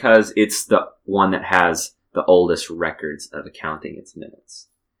lodge because it's the one that has the oldest records of accounting its minutes.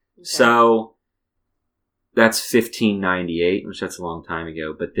 Okay. So, that's 1598, which that's a long time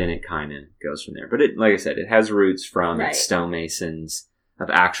ago, but then it kind of goes from there. But like I said, it has roots from its stonemasons of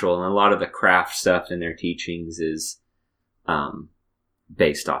actual, and a lot of the craft stuff in their teachings is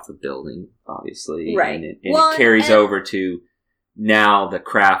based off of building, obviously. Right. And it carries over to now the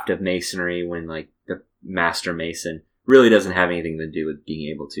craft of masonry when, like, the master mason really doesn't have anything to do with being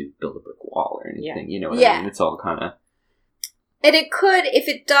able to build a brick wall or anything. You know what I mean? It's all kind of... And it could, if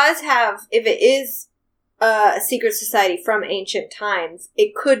it is a secret society from ancient times,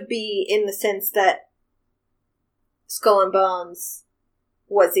 it could be in the sense that Skull and Bones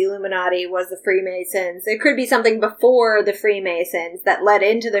was the Illuminati, was the Freemasons. There could be something before the Freemasons that led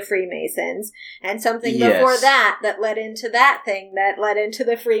into the Freemasons, and something before that led into that thing that led into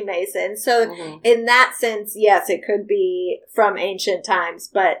the Freemasons. So in that sense, yes, it could be from ancient times,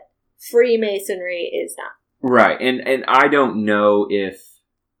 but Freemasonry is not. Right, and I don't know if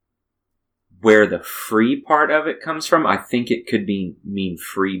where the free part of it comes from. I think it could mean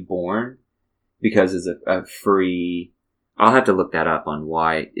freeborn, because it's a free... I'll have to look that up on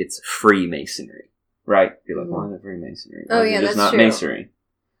why it's Freemasonry, right? You're like, why is it Freemasonry? Oh, yeah, that's not true. Masonry.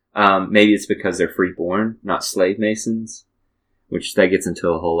 Maybe it's because they're freeborn, not slave masons, which that gets into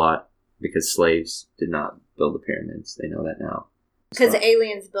a whole lot, because slaves did not build the pyramids. They know that now. Because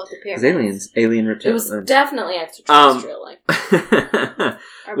aliens built the pyramids. Alien reptilians. It was definitely extraterrestrial.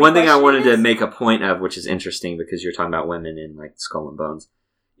 One thing I wanted to make a point of, which is interesting because you're talking about women in like Skull and Bones.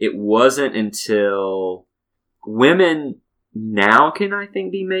 It wasn't until women now can, I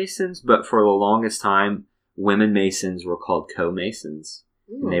think, be masons, but for the longest time, women masons were called co-masons.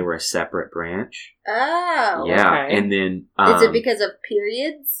 And they were a separate branch. Oh. Yeah, okay. and then... is it because of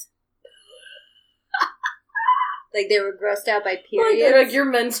periods? Like they were grossed out by periods? Like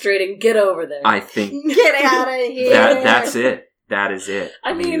you're menstruating, get over there. I think... Get out of here. That's it. That is it.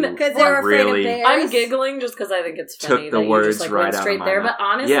 I mean, because they were afraid of bears. I'm giggling just because I think it's funny Took the that words you just like right went out straight of my there. mouth. But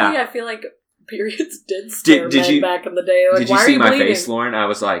honestly, Yeah. I feel like periods did scare men back in the day. Like, did you why see are you my bleeding? face, Lauren? I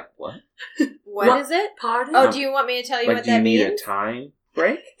was like, what? What is it? Pardon? Oh, do you want me to tell you like, what that means? Do you need a time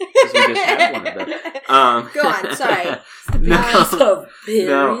break? Because we just had one of them. Go on, sorry.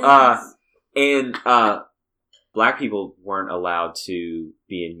 And black people weren't allowed to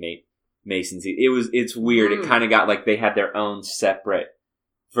be in Masons. It's weird. It kind of got like they had their own separate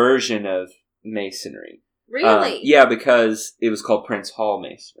version of Masonry. Really? Yeah, because it was called Prince Hall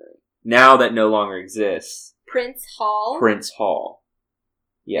Masonry. Now that no longer exists. Prince Hall? Prince Hall.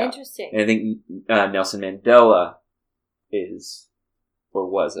 Yeah. Interesting. And I think Nelson Mandela is, or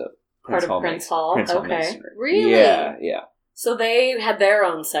was a Part of Prince Hall? Prince Hall Okay. Masonry. Really? Yeah. So they had their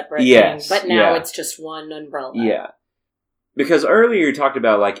own separate thing, but now it's just one umbrella. Yeah. Because earlier you talked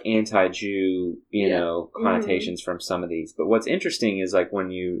about like anti-Jew, connotations from some of these. But what's interesting is like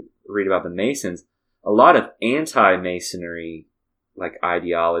when you read about the Masons, a lot of anti-Masonry like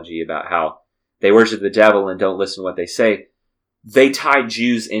ideology about how they worship the devil and don't listen to what they say, they tied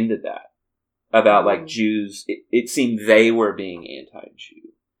Jews into that. About like Jews, it seemed they were being anti-Jew.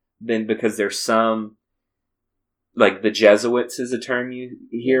 Then because there's some, like the Jesuits is a term you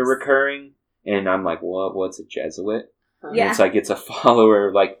hear recurring, and I'm like, what's a Jesuit? Yeah. And it's like it's a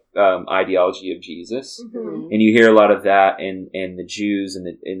follower like ideology of Jesus, Mm-hmm. and you hear a lot of that in the Jews and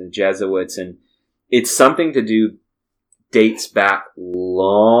the Jesuits, and it's something to do dates back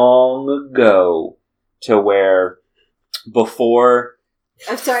long ago to where before.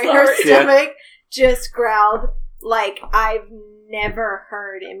 I'm sorry, her stomach just growled like I've never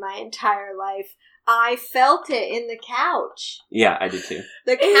heard in my entire life. I felt it in the couch. Yeah, I did too.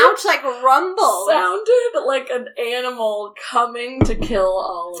 The couch like rumbled. Sounded like an animal coming to kill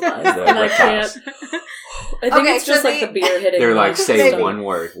all of us. The And I reptiles. can't. I think it's just like the beer hitting. They're my like, say stomach. one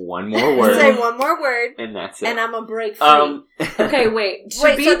word, one more word. Say one more word, and that's it. and I'm gonna break free. Okay, wait.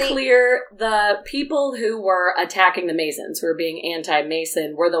 To be clear, the people who were attacking the Masons, who were being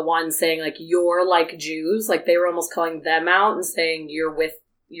anti-Mason, were the ones saying, like, you're like Jews. Like, they were almost calling them out and saying,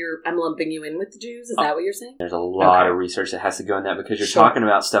 I'm lumping you in with the Jews. Is that what you're saying? There's a lot of research that has to go in that because you're talking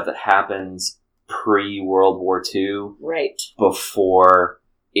about stuff that happens pre-World War II. Right. Before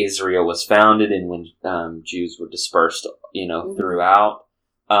Israel was founded and when Jews were dispersed, throughout.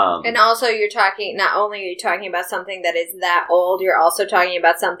 And also not only are you talking about something that is that old, you're also talking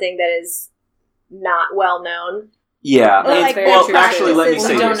about something that is not well known. Yeah. Like, actually, let me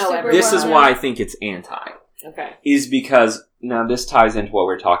say this. This is why I think it's anti. Okay. Is because, now this ties into what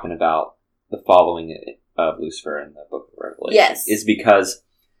we're talking about, the following of Lucifer in the Book of Revelation. Yes. Is because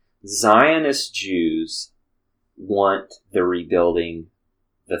Zionist Jews want the rebuilding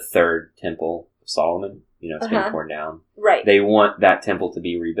the third temple of Solomon. It's been torn down. Right. They want that temple to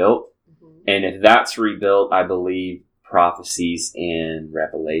be rebuilt. Mm-hmm. And if that's rebuilt, I believe prophecies in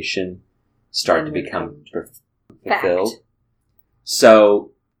Revelation start to become fulfilled.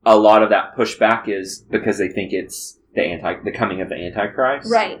 So a lot of that pushback is because they think it's the coming of the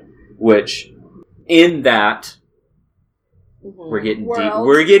Antichrist. Right. Which, in that, we're getting deep.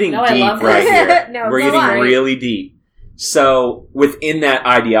 We're getting deep right here. We're getting really deep. So, within that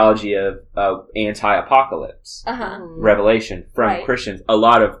ideology of anti-apocalypse, revelation from Christians, a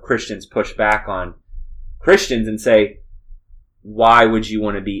lot of Christians push back on Christians and say, why would you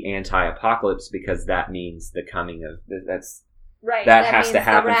want to be anti-apocalypse? Because that means the coming of... That has to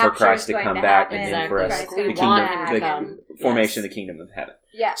happen for Christ to come back and then for us, the formation of the kingdom of heaven.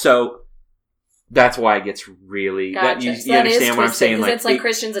 Yeah. So, that's why it gets really... Gotcha. You understand what I'm saying? Like, it's like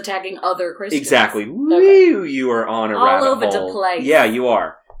Christians attacking other Christians. Exactly. Woo, you are on a rabbit hole. All over the place. Yeah, you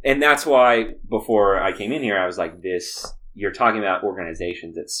are. And that's why, before I came in here, I was like, you're talking about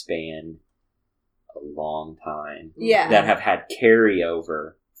organizations that span a long time. Yeah. That have had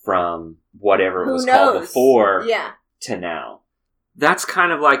carryover from whatever it was called before to now. That's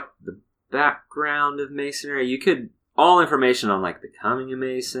kind of like the background of Masonry. You could... all information on like becoming a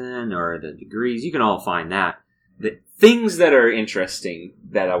Mason or the degrees, you can all find that. The things that are interesting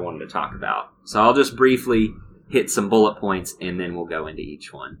that I wanted to talk about. So I'll just briefly hit some bullet points and then we'll go into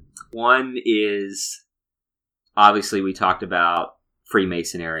each one. One is, obviously we talked about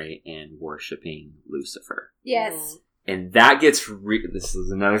Freemasonry and worshiping Lucifer. Yes. And that gets, this is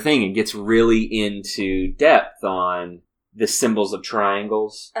another thing, it gets really into depth on the symbols of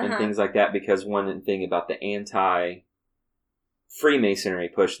triangles and things like that, because one thing about the anti-Freemasonry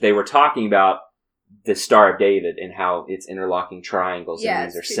push, they were talking about the Star of David and how it's interlocking triangles, and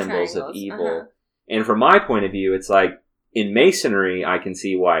these are symbols of evil. And from my point of view, it's like, in Masonry, I can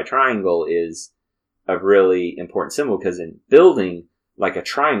see why a triangle is a really important symbol, because in building, like a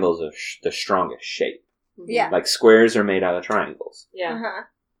triangle is the strongest shape. Yeah. Like squares are made out of triangles. Yeah.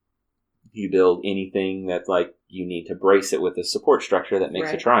 You build anything that like you need to brace it with a support structure that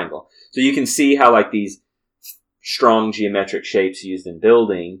makes a triangle. So you can see how like these strong geometric shapes used in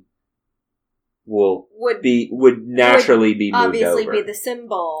building would naturally be moved obviously over. Be the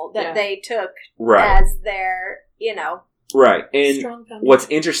symbol that they took as their, Right. And what's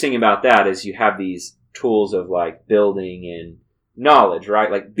interesting about that is you have these tools of like building and knowledge,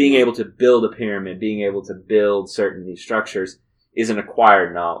 right? Like being able to build a pyramid, being able to build certain these structures is an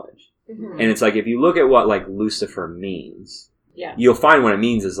acquired knowledge. And it's like, if you look at what like Lucifer means, you'll find what it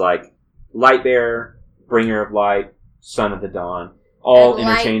means is like light bearer, bringer of light, son of the dawn, all and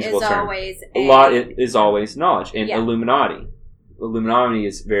interchangeable terms. Light is always knowledge. And Illuminati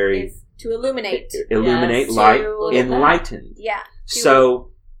is very... to illuminate. Illuminate, light, enlightened. Yeah.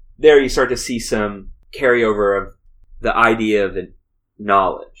 So there you start to see some carryover of the idea of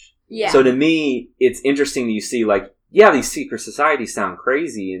knowledge. Yeah. So to me, it's interesting that you see like, these secret societies sound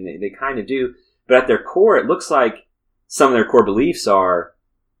crazy, and they kind of do. But at their core, it looks like some of their core beliefs are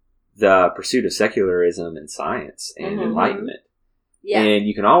the pursuit of secularism and science and enlightenment. Yeah. And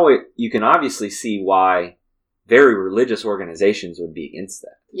you can obviously see why very religious organizations would be against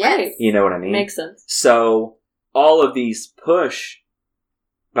that. Yes. You know what I mean? Makes sense. So all of these push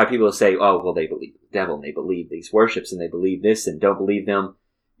by people to say, oh, well, they believe the devil, and they believe these worships, and they believe this, and don't believe them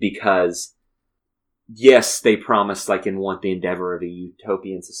because... yes, they promise like and want the endeavor of a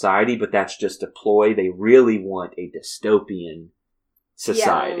utopian society, but that's just a ploy. They really want a dystopian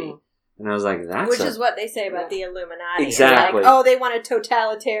society. Yeah. And I was like, which is what they say about the Illuminati. Exactly. Like, they want a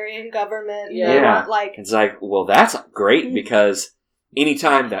totalitarian government. Yeah. They want, like... It's like, well, that's great, because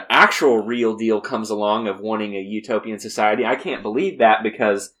anytime the actual real deal comes along of wanting a utopian society, I can't believe that,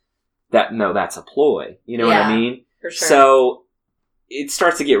 because that's a ploy. You know what I mean? For sure. So... it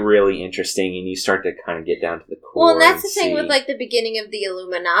starts to get really interesting, and you start to kind of get down to the core. Well, and that's the thing with like the beginning of the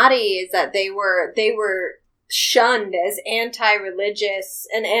Illuminati, is that they were shunned as an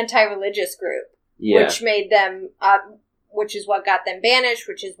anti-religious group, which made them, which is what got them banished,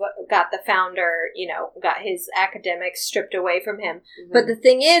 which is what got the founder, got his academics stripped away from him. Mm-hmm. But the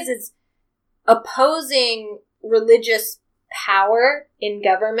thing is opposing religious power in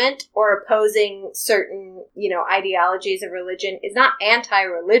government or opposing certain, ideologies of religion is not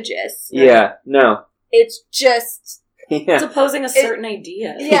anti-religious. Yeah, no. It's just... It's opposing a certain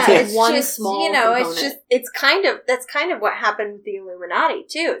idea. Yeah, it's one just, small component. that's kind of what happened with the Illuminati,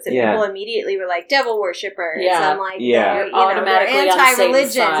 too. So people immediately were like, devil worshippers. Yeah. And like, you're automatically they're anti-religion.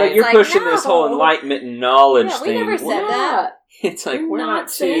 It's like, you're pushing this whole enlightenment and knowledge thing. We never said that. It's like, we're not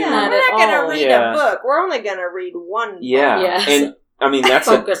saying that. We're not going to read a book. We're only going to read one book. Yeah. And, I mean, that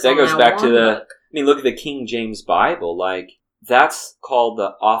goes back to look at the King James Bible. Like, that's called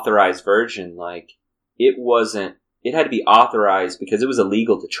the authorized version. Like, it had to be authorized because it was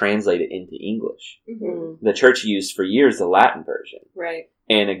illegal to translate it into English. Mm-hmm. The church used for years the Latin version. Right.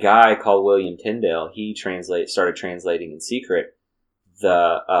 And a guy called William Tyndale, he started translating in secret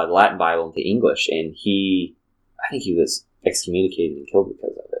the Latin Bible into English, and I think he was excommunicated and killed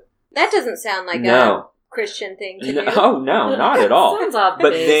because of it. That doesn't sound like a Christian thing to do. Oh, no, not at all. Sounds obvious.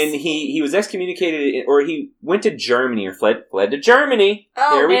 But then he was excommunicated, or he went to Germany, or fled to Germany.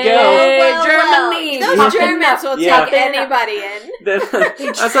 Oh, there we hey, go. Germany. Those Germans will take anybody in. That's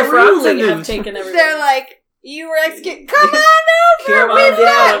a truly have taken everything. They're like, you were executed. Come on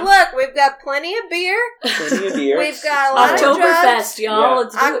over. We've got plenty of beer. We've got a lot of drugs. Oktoberfest, y'all. Yeah.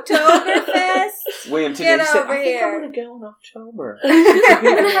 Let's do Oktoberfest. William Tyndale said, over I think here. I'm going to go in October. We're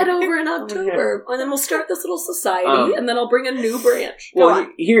going to head over in October. And then we'll start this little society, and then I'll bring a new branch. Well,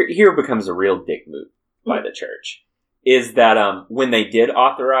 here becomes a real dick move by the church. Is that when they did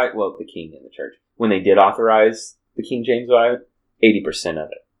authorize, the king and the church, when they did authorize the King James Bible, 80% of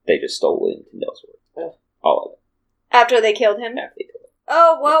it, they just stole William Tyndale's word. All of it. After they killed him? After they killed him.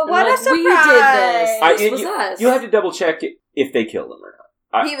 Oh, well, what a surprise. We did this. This was us. You have to double check if they killed him or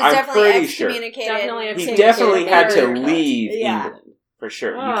not. He was definitely excommunicated. He definitely had to leave England. For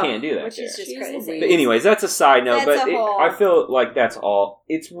sure. You can't do that. Which is just crazy. But anyways, that's a side note. I feel like that's all.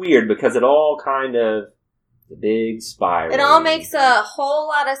 It's weird because it all kind of, the big spiral. It all makes a whole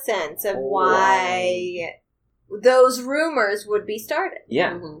lot of sense of why those rumors would be started.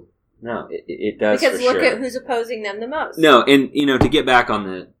 Yeah. Mm-hmm. No, it does. Because look at who's opposing them the most. No, and to get back on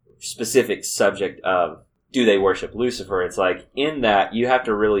the specific subject of do they worship Lucifer, it's like in that you have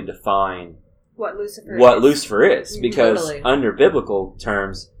to really define what Lucifer is. Because under biblical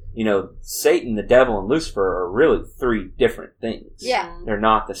terms, Satan, the devil, and Lucifer are really three different things. Yeah. They're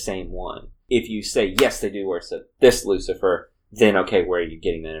not the same one. If you say, yes, they do worship this Lucifer, then okay, where are you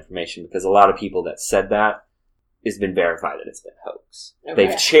getting that information? Because a lot of people that said that, it's been verified that it's been hoax. Okay.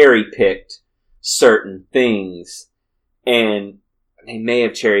 They've cherry-picked certain things, and they may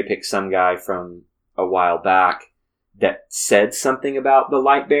have cherry-picked some guy from a while back that said something about the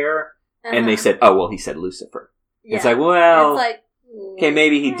light bearer, and they said, oh, well, he said Lucifer. Yeah. It's like, well, okay,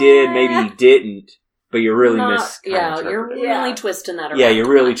 maybe he did, maybe he didn't, but you're really you're really twisting that around. Yeah, you're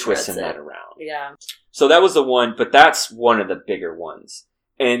really twisting that around. Yeah. So that was the one, but that's one of the bigger ones.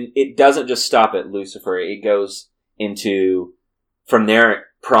 And it doesn't just stop at Lucifer. It goes into, from there, it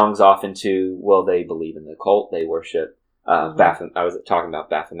prongs off into, well, they believe in the cult. They worship Baphomet. I was talking about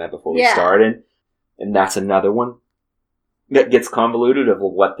Baphomet before we started. And that's another one that gets convoluted of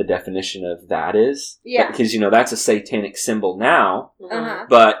what the definition of that is. Yeah. Because, that's a satanic symbol now,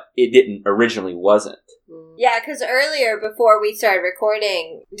 but it originally wasn't. Yeah, because earlier, before we started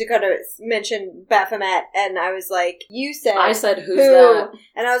recording, Dakota mentioned Baphomet, and I was like, I said, who's that?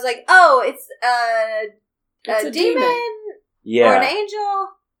 And I was like, oh, it's a demon or an angel.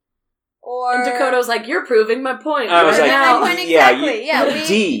 And Dakota was like, you're proving my point. I was exactly.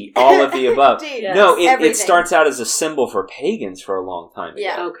 D, all of the above. D, yes. No, it starts out as a symbol for pagans for a long time ago.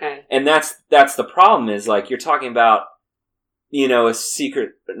 Yeah. Okay. And that's the problem is, like, you're talking about, a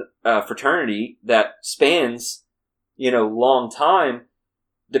secret fraternity that spans, long time,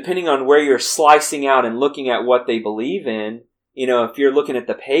 depending on where you're slicing out and looking at what they believe in. If you're looking at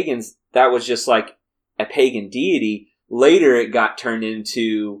the pagans, that was just like a pagan deity. Later it got turned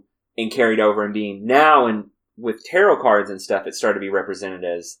into and carried over and being now, and with tarot cards and stuff, it started to be represented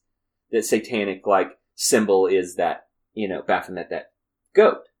as that satanic symbol is that, Baphomet, that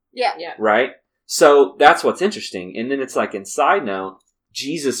goat. Yeah. Right? So that's what's interesting. And then it's like, in side note,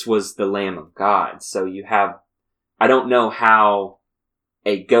 Jesus was the Lamb of God. So you have, I don't know how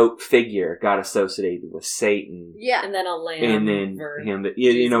a goat figure got associated with Satan. Yeah. And then a lamb. And then him.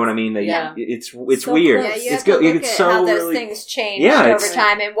 You know what I mean? It's so weird. Cool. Yeah, you have to look at how those things changed over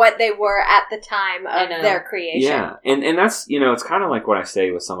time and what they were at the time of their creation. Yeah. And that's, it's kind of like what I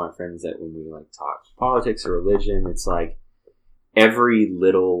say with some of my friends that when we talk politics or religion, it's like every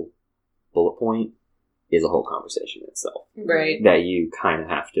little bullet point is a whole conversation in itself. Right. That you kind of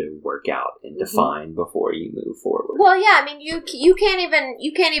have to work out and define before you move forward. Well, yeah, I mean, you can't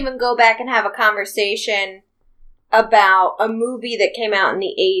even go back and have a conversation about a movie that came out in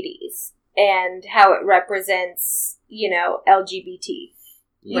the 80s and how it represents, LGBT.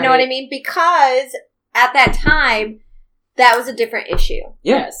 You know what I mean? Because at that time, that was a different issue.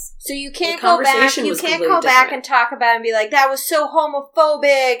 Yes. So you can't go back. You can't go back and talk about it and be like, that was so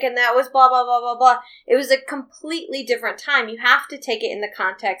homophobic and that was blah blah blah blah blah. It was a completely different time. You have to take it in the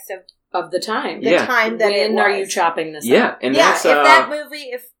context of the time. The time that it was. When are you chopping this up? Yeah, and that's if that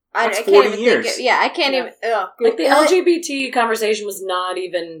movie, That's I 40 can't even years. think. I can't even. Like the LGBT conversation was not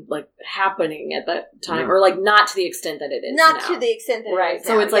even like happening at that time, or like not to the extent that it is not now. to the extent that right. it is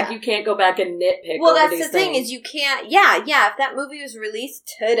So now, it's like you can't go back and nitpick. Well, over that's these the thing things. is you can't. Yeah. If that movie was released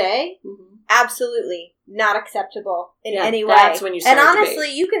today, absolutely not acceptable in any way. That's when you start and a debate.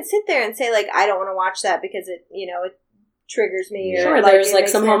 honestly, you can sit there and say like, I don't want to watch that because it triggers me. Sure, or, there's it like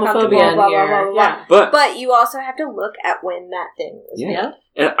makes some me uncomfortable, homophobia in blah, here. blah, blah, blah, Yeah. blah. But you also have to look at when that thing was made. Yeah.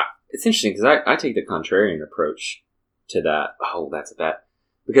 And it's interesting because I take the contrarian approach to that. Oh, that's a bet.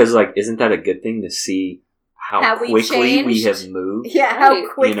 Because, like, isn't that a good thing to see how quickly we have moved? Yeah, how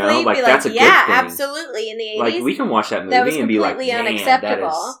quickly. Like, be that's like, a good thing. absolutely. In the 80s. Like, we can watch that movie that was and be like, completely man, unacceptable.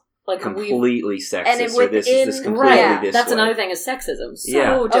 that is like completely sexist. and Or this is completely this That's way. another thing is sexism. So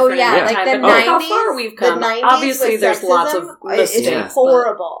Yeah. different in that like time. the But look 90s, how far we've come. The 90s Obviously, with there's lots of sexism, mistakes. it's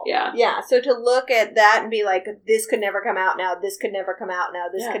horrible. Yeah. Yeah. So to look at that and be like, this could never come out now. This could never come out now.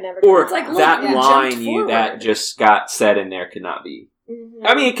 This could never come or out. It's like, now. look, that we line jumped you that forward. just got said in there could not be. Mm-hmm.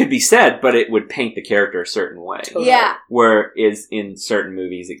 I mean, it could be said, but it would paint the character a certain way. Totally. Yeah. Whereas in certain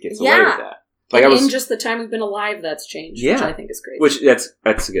movies, it gets away Yeah. with that. Like And in just the time we've been alive, that's changed, which Yeah. I think is great. Which that's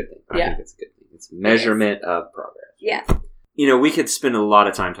a good thing. I Yeah. think that's a good thing. It's measurement of progress. Yeah. You know, we could spend a lot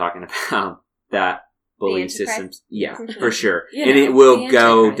of time talking about that belief Antichrist? systems. Yeah, for sure. You And know, it will the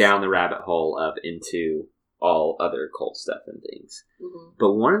go Antichrist. down the rabbit hole of into all other cult stuff and things. Mhm.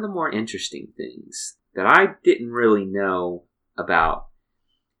 But one of the more interesting things that I didn't really know about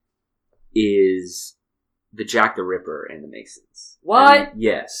is the Jack the Ripper and the Masons. What? And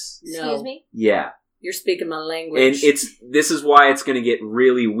yes. No. Excuse me? Yeah. You're speaking my language. And this is why it's going to get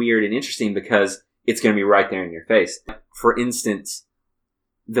really weird and interesting because it's going to be right there in your face. For instance,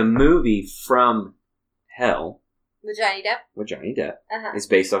 the movie From Hell With Johnny Depp? with Johnny Depp Uh-huh. is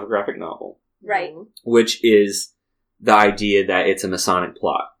based off a graphic novel, Right. Mhm. which is the idea that it's a Masonic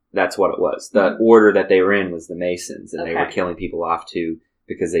plot. That's what it was. The order that they were in was the Masons, and they were Okay. killing people off too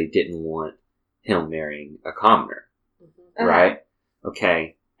because they didn't want him marrying a commoner, Uh-huh. right?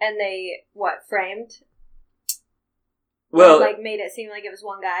 Okay. And they, framed? Well, Like, made it seem like it was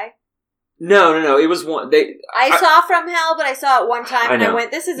one guy? no. It was one. I saw From Hell, but I saw it one time, I and I know.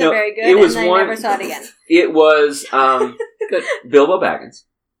 went, this isn't No, very good, it was and I one- never saw it again. It was Good. Bilbo Baggins.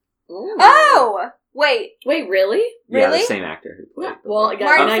 Ooh. Oh! Wait. Wait, really? Yeah, Really? the same actor who played. Well, Bilbo. again,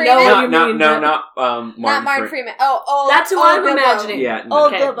 Martin and I Freeman? know what you mean. not Not Martin Freeman. Freeman. Oh, That's who old I'm Bilbo. imagining. Yeah, no.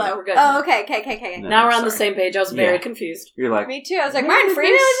 Old Okay, Bilbo. we're good. Oh, okay. No. Now we're on the sorry. same page. I was very Yeah. confused. You're like, Me too. I was like, Martin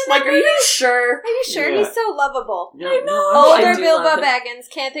Freeman was in Like, that are movie? you sure? Are you sure? Yeah. He's so lovable. no, I know. no, Oh, Older I do Bilbo love him. Baggins.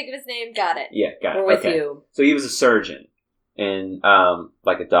 Can't think of his name. Got it. Yeah, got it. We're with Okay. you. So he was a surgeon and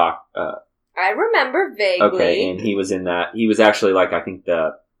like a doc. I remember vaguely. Okay, and he was in that. He was actually like I think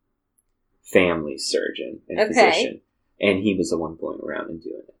the family surgeon and Okay. physician, and he was the one going around and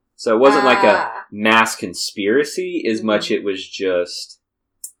doing it. So it wasn't like a Ah. mass conspiracy as much. It was just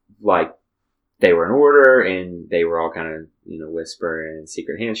like they were in order and they were all kind of whispering and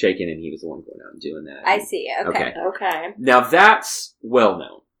secret handshaking, and he was the one going out and doing that. I see. Okay. Okay. Now that's well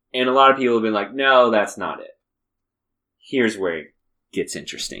known, and a lot of people have been like, "No, that's not it." Here's where it gets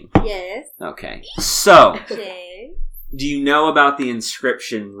interesting. Yes. Okay, so Jay. do you know about the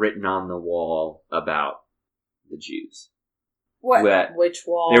inscription written on the wall about the Jews? What? That Which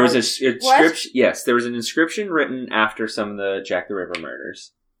wall? there was a inscription. Yes, there was an inscription written after some of the Jack the Ripper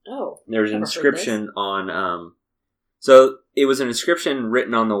murders. Oh. There was an Never heard inscription on. So it was an inscription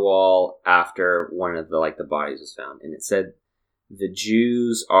written on the wall after one of the bodies was found, and it said, "The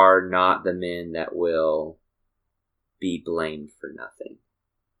Jews are not the men that will be blamed for nothing."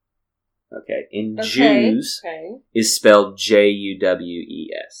 Okay, and Okay. Jews Okay. is spelled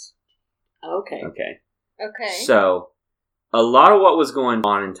Juwes. Okay. Okay. Okay. So, a lot of what was going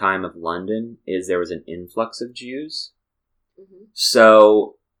on in time of London is there was an influx of Jews. Mhm.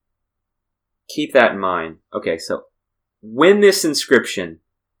 So, keep that in mind. Okay, so when this inscription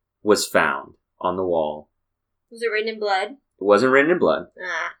was found on the wall, Was it written in blood? it wasn't written in blood.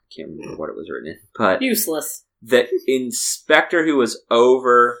 Ah. Can't remember what it was written in. But Useless. the inspector who was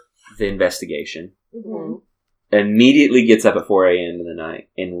over the investigation Mm-hmm. immediately gets up at 4 a.m. in the night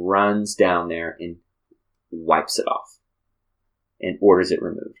and runs down there and wipes it off and orders it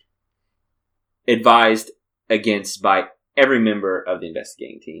removed. Advised against by every member of the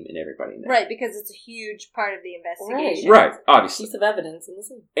investigating team and everybody in there. Right, because it's a huge part of the investigation. Right, obviously. Piece of evidence in the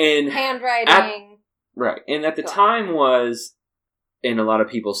scene. And Handwriting. right. And at the Go on. time was, and a lot of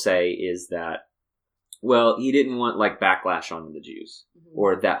people say, is that, well, he didn't want backlash on the Jews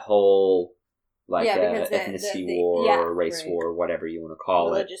or that whole because ethnicity the war yeah, or race right. war, whatever you want to call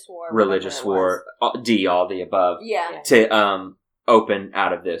religious war. it. Religious whatever it war. D, all the above. was. Yeah. To open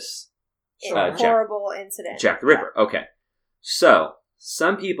out of this horrible incident. Jack the Ripper. Okay. So,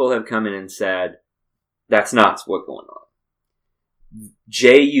 some people have come in and said, that's not what's going on.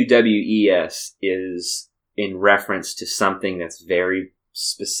 JUWES is in reference to something that's very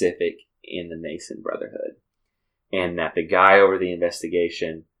specific in the Mason Brotherhood. And that the guy over the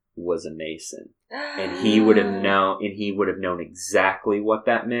investigation was a Mason. And he would have known exactly what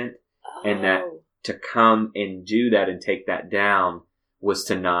that meant. And that to come and do that and take that down was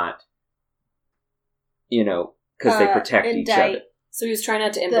to not, because they protect each other. So he was trying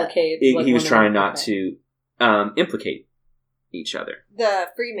not to implicate. He was trying not to implicate each other. The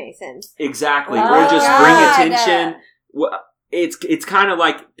Freemasons. Exactly. Or just bring attention. Well, it's kind of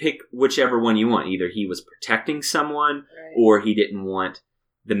like pick whichever one you want. Either he was protecting someone, or he didn't want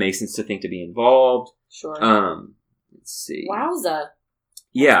the Masons to think to be involved. Sure. Let's see. Wowza.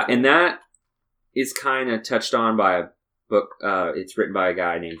 Yeah, and that is kind of touched on by a book. It's written by a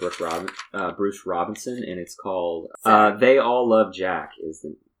guy named Bruce Robinson, and it's called "They All Love Jack."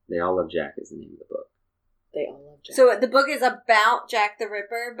 They All Love Jack is the name of the book. They all love Jack. So the book is about Jack the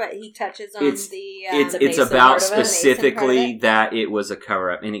Ripper, but he touches on it's about specifically that it was a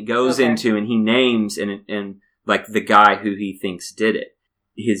cover up, and it goes into and he names and like the guy who he thinks did it.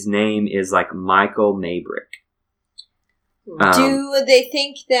 His name is like Michael Maybrick. Do they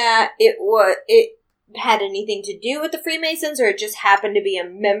think that it had anything to do with the Freemasons, or it just happened to be a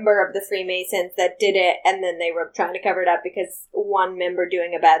member of the Freemasons that did it, and then they were trying to cover it up because one member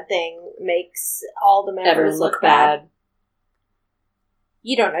doing a bad thing makes all the members look bad?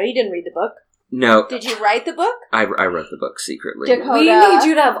 You don't know. You didn't read the book. No. Did you write the book? I wrote the book secretly. Dakota, we need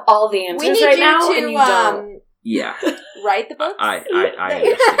you to have all the answers right now, and you don't. Yeah. Write the books? I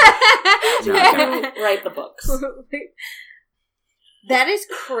understand. Write the books. That is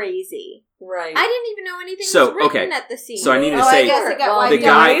crazy. Right. I didn't even know anything was written at the scene. So I need to say, I guess it got the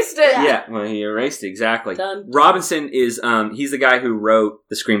guy erased it. Yeah, well, he erased it, exactly. Done. Robinson is, he's the guy who wrote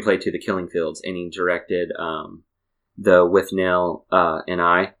the screenplay to The Killing Fields, and he directed, the With Nell, and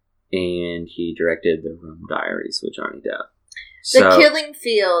I, and he directed The Rum Diaries with Johnny Depp. The Killing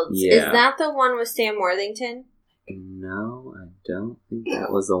Fields. Yeah. Is that the one with Sam Worthington? No, I don't think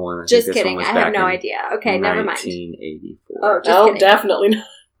that was the one. Just kidding. I have no idea. Okay, never mind. 1984. Oh, just kidding. Definitely not.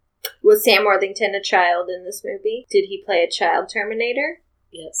 Was Sam Worthington a child in this movie? Did he play a child Terminator?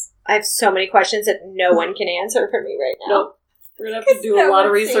 Yes. I have so many questions that no one can answer for me right now. Nope. We're going to have to do a lot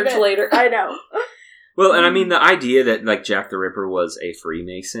of research later. I know. Well, and I mean, the idea that, like, Jack the Ripper was a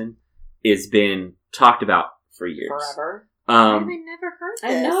Freemason has been talked about for years. Forever. I never heard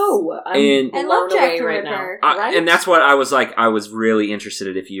this. I know. I love Jack the Ripper. Right? And that's what I was like. I was really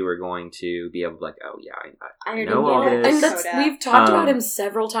interested if you were going to be able to, like, oh yeah, I know all this. And we've talked about him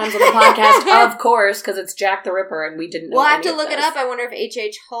several times on the podcast, of course, because it's Jack the Ripper, and we didn't know. We'll have to look it up. I wonder if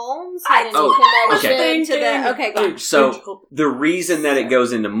H.H. Holmes had any connection to the. Okay, go on. So the reason that it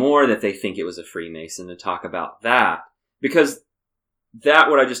goes into more that they think it was a Freemason to talk about that, because that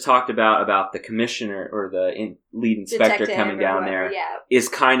what I just talked about the commissioner or the lead inspector coming down there is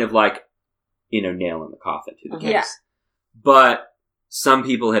kind of like, nail in the coffin to the case. Yeah. But some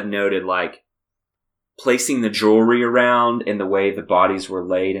people have noted, like, placing the jewelry around and the way the bodies were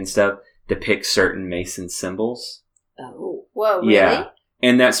laid and stuff depicts certain Mason symbols. Oh. Whoa, really? Yeah.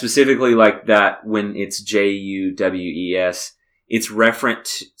 And that specifically, like, that when it's JUWES, it's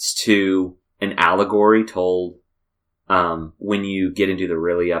reference to an allegory told when you get into the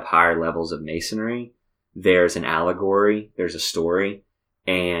really up higher levels of Masonry. There's an allegory, there's a story,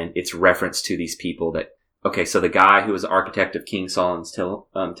 and it's reference to these people that, so the guy who was the architect of King Solomon's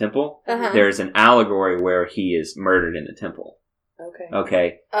temple, there's an allegory where he is murdered in the temple.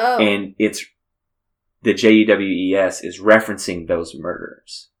 Okay. Oh. And it's, the JUWES is referencing those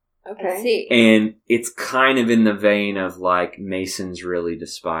murderers. Okay. I see. And it's kind of in the vein of, like, Masons really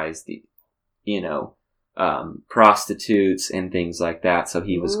despise the, prostitutes and things like that. So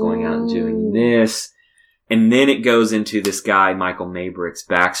he was going out and doing this. And then it goes into this guy, Michael Maybrick's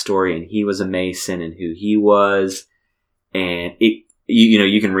backstory, and he was a Mason and who he was. And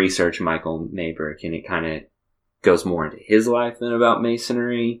you can research Michael Maybrick, and it kind of goes more into his life than about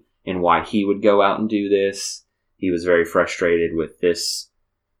Masonry and why he would go out and do this. He was very frustrated with this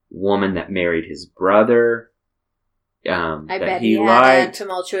woman that married his brother. I bet he had a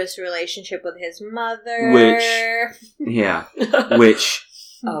tumultuous relationship with his mother. Which,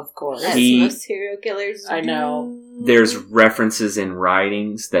 of course, as most serial killers I know. There's references in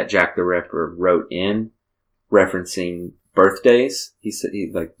writings that Jack the Ripper wrote in, referencing birthdays. He said,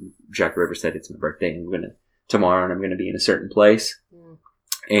 Jack the Ripper said, "It's my birthday, and tomorrow, and I'm going to be in a certain place."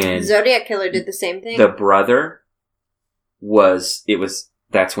 And Zodiac Killer did the same thing. The brother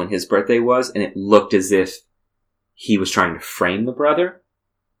that's when his birthday was, and it looked as if he was trying to frame the brother.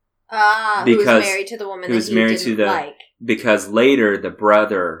 Who was married to the woman that he didn't like. Because later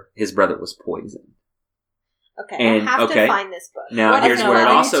his brother was poisoned. Okay, and, I have to find this book. Now here's where it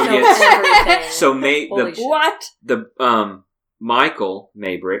also gets. So Michael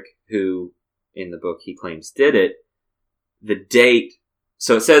Maybrick, who in the book he claims did it, the date.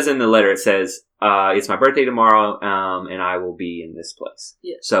 So it says in the letter, it says, it's my birthday tomorrow, and I will be in this place.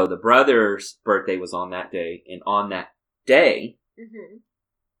 Yeah. So the brother's birthday was on that day, and on that day,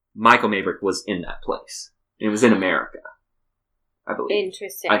 Michael Maybrick was in that place. And it was in America, I believe.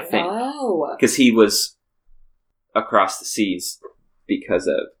 Interesting. I think. Oh. Because he was across the seas because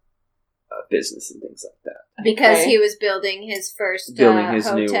of business and things like that. Because he was building his first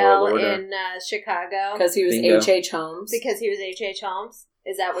hotel in Chicago. Because he was H.H. Holmes. Because he was H.H. Holmes.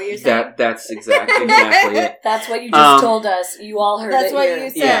 Is that what you're saying? That's exactly it. That's what you just told us. You all heard that's it what here. You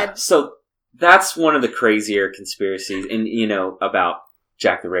said. Yeah. So that's one of the crazier conspiracies, and about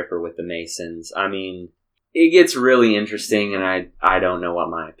Jack the Ripper with the Masons. I mean, it gets really interesting, and I don't know what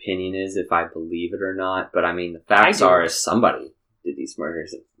my opinion is, if I believe it or not. But I mean, the facts are, is somebody did these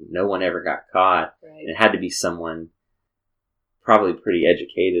murders. No one ever got caught. Right. And it had to be someone probably pretty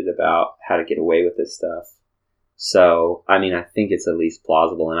educated about how to get away with this stuff. So, I mean, I think it's at least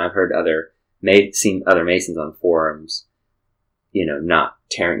plausible. And I've heard seen other Masons on forums, not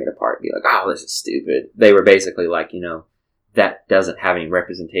tearing it apart and be like, oh, this is stupid. They were basically like, that doesn't have any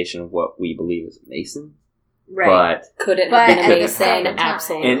representation of what we believe is a Mason. Right. But couldn't have been a Mason,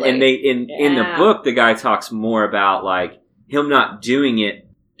 absolutely. And they in the book, the guy talks more about like him not doing it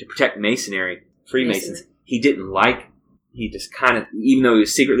to protect Masonry, Freemasons. He just kind of, even though he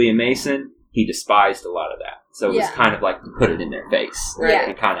was secretly a Mason, he despised a lot of that. So it was kind of like to put it in their face. Right. Yeah.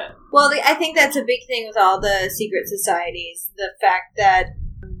 And kind of. Well, I think that's a big thing with all the secret societies. The fact that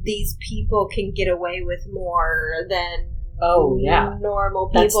these people can get away with more than normal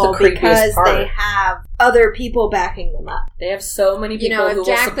people because they have other people backing them up. They have so many people who will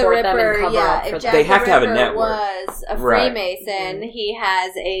support them and cover up for them. They have to have a network. Was a Freemason. He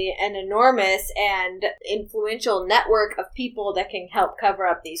has an enormous and influential network of people that can help cover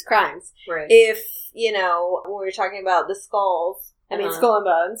up these crimes. Right. If, when we were talking about the skulls, Skull and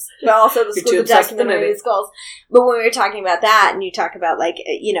Bones, but also the documentary Skulls. But when we were talking about that, and you talk about, like,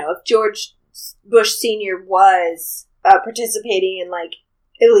 if George Bush Sr. was participating in, like,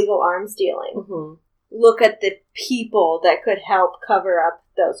 illegal arms dealing, look at the people that could help cover up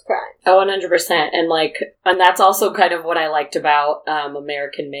those crimes. Oh, 100%. And that's also kind of what I liked about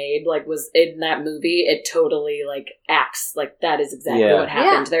American Made, was in that movie, it totally, acts like that is exactly what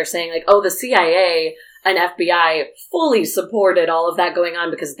happened. They're saying, the CIA and FBI fully supported all of that going on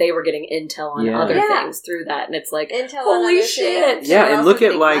because they were getting intel on other things through that. And it's like, intel holy shit. Yeah, and look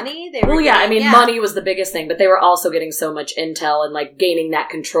at money. Money was the biggest thing, but they were also getting so much intel and gaining that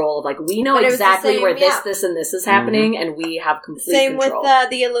control of we know exactly where this and this is happening, and we have complete control. With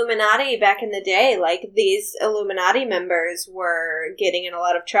the Illuminati back in the day. These Illuminati members were getting in a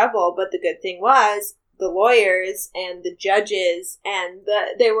lot of trouble, but the good thing was the lawyers and the judges and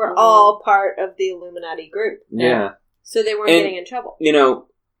they were all part of the Illuminati group. Yeah. So they weren't getting in trouble.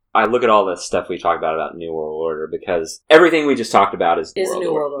 I look at all this stuff we talk about New World Order, because everything we just talked about is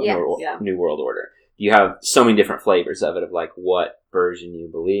New World Order. Yes. New World Order. You have so many different flavors of it, of what version you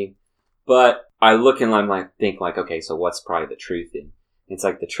believe. But I look and think okay, so what's probably the truth in? It's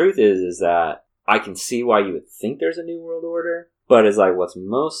the truth is that I can see why you would think there's a New World Order, but it's what's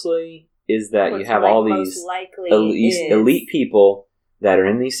mostly is that you have all these elite people that are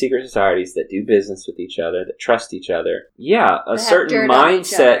in these secret societies that do business with each other, that trust each other. Yeah, a certain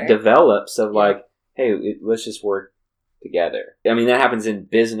mindset develops of hey, let's just work together. I mean, that happens in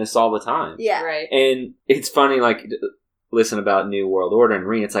business all the time. Yeah. Right. And it's funny, listen about New World Order and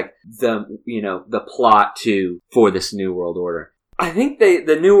read, it's the plot for this New World Order. I think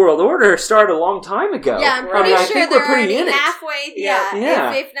the New World Order started a long time ago. Yeah, I'm pretty sure they're already halfway.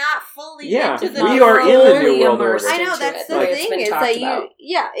 Yeah. If not fully into the we are in the New World Order. I know, that's the thing, is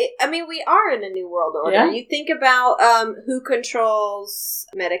that we are in a New World Order. Yeah. You think about who controls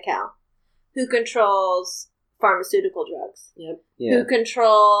Medi-Cal, who controls pharmaceutical drugs, who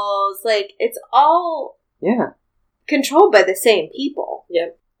controls, it's all controlled by the same people.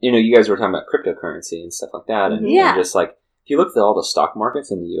 Yep. You guys were talking about cryptocurrency and stuff like that, and just if you look at all the stock markets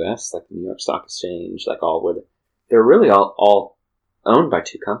in the U.S., the New York Stock Exchange, they're really all owned by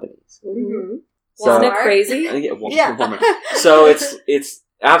two companies. Mm-hmm. So, isn't it crazy? So it's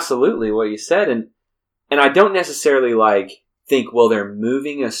absolutely what you said, and I don't necessarily think, well, they're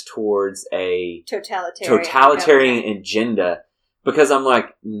moving us towards a totalitarian agenda. Because I'm like,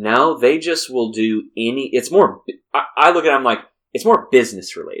 no, they just will do it's more, I look at it, I'm like, it's more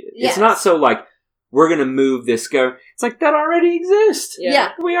business related. Yes. It's not so like, we're going to move this It's like, that already exists.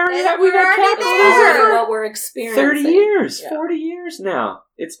 Yeah. We got there. capitalism for what we're experiencing. 30 years, 40 years now.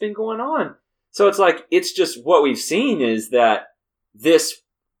 It's been going on. So it's like, it's just what we've seen is that this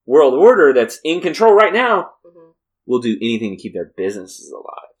world order that's in control right now will do anything to keep their businesses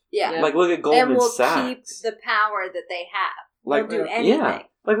alive. Yeah. Like, look at Goldman and will Sachs. keep the power that they have. Like, They'll do anything. Yeah.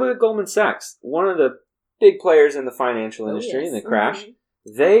 Like, look at Goldman Sachs. One of the big players in the financial industry in the crash.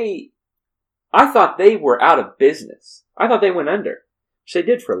 I thought they were out of business. I thought they went under. Which they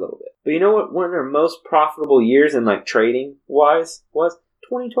did for a little bit. But you know what one of their most profitable years in, like, trading-wise was?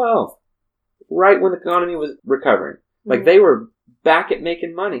 2012. Right when the economy was recovering. Like, they were back at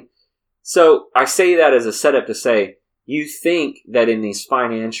making money. So, I say that as a setup to say, you think that in these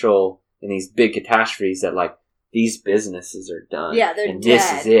big catastrophes that, like, these businesses are done. Yeah, they're and dead.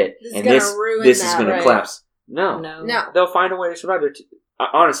 This is it. This and is ruin this that, is going right? to collapse. No. They'll find a way to survive.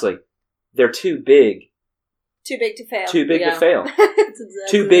 Honestly, they're too big. Too big to fail. Too big to fail. Exactly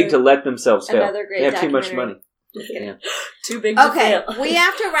too big to let themselves fail. Another great they have too much documentary. money. Yeah. Too big to fail. Okay, we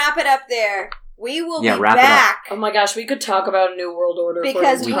have to wrap it up there. We will be wrap it up. back. Oh my gosh, we could talk about a New World Order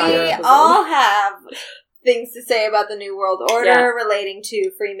Because for an we entire episode. all have things to say about the New World Order, Yeah. relating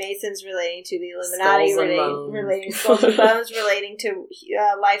to Freemasons, relating to the Illuminati, Skulls and bones. relating to Skulls and Bones, relating to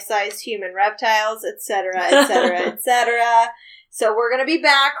life-size human reptiles, etc., etc., etc. So we're going to be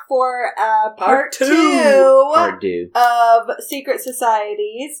back for part two of Secret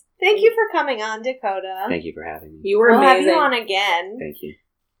Societies. Thank you for coming on, Dakota. Thank you for having me. You were we'll amazing. have you on again. Thank you.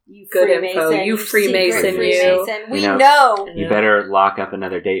 You Good Freemason, info. You Freemason, secret you. Freemason. We You know. You better lock up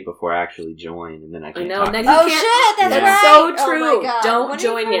another date before I actually join, and then I I can't know. talk. Then Oh you shit, can't- that's Yeah. right. So Oh true. my God. Don't When are you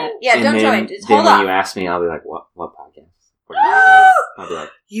join coming? yet. Yeah, And don't then, join. Just then hold when up. you ask me, I'll be like, what podcast? What are you talking about? I'll be like,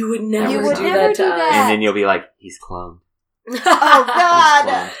 You would never You do would that never to do us. that. and then you'll be like, he's cloned. Oh He's God.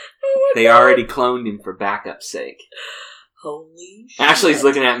 cloned. They already cloned him for backup's sake. Holy shit. Ashley's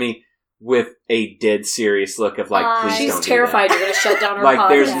looking at me with a dead serious look of like, please She's don't terrified do you're going to shut down that. her Like,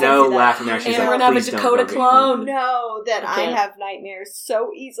 there's podcast. no do that. laughing there. She's And we're like, going to have a please Dakota don't get me. clone. Know that I can't. have nightmares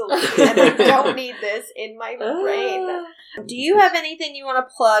so easily, and I don't need this in my brain. Do you have anything you want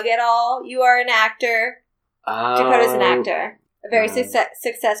to plug at all? You are an actor. Dakota's an actor. A very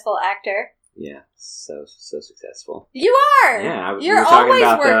successful actor. Yeah, so successful. You are! Yeah, we You're were talking always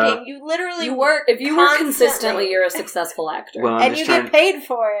about working. You literally work If you work constantly. consistently, you're a successful actor. Well, I'm And just you trying, get paid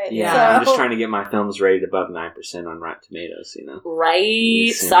for it. Yeah, so. I'm just trying to get my films rated above 9% on Rotten Tomatoes, you know? Right.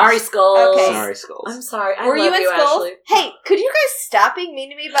 Yes. Sorry, Skulls. Okay. Sorry, Skulls. I'm sorry. I Were love you in Skulls? Ashley. Hey, could you guys stop being mean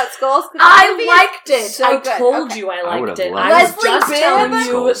to me about Skulls? 'Cause that movie I is liked it. so I good. told Okay. you I I liked would've it. loved I was Leslie just Bibb? telling you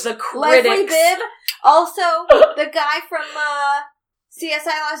Skulls. the critics. Leslie Bibb. Also, the guy from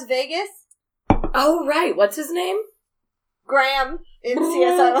CSI Las Vegas. Oh, right. What's his name? Graham in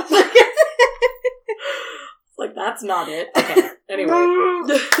CSI Las Vegas. Like, that's not it. Okay. Anyway.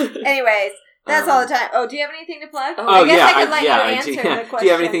 Anyways, that's all the time. Oh, do you have anything to plug? Oh, I guess yeah, I could let you I answer do. the question. Do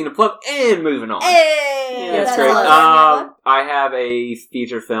you have anything to plug? And moving on. Hey, Yeah, that's great. all the time you have. I have a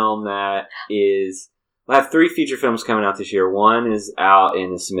feature film that is... I have 3 feature films coming out this year. One is out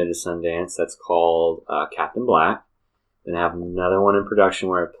and is submitted to Sundance. That's called Captain Black. Then I have another one in production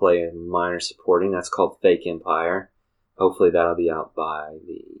where I play a minor supporting. That's called Fake Empire. Hopefully that'll be out by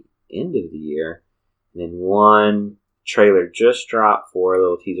the end of the year. And then one trailer just dropped for a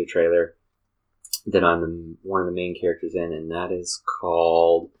little teaser trailer that I'm one of the main characters in, and that is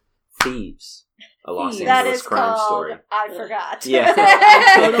called Thieves. A Los That Angeles is crime called story. I Forgot. Yeah.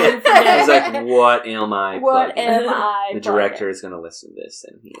 I totally forget. He's like, what am I What plugging? am I? The director is going to listen to this,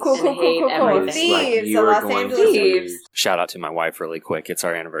 and he's Cool, cool, And cool, hate cool, cool. everything. like, Thieves, you the are Los going Angeles to Thieves. lose. Shout out to my wife really quick. It's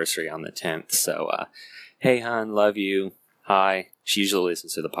our anniversary on the 10th. So, hey, hon, love you. Hi. She usually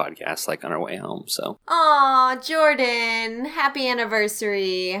listens to the podcast like on her way home. So, Aw, Jordan. Happy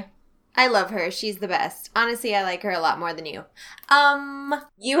anniversary. I love her. She's the best. Honestly, I like her a lot more than you.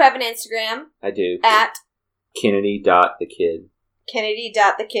 You have an Instagram I do. at Kennedy.thekid.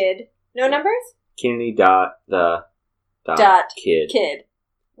 Kennedy.thekid. No numbers? Kennedy.the.kid. Kid.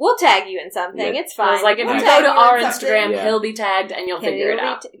 We'll tag you in something. Yeah. It's fine. I was like, if We'll you tag go to in our something. Instagram, Yeah. he'll be tagged and you'll Kennedy figure it will be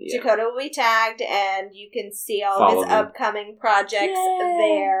out. Yeah. Dakota will be tagged, and you can see all Follow of his me. upcoming projects Yay.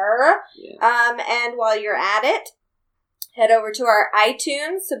 there. Yeah. And while you're at it, Head over to our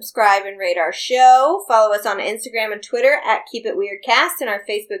iTunes, subscribe and rate our show. Follow us on Instagram and Twitter at Keep It Weirdcast and our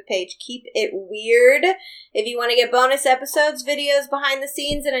Facebook page, Keep It Weird. If you want to get bonus episodes, videos, behind the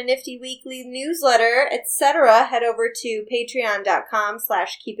scenes, and a nifty weekly newsletter, etc., head over to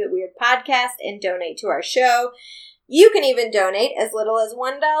patreon.com/keepitweirdpodcast and donate to our show. You can even donate as little as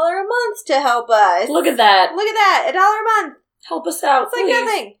 $1 a month to help us. Look at that. Look at that. $1 a month. Help us out, It's like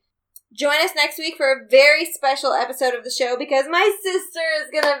nothing. Join us next week for a very special episode of the show because my sister is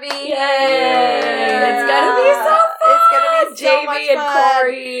going to be Yay! It's going to be so fun! It's going to be so much Jamie and fun.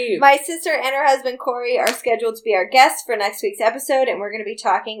 Corey. My sister and her husband Corey are scheduled to be our guests for next week's episode, and we're going to be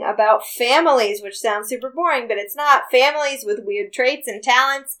talking about families, which sounds super boring, but it's not. Families with weird traits and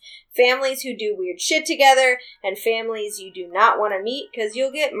talents, families who do weird shit together, and families you do not want to meet because you'll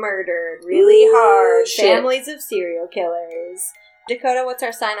get murdered really hard. Shit. Families of serial killers. Dakota, what's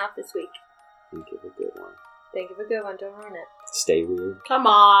our sign-off this week? Think of a good one. Think of a good one. Don't ruin it. Stay weird. Come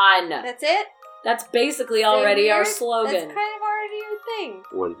on. That's it? That's basically Stay already our weird? slogan. That's kind of already your thing.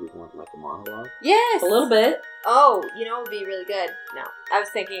 What did you want, like a monologue? Yes! A little bit. Oh, you know what would be really good? No. I was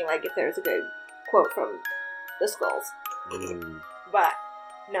thinking, like, if there was a good quote from the Skulls. But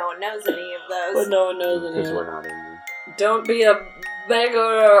no one knows any of those. But no one knows any Because of we're it. not in there. Don't be a beggar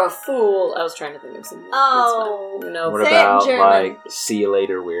or a fool. I was trying to think of something. Oh. That's fine. No. What Say it in about, German. like, see you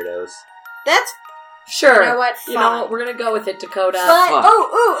later, weirdos? That's, Sure. you know what? You know what? We're going to go with it, Dakota. But, Fuck.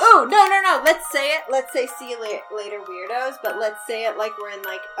 oh, no. Let's say it. Let's say see you later, weirdos, but let's say it like we're in,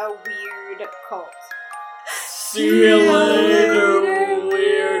 like, a weird cult. See you later,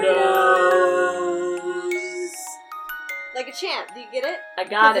 weirdos. Like a chant. Do you get it? I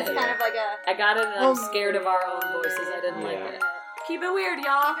got 'Cause it. it's kind of like a... I got it, and I'm scared of our own voices. I didn't like Yeah. it. Keep it weird,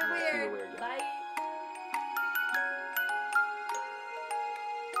 y'all. Keep it weird. See you later. Bye.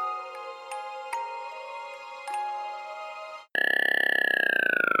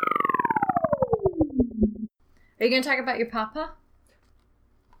 Are you going to talk about your papa?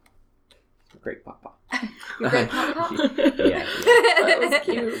 Great papa. Your great papa? Yeah. That was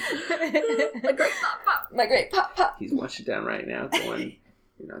cute. My great papa. My great papa. He's watching down right now going,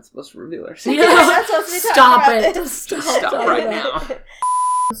 you're not supposed to reveal our Yeah. secrets. We're not supposed to be talking Stop about it. this. Stop right now.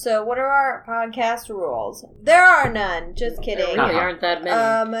 So, what are our podcast rules? There are none. Just There kidding. really aren't that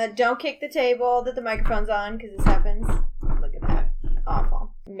many. Don't kick the table that the microphone's on because this happens. Look at that.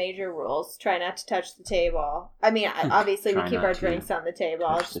 Awful. Major rules. Try not to touch the table. I mean, obviously we Try keep not our to drinks on the table.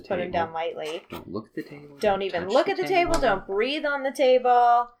 I'll touch just the put them table. down lightly. Don't look at the table. Don't even touch look at the table. Don't breathe on the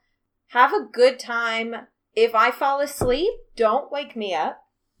table. Have a good time. If I fall asleep, don't wake me up.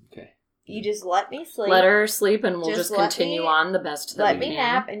 Okay. You just let me sleep. Let her sleep, and we'll Just just let continue me- on the best that Let we me can.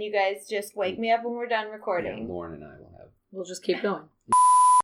 nap, and you guys just wake me up when we're done Yeah, recording. Lauren and I will have. We'll just keep going.